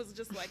basically it was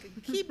just like,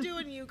 keep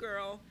doing you,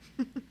 girl.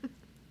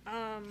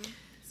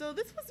 So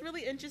this was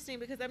really interesting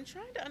because I'm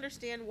trying to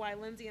understand why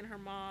Lindsay and her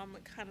mom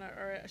kind of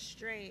are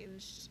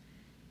estranged.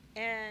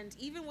 And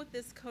even with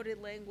this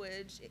coded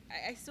language,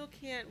 I still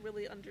can't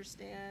really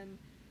understand.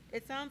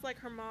 It sounds like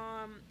her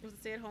mom was a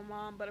stay-at-home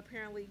mom, but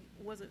apparently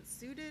wasn't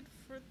suited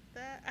for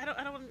that. I don't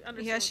understand.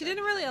 Yeah, she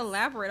didn't really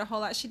elaborate a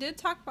whole lot. She did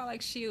talk about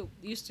like she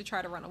used to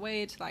try to run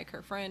away to like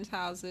her friends'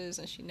 houses,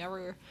 and she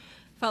never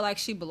felt like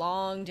she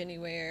belonged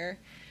anywhere.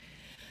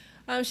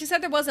 She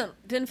said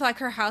didn't feel like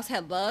her house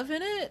had love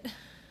in it,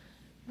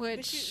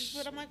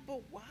 but I'm like,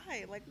 but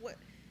why? Like what?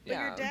 But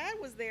your dad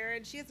was there,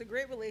 and she has a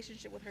great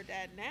relationship with her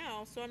dad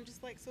now. So I'm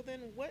just like, so then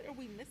what are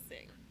we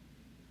missing?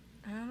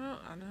 I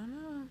don't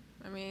know.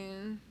 I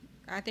mean,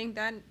 I think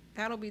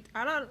that'll be.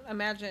 I don't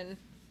imagine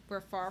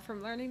we're far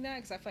from learning that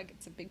because I feel like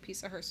it's a big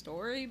piece of her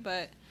story,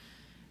 but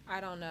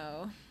I don't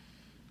know.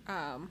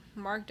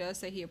 Mark does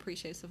say he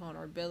appreciates the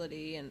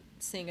vulnerability and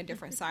seeing a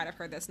different side of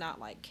her that's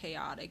not like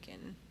chaotic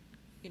and,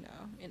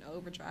 in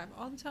overdrive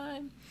all the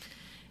time.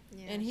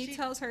 Yeah, and he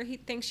tells her he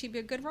thinks she'd be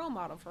a good role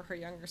model for her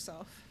younger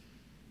self.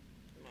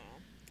 Well,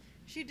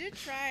 she did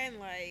try and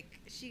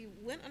she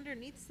went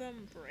underneath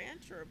some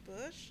branch or a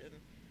bush and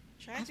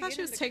tried to thought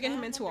she was taking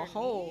him into a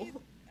hole.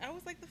 I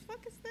was like, the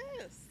fuck is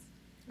this?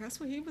 That's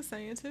what he was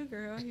saying too,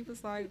 girl. He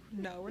was like,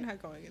 no, we're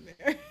not going in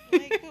there.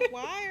 But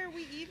why are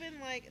we even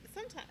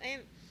sometimes,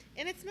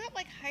 and it's not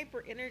like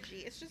hyper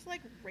energy, it's just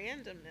like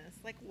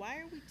randomness. Like, why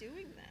are we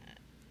doing that?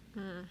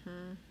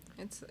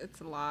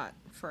 It's a lot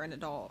for an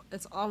adult.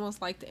 It's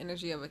almost like the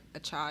energy of a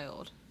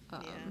child. Yeah,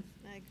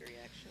 I agree,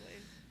 actually.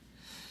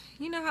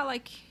 You know how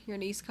your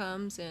niece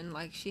comes and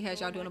she has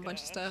y'all doing a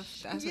bunch of stuff?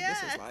 That's what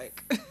this is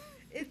like.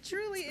 It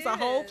truly is. It's a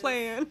whole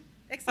plan.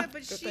 Except,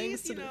 but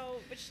she's, in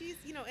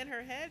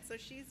her head, so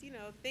she's,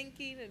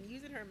 thinking and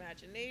using her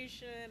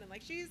imagination,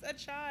 and she's a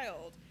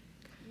child.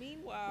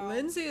 Meanwhile,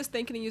 Lindsay is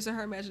thinking and using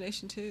her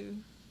imagination too.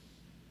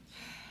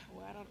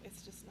 Well,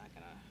 it's just not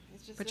gonna.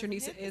 It's just. But your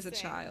niece is a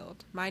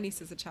child. My niece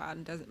is a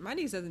child and my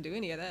niece doesn't do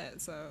any of that,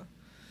 so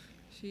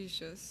she's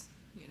just,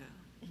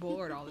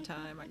 bored all the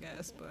time, I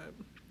guess. But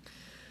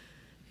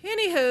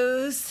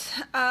anywho's,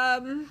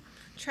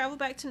 travel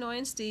back to Noi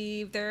and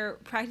Steve. They're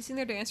practicing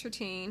their dance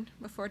routine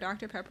before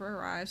Dr. Pepper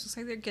arrives. Looks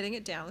like they're getting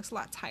it down. Looks a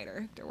lot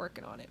tighter. They're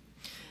working on it.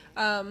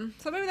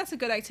 So maybe that's a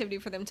good activity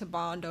for them to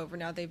bond over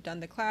now they've done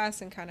the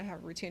class and kind of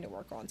have a routine to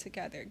work on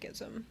together. It gives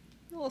them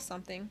a little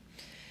something.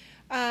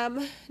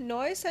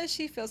 Noi says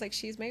she feels like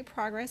she's made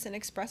progress in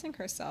expressing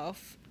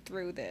herself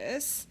through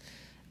this.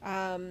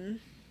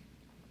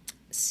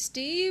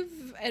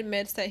 Steve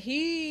admits that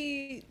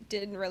he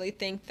didn't really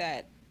think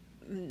that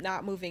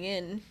not moving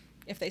in,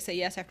 if they say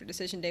yes after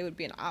decision day, would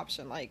be an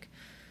option.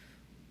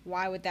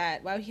 Why would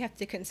he have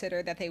to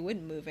consider that they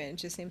wouldn't move in? It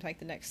just seems like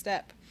the next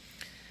step.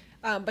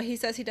 But he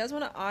says he does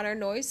want to honor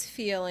Noi's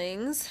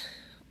feelings.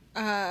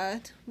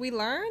 We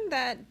learned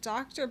that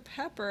Dr.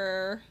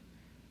 Pepper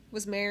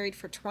was married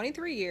for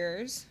 23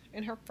 years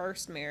in her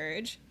first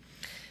marriage.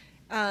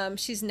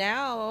 She's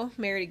now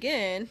married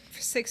again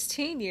for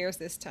 16 years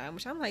this time,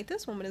 which I'm like,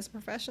 this woman is a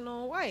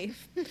professional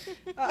wife.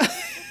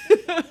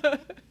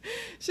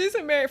 She's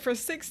been married for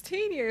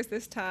 16 years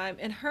this time,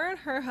 and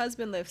her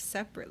husband live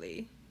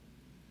separately,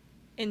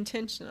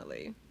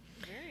 intentionally.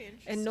 Very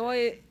interesting. And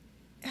Noi,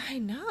 I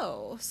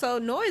know. So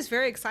Noi is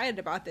very excited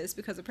about this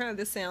because apparently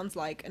this sounds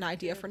like an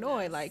idea for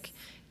Noi.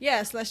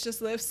 Yes, let's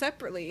just live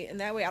separately, and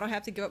that way I don't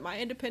have to give up my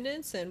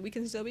independence, and we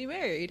can still be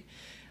married.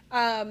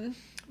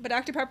 But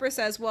Dr. Pepper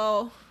says,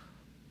 well,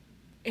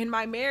 in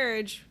my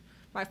marriage,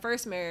 my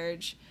first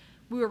marriage,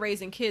 we were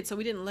raising kids, so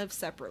we didn't live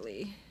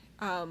separately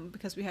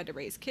because we had to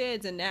raise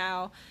kids. And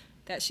now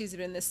that she's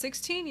been in this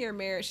 16-year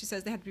marriage, she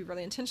says they have to be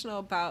really intentional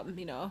about,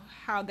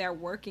 how they're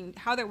working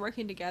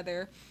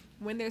together,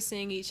 when they're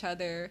seeing each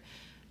other,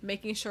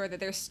 making sure that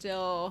they're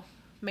still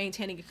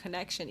maintaining a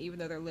connection even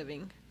though they're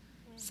living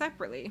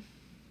separately.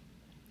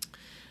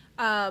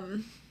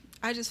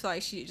 I just feel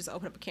like she just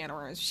opened up a can of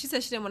worms. She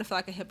said she didn't want to feel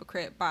like a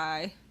hypocrite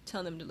by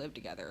telling them to live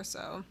together,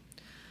 so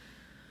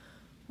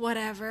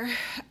whatever.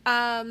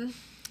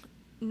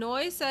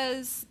 Noi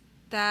says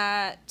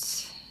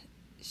that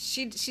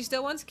she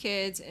still wants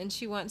kids, and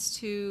she wants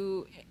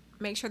to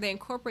make sure they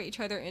incorporate each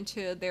other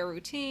into their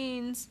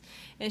routines,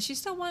 and she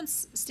still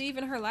wants Steve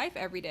in her life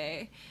every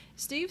day.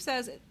 Steve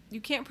says you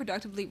can't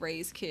productively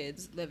raise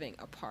kids living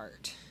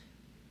apart,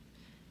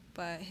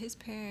 but his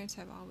parents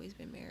have always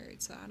been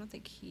married, so I don't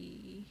think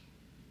he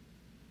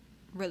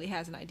really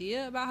has an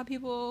idea about how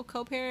people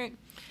co-parent.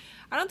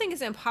 I don't think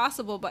it's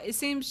impossible, but it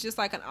seems just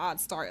like an odd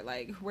start.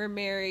 Like, we're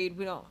married,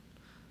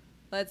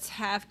 let's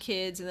have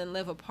kids and then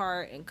live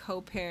apart and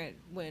co-parent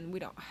when we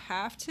don't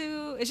have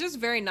to. It's just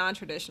very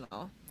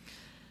non-traditional.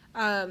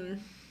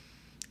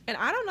 And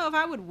I don't know if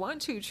I would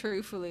want to,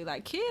 truthfully.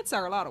 Like, kids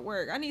are a lot of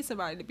work. I need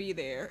somebody to be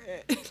there.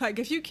 Like,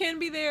 if you can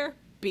be there,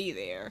 be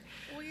there.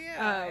 Well,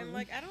 yeah, and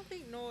like, I don't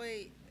think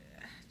Noi,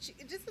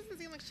 it just doesn't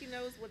seem like she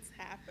knows what's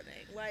happening.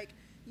 Like,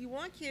 you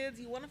want kids,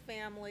 you want a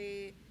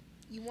family,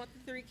 you want the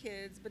 3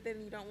 kids, but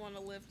then you don't want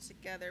to live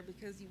together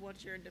because you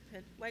want your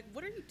independent. Like,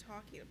 what are you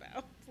talking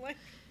about? Like,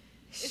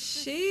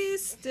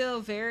 she's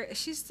still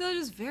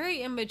just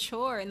very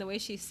immature in the way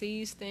she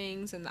sees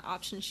things and the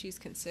options she's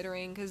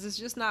considering, because it's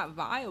just not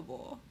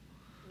viable.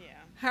 Yeah.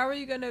 How are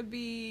you gonna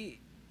be?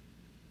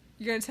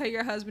 You're gonna tell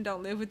your husband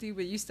don't live with you,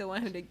 but you still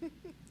want him to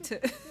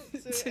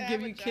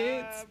give you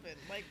kids? And,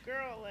 like,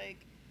 girl,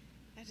 like,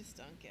 I just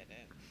don't get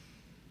it.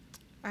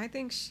 I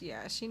think she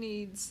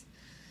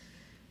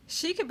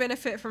could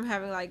benefit from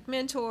having like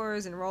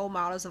mentors and role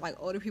models and like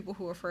older people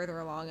who are further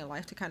along in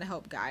life to kind of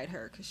help guide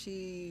her, because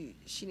she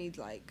needs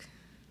like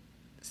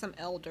some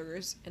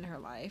elders in her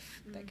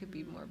life that could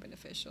be more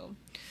beneficial.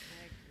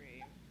 I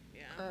agree.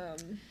 Yeah.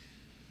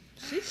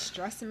 She's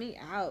stressing me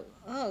out.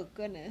 Oh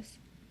goodness.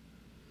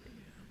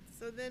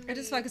 So then I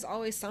just feel like it's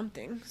always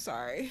something.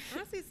 Sorry.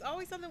 Honestly, it's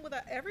always something with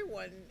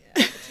everyone at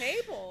the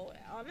table.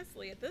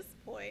 Honestly, at this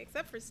point,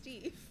 except for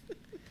Steve.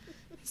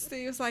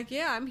 Steve's like,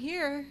 yeah, I'm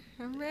here.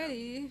 I'm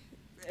ready.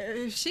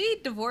 If she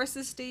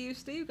divorces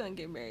Steve gonna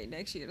get married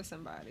next year to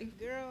somebody.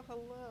 Girl,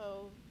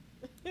 hello.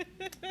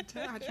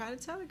 I try to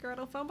tell the girl,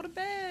 don't fumble the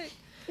bag.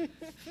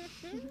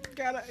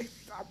 Got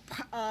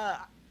a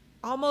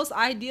almost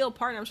ideal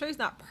partner. I'm sure he's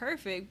not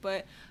perfect,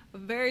 but a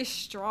very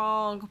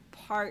strong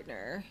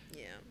partner.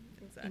 Yeah,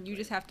 exactly. And you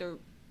just have to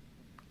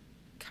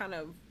kind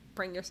of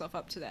bring yourself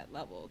up to that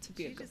level to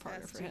be a good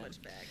partner for him. Too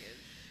much baggage.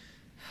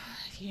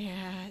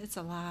 Yeah, it's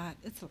a lot.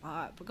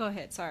 But go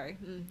ahead. Sorry.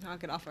 I'll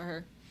get off of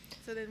her.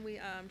 So then we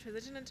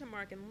transition into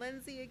Mark and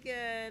Lindsay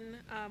again.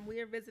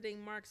 We are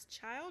visiting Mark's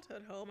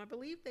childhood home. I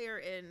believe they are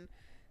in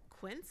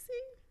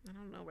Quincy. I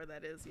don't know where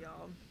that is,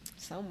 y'all.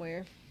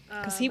 Somewhere.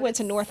 Because he went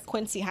to North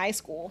Quincy High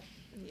School.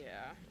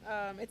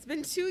 Yeah. It's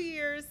been 2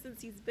 years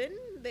since he's been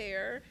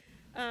there.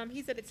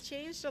 He said it's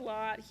changed a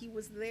lot. He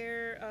was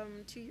there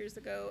 2 years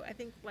ago, I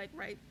think, like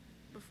right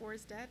before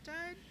his dad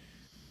died.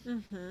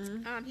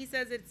 Mm-hmm. He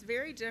says it's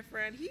very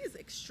different. He is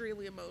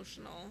extremely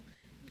emotional.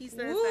 He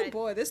says, "Oh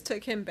boy, this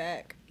took him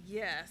back."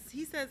 Yes,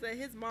 he says that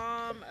his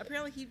mom,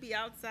 apparently he'd be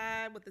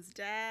outside with his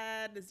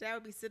dad. His dad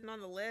would be sitting on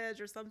the ledge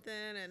or something,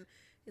 and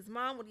his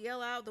mom would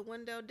yell out the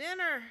window,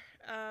 "Dinner!"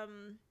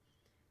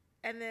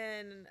 And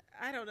then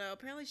I don't know.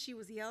 Apparently she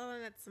was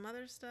yelling at some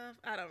other stuff.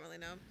 I don't really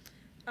know.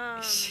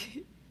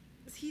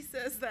 He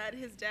says that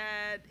his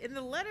dad, in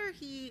the letter,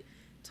 he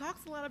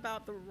talks a lot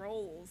about the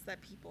roles that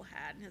people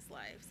had in his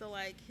life. So,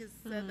 like,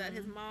 said that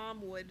his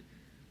mom would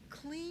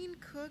clean,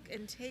 cook,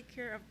 and take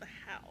care of the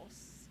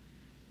house.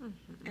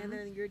 Mm-hmm. And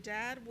then your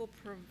dad will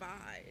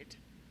provide.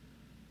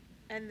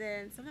 And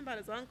then something about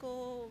his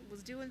uncle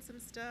was doing some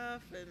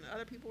stuff, and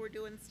other people were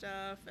doing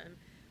stuff. And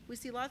we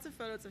see lots of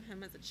photos of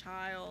him as a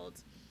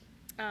child.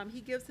 He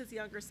gives his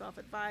younger self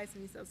advice,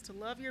 and he says to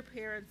love your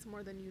parents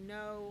more than you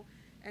know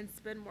and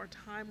spend more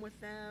time with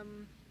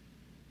them.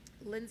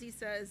 Lindsay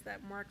says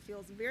that Mark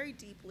feels very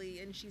deeply,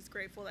 and she's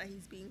grateful that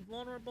he's being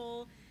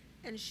vulnerable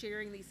and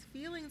sharing these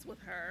feelings with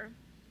her.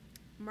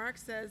 Mark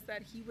says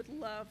that he would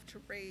love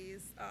to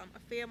raise a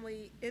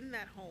family in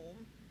that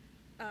home.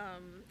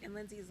 And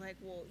Lindsay's like,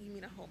 well, you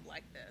mean a home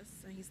like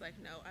this? And he's like,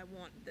 no, I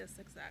want this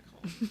exact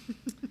home.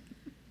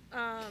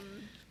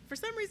 For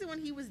some reason, when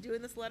he was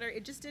doing this letter,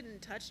 it just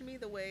didn't touch me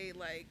the way,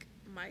 like,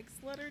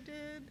 Mike's letter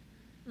did.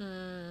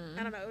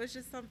 I don't know.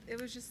 It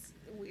was just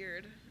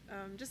weird.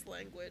 Just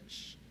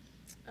language.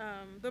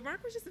 But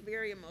Mark was just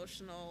very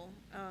emotional.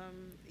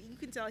 You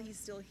can tell he's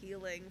still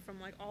healing from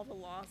like all the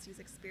loss he's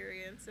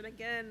experienced. And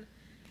again,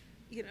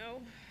 you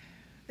know,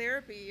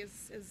 therapy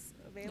is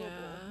available.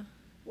 Yeah.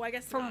 Well, I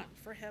guess not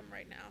for him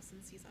right now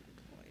since he's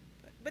unemployed.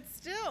 But but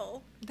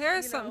still, there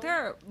are so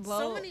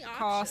low many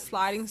cost options.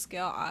 sliding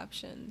scale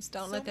options.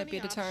 Don't So let that be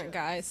many a deterrent,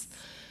 options. guys.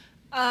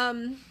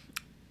 Um,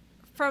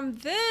 from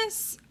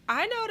this,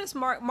 I noticed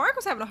Mark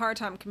was having a hard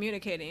time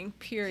communicating.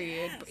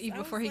 Period. Yes, Even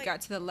I before was he like,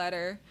 got to the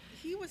letter,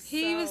 he was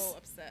he so was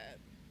upset.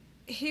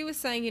 he was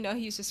saying, he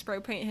used to spray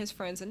paint his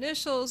friend's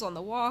initials on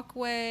the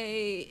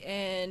walkway,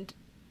 and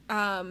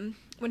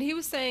when he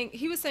was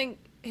saying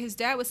his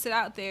dad would sit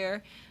out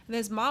there, and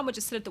his mom would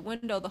just sit at the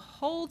window the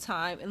whole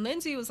time, and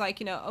Lindsay was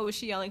like, oh, is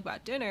she yelling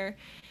about dinner?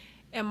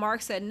 And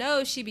Mark said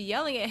no, she'd be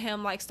yelling at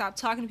him like, stop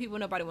talking to people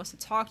nobody wants to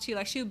talk to you,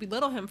 like she would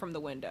belittle him from the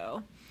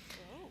window.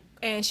 Oh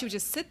And she would God.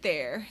 just sit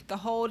there the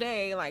whole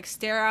day, like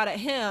stare out at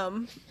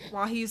him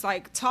while he's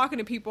like talking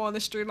to people on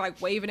the street,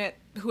 like waving at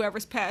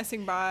whoever's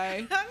passing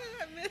by. How did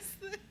I miss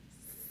this?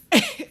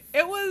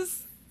 It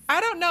was,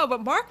 I don't know,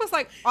 but Mark was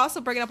like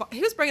also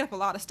he was bringing up a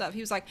lot of stuff. He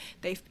was like,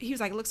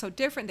 it looks so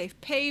different. They've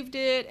paved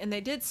it and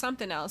they did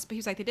something else, but he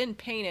was like, they didn't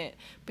paint it.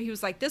 But he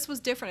was like, this was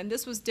different and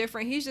this was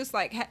different. He's just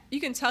like, you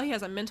can tell he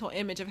has a mental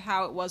image of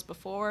how it was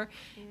before.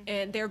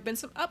 And there have been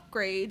some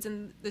upgrades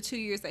in the 2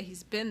 years that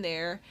he's been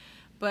there.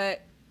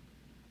 But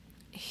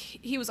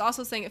he was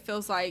also saying it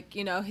feels like,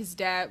 his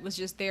dad was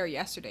just there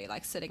yesterday,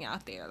 like sitting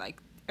out there.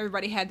 Like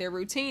everybody had their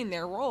routine,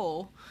 their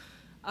role.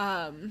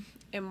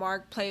 And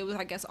Mark played with,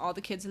 I guess, all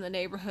the kids in the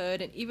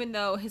neighborhood. And even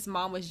though his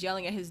mom was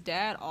yelling at his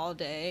dad all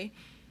day,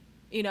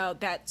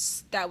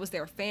 that was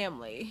their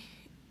family.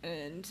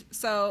 And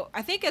so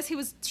I think as he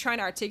was trying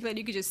to articulate,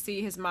 you could just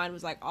see his mind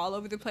was like all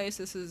over the place.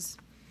 This is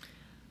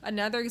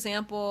another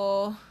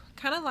example,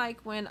 kind of like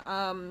when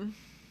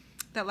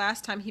that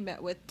last time he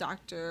met with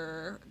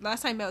Pastor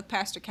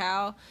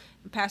Cal,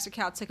 and Pastor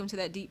Cal took him to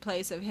that deep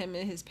place of him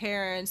and his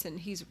parents, and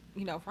he's,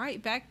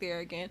 right back there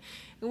again.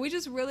 And we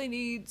just really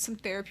need some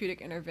therapeutic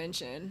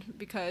intervention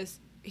because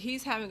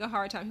he's having a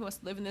hard time. He wants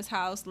to live in this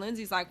house.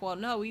 Lindsay's like, well,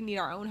 no, we need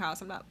our own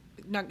house. I'm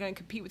not going to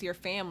compete with your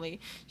family.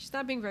 She's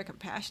not being very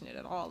compassionate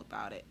at all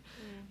about it.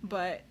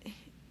 But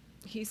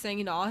he's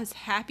saying, all his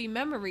happy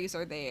memories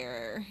are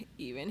there.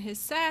 Even his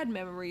sad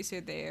memories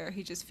are there.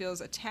 He just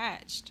feels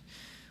attached,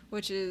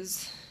 which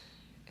is,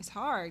 it's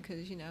hard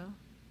because,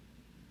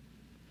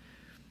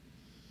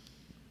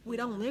 we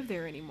don't live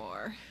there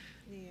anymore.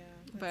 Yeah.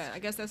 But I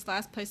guess that's the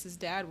last place his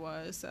dad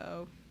was,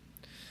 so.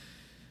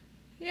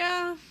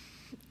 Yeah.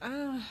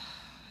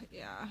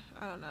 Yeah,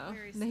 I don't know.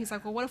 Very And then he's sad.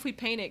 like, well, what if we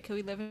paint it? Can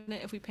we live in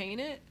it if we paint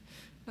it?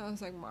 And I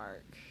was like,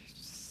 Mark,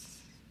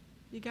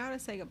 you gotta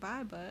say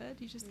goodbye, bud.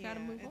 You just gotta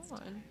move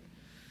on.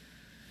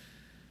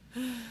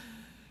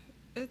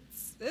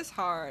 It's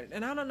hard,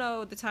 and I don't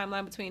know the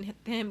timeline between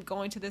him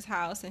going to this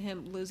house and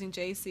him losing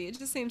JC. It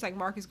just seems like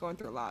Mark is going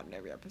through a lot in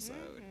every episode.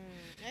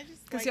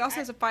 Because he also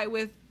has a fight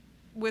with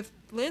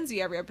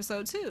Lindsay every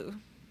episode too.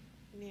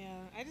 Yeah,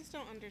 I just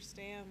don't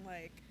understand.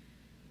 Like,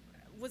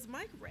 was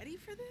Mike ready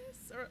for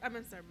this? Or I'm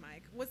sorry,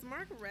 Mike. Was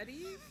Mark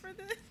ready for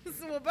this?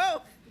 Well,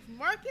 both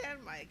Mark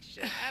and Mike.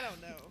 Shit, I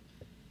don't know.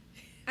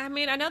 I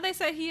mean, I know they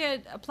said he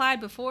had applied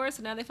before,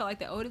 so now they felt like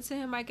they owed it to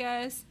him, I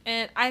guess.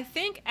 And I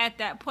think at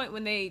that point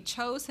when they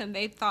chose him,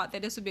 they thought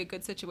that this would be a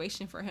good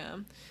situation for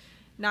him,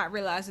 not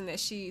realizing that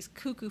she's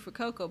cuckoo for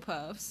Cocoa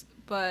Puffs.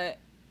 But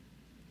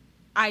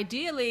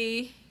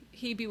ideally,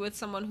 he'd be with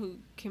someone who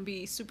can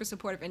be super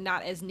supportive and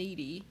not as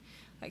needy,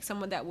 like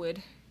someone that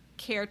would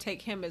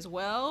caretake him as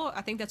well.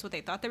 I think that's what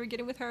they thought they were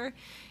getting with her.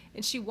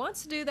 And she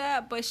wants to do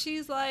that, but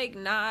she's like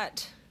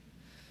not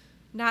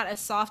as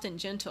soft and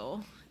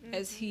gentle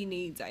as he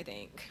needs, I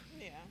think.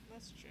 Yeah,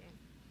 that's true.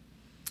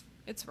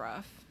 It's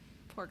rough.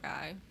 Poor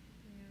guy.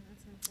 Yeah,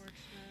 that's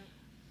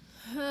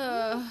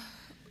unfortunate.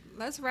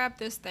 Let's wrap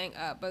this thing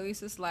up. At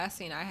least this last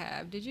scene I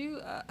have. Did you?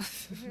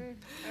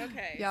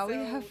 Okay. Yeah, we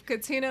have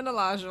Katina and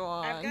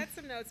Olajuwon. I've got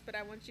some notes, but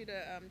I want you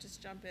to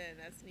just jump in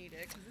as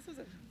needed because this was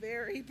a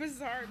very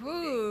bizarre meeting.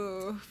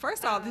 Ooh.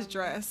 First off, this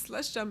dress.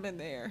 Let's jump in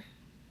there.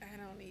 I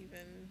don't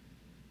even.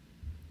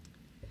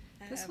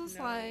 This was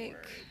no like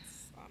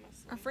words,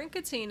 honestly. our friend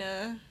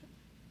Katina.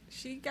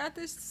 She got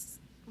this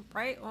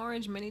bright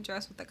orange mini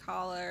dress with the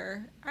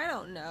collar. I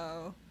don't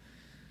know.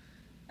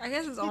 I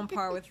guess it's on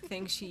par with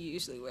things she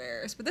usually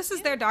wears. But this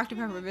is their Dr.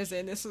 Pepper visit,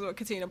 and this is what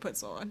Katina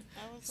puts on.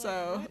 I was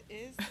so, like, what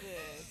is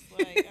this?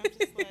 Like, I'm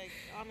just like,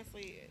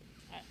 honestly,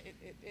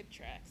 it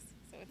tracks,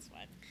 so it's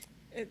fine.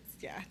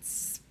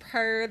 It's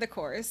per the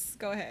course.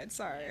 Go ahead.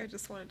 Sorry, I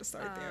just wanted to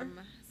start there.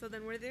 So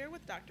then we're there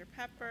with Dr.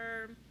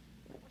 Pepper.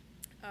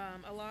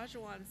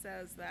 Olajuwon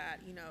says that,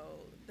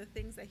 the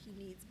things that he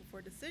needs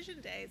before decision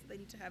day is they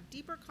need to have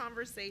deeper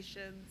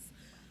conversations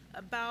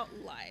about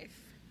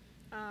life.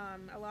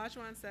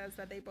 Olajuwon says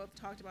that they both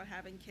talked about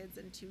having kids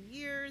in 2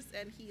 years,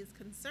 and he is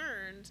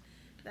concerned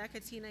that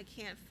Katina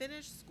can't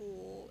finish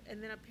school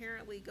and then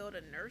apparently go to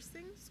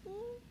nursing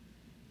school,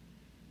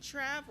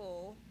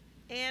 travel,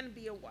 and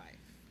be a wife.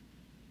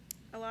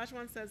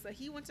 Olajuwon says that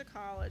he went to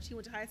college, he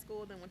went to high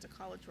school, then went to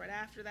college right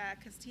after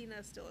that. Katina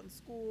is still in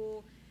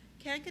school.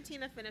 Can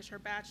Katina finish her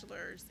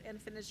bachelor's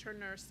and finish her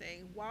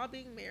nursing while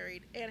being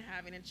married and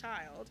having a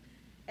child?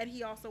 And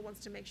he also wants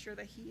to make sure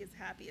that he is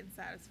happy and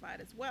satisfied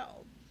as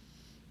well.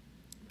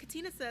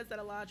 Katina says that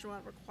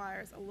Olajuwon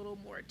requires a little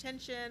more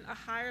attention, a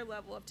higher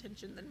level of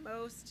tension than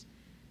most.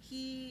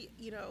 He,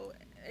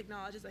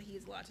 acknowledges that he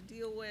has a lot to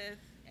deal with,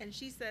 and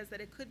she says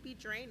that it could be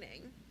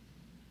draining.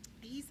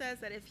 He says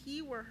that if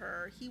he were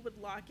her, he would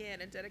lock in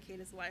and dedicate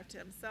his life to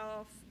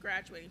himself,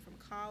 graduating from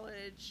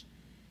college.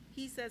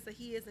 He says that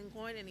he isn't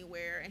going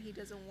anywhere, and he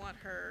doesn't want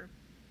her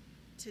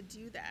to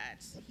do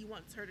that. He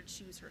wants her to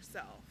choose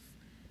herself.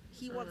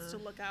 He wants to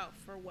look out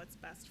for what's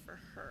best for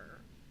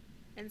her.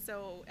 And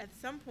so at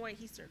some point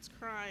he starts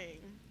crying,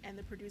 and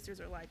the producers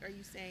are like, are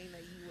you saying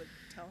that you would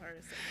tell her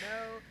to say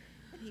no?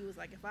 And he was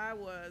like, if I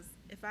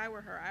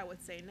were her, I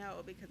would say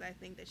no, because I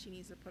think that she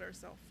needs to put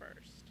herself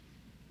first.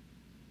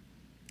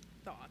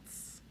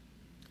 Thoughts?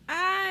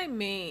 I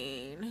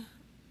mean,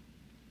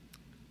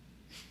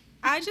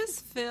 I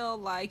just feel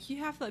like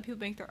you have to let people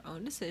make their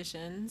own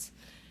decisions.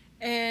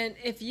 And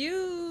if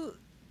you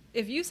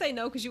say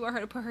no because you want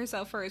her to put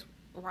herself first,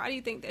 why do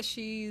you think that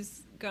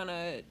she's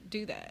gonna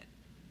do that?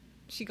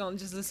 She gonna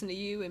just listen to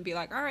you and be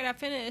like, all right, I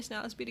finished,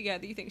 now let's be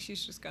together? You think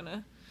she's just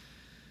gonna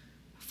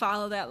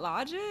follow that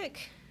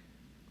logic?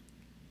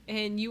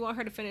 And you want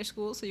her to finish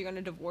school, so you're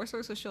gonna divorce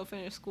her so she'll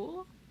finish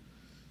school?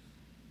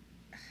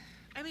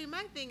 I mean,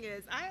 my thing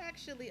is, I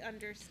actually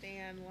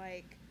understand,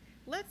 like,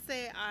 let's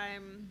say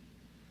I'm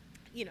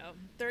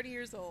 30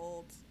 years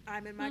old.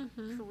 I'm in my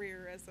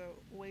career as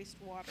a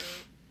wastewater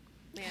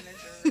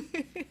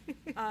manager.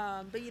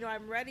 But,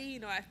 I'm ready.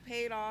 I've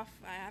paid off,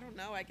 I don't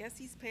know, I guess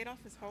he's paid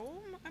off his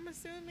home, I'm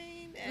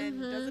assuming,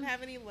 and doesn't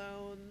have any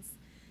loans,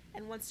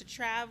 and wants to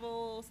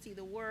travel, see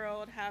the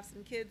world, have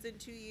some kids in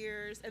 2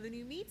 years. And then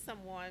you meet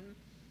someone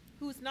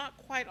who's not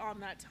quite on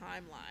that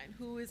timeline,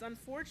 who is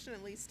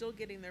unfortunately still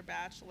getting their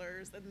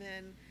bachelor's. And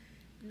then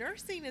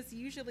nursing is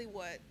usually,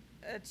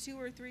 a 2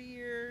 or 3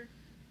 year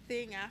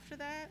thing after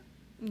that?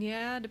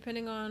 Yeah,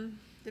 depending on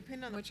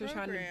what you're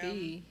trying to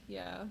be.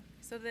 Yeah.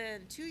 So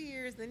then 2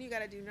 years, then you got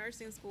to do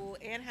nursing school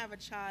and have a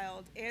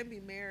child and be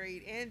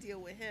married and deal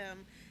with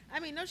him. I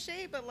mean, no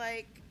shade, but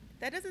like,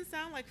 that doesn't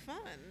sound like fun.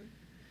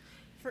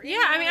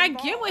 Yeah, I mean, I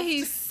get what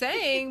he's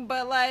saying,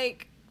 but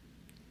like,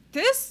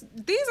 these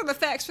are the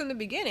facts from the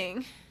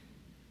beginning.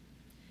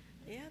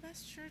 Yeah,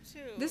 that's true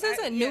too. This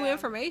isn't new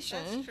information.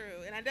 That's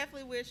true. And I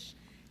definitely wish,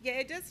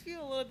 it does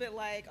feel a little bit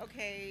like,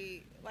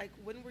 okay, like,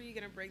 when were you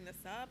going to bring this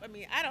up? I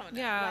mean, I don't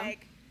know. Yeah.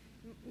 Like,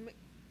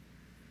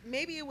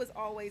 maybe it was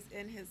always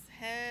in his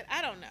head.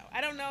 I don't know. I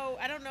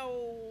don't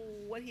know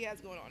what he has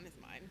going on in his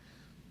mind.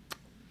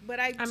 But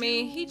I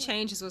mean, he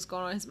changes what's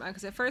going on in his mind,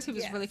 because at first he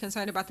was really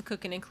concerned about the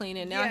cooking and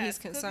cleaning. Now he's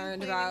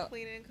concerned about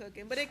cleaning and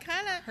cooking. But it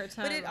kind of, I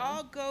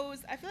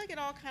feel like it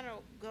all kind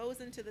of goes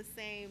into the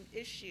same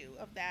issue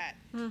of that.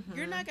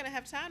 You're not going to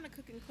have time to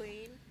cook and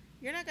clean.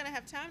 You're not going to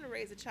have time to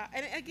raise a child.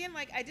 And again,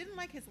 like, I didn't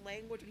like his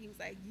language when he was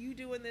like, you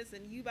doing this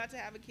and you about to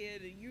have a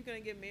kid and you're going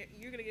to get married,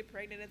 you're going to get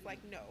pregnant. It's like,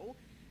 no,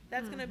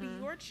 that's going to be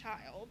your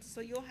child.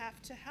 So you'll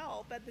have to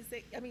help at the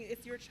same, I mean,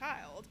 it's your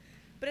child.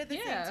 But at the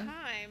same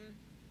time,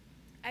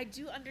 I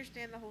do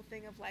understand the whole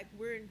thing of, like,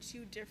 we're in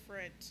two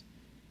different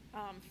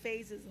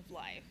phases of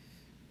life.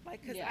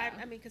 Like,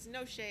 because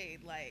no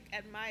shade, like,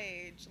 at my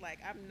age, like,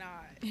 I'm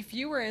not. If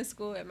you were in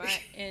school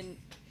and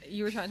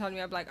you were trying to talk to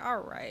me, I'd be like, all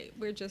right,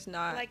 we're just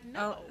not. Like,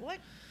 no, what?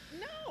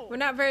 No. We're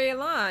not very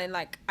aligned.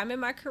 Like, I'm in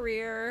my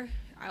career.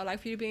 I would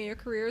like for you to be in your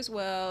career as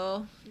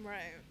well.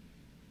 Right.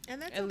 And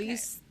that's at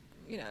least,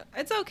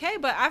 it's okay,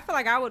 but I feel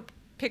like I would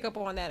pick up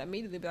on that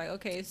immediately. Be like,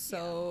 okay,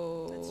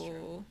 so. Yeah, that's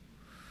true.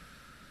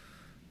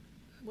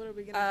 What are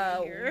we gonna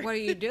do here? What are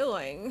you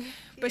doing?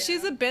 But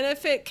she's a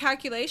benefit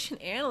calculation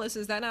analyst.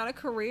 Is that not a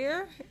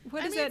career?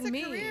 What does that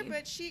mean? It's a career,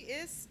 but she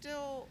is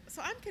still.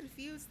 So I'm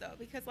confused though,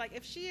 because like,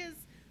 if she is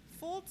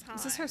full time,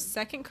 is this her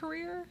second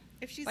career?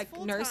 If she's like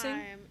full nursing,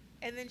 time,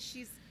 and then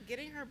she's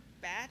getting her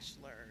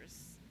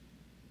bachelor's,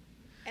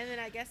 and then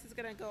I guess it's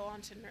gonna go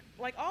on to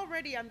like,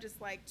 already I'm just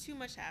like, too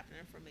much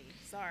happening for me.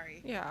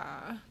 Sorry.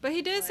 Yeah, but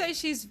he did say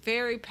she's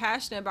very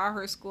passionate about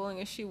her schooling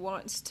and she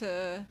wants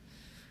to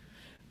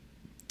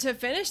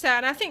finish that,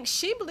 and I think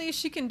she believes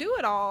she can do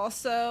it all.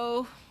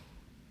 So,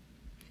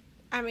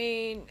 I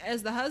mean,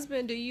 as the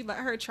husband, do you let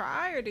her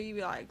try, or do you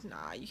be like,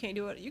 nah, you can't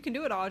do it? You can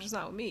do it all, just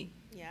not with me.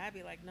 Yeah, I'd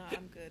be like, no,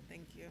 I'm good,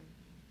 thank you.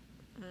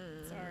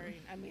 Sorry.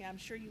 I mean, I'm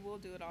sure you will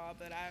do it all,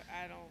 but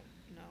I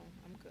don't know.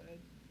 I'm good.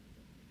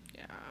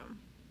 Yeah.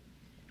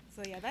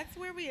 So yeah, that's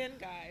where we end,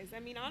 guys. I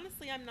mean,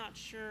 honestly, I'm not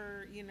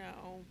sure.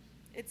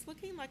 It's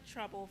looking like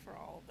trouble for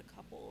all the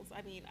couples.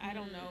 I mean, I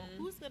don't know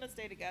who's gonna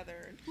stay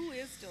together and who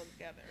is still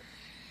together.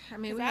 I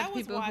mean, we have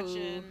people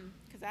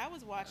because I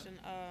was watching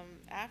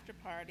After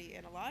Party,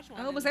 and Olajuwon.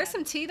 Oh, was there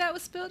some tea that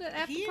was spilled at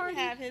After Party? He didn't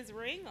have his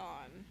ring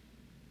on.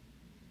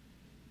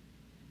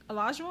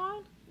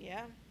 Olajuwon?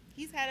 Yeah,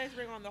 he's had his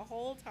ring on the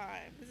whole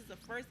time. This is the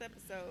first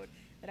episode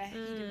that he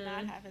did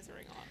not have his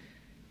ring on.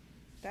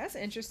 That's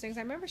interesting. 'Cause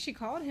I remember she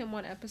called him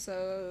one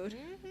episode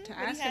to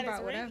ask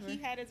about whatever. He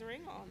had his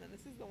ring on, and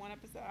this is the one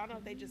episode. I don't know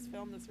if they just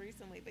filmed this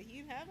recently, but he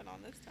didn't have it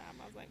on this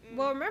time. I was like,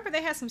 Well, remember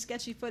they had some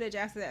sketchy footage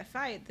after that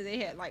fight that they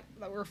had like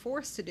were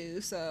forced to do.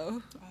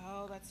 So.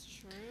 Oh, that's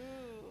true.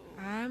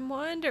 I'm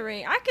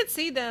wondering. I could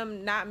see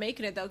them not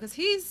making it though, because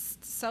he's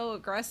so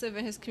aggressive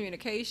in his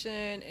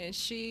communication, and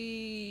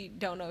she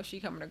don't know if she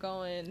coming or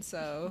going.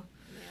 So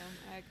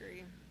Yeah, I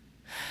agree.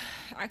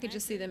 I could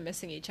just see them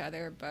missing each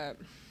other, but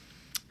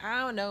I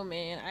don't know,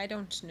 man. I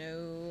don't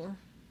know.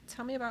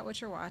 Tell me about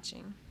what you're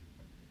watching.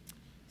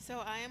 So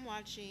I am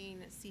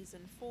watching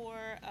season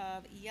 4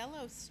 of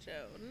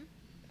Yellowstone.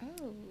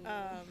 Oh.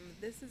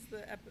 This is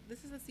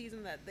the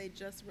season that they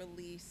just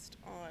released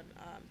on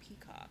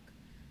Peacock.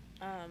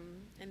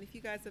 And if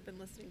you guys have been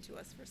listening to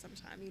us for some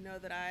time, you know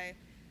that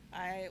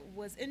I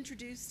was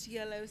introduced to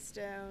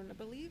Yellowstone, I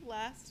believe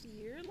last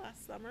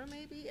summer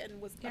maybe,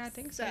 and was Yeah, obsessed.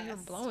 I think so. You're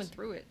blowing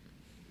through it.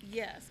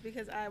 Yes,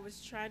 because I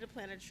was trying to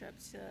plan a trip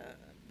to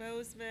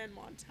Bozeman,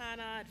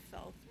 Montana. It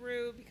fell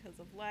through because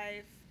of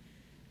life.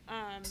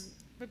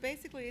 But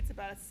basically, it's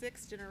about a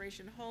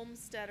 6th-generation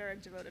homesteader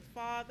and devoted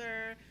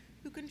father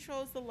who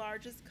controls the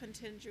largest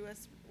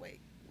contiguous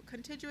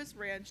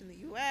ranch in the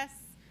U.S.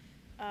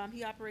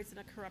 He operates in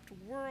a corrupt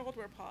world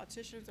where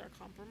politicians are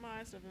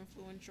compromised of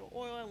influential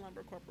oil and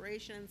lumber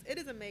corporations. It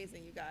is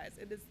amazing, you guys.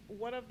 It is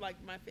one of like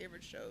my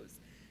favorite shows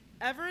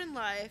ever in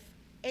life.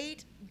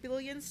 8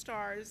 billion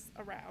stars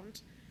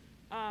around.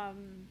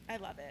 I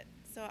love it.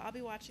 So I'll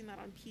be watching that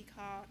on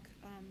Peacock.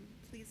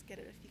 Please get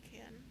it if you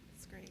can.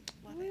 It's great.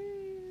 Love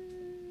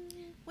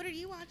it. What are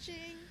you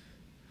watching?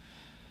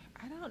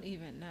 I don't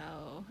even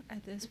know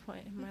at this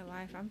point in my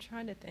life. I'm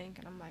trying to think,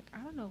 and I'm like, I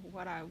don't know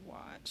what I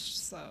watched.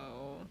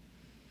 So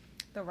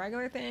the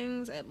regular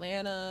things,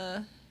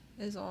 Atlanta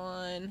is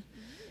on.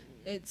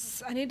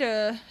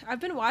 I've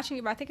been watching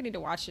it, but I think I need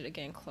to watch it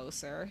again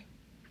closer,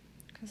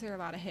 because there are a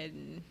lot of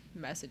hidden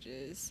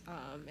messages.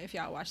 If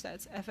y'all watch that,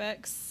 it's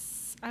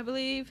FX, I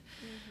believe.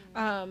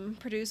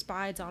 Produced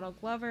by Donald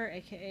Glover,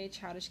 aka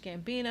Childish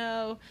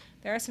Gambino.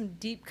 There are some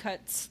deep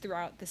cuts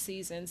throughout the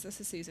seasons. This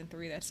is season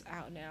 3 that's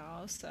out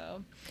now,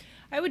 so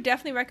I would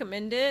definitely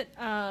recommend it.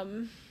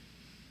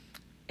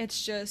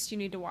 It's just you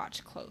need to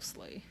watch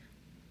closely,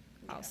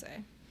 I'll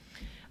say.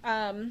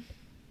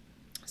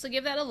 So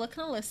give that a look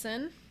and a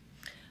listen.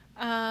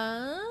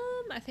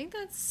 I think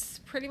that's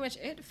pretty much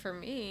it for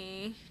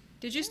me.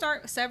 Did you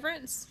start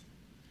Severance?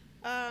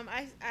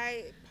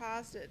 I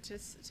paused it to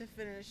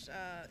finish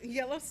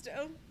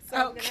Yellowstone, so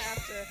Oh. I'm gonna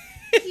have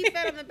to keep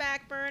that on the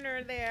back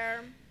burner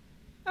there.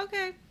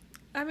 Okay.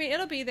 I mean,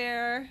 it'll be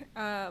there.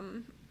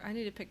 I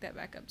need to pick that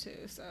back up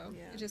too, so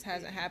Yeah. it just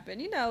hasn't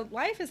happened. You know,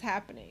 life is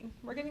happening.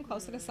 We're getting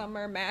closer to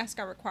summer. Masks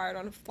aren't required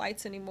on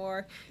flights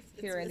anymore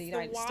here in the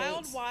United States.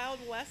 It's the wild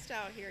west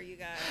out here, you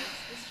guys.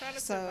 Just trying to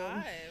So,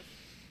 survive.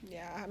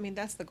 Yeah, I mean,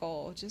 that's the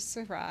goal. Just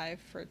survive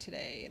for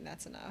today, and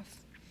that's enough.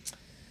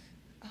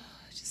 Oh,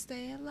 just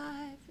stay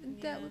alive,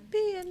 and that would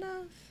be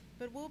enough.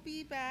 But we'll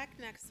be back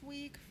next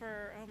week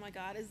for, oh my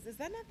God, is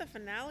that not the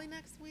finale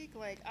next week?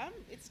 Like,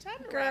 it's time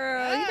to Girl,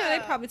 wrap it you know, they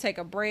up. probably take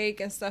a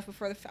break and stuff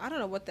before I don't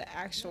know what the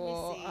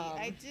actual... Let me see.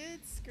 I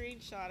did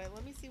screenshot it.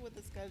 Let me see what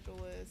the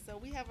schedule is. So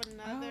we have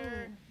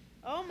another...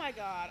 Oh my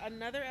God,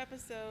 another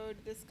episode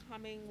this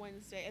coming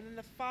Wednesday. And then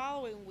the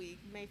following week,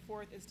 May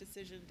 4th, is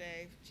Decision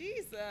Day.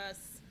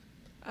 Jesus.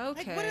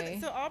 Okay.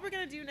 So all we're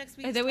going to do next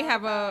week And is then we talk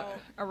have about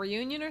a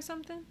reunion or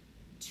something?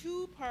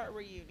 2-part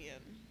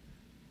reunion.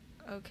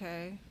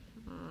 Okay.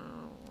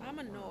 I'm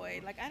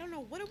annoyed. Like, I don't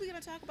know. What are we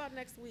going to talk about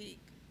next week?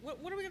 What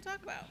are we going to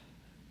talk about?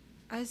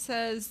 It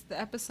says the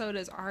episode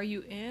is Are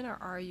You In or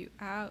Are You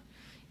Out?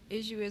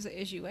 Is You Is or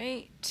Is You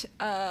Ain't?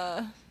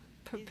 Is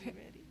you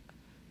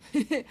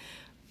ready?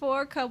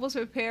 4 couples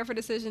prepare for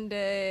Decision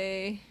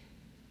Day.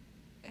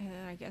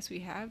 And I guess we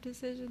have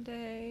Decision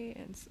Day.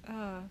 And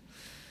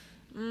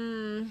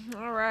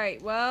all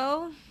right.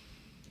 Well,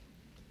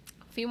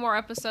 a few more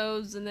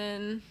episodes, and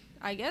then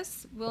I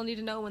guess we'll need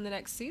to know when the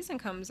next season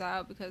comes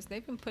out, because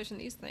they've been pushing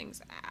these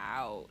things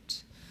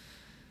out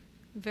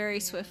very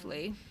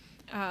swiftly.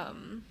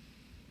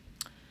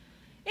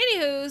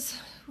 Anywho's,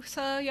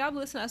 so y'all be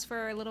listening to us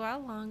for a little while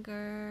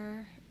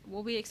longer.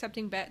 We'll be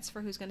accepting bets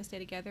for who's going to stay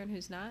together and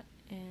who's not.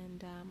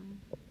 And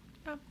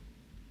All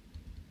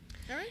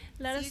right.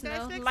 let See us you guys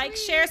know. next Like,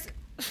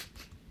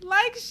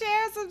 week.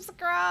 share,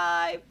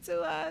 subscribe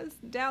to us.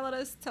 Download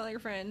us. Tell your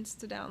friends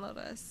to download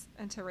us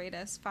and to rate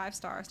us 5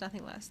 stars,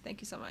 nothing less.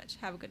 Thank you so much.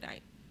 Have a good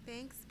night.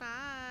 Thanks.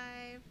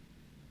 Bye.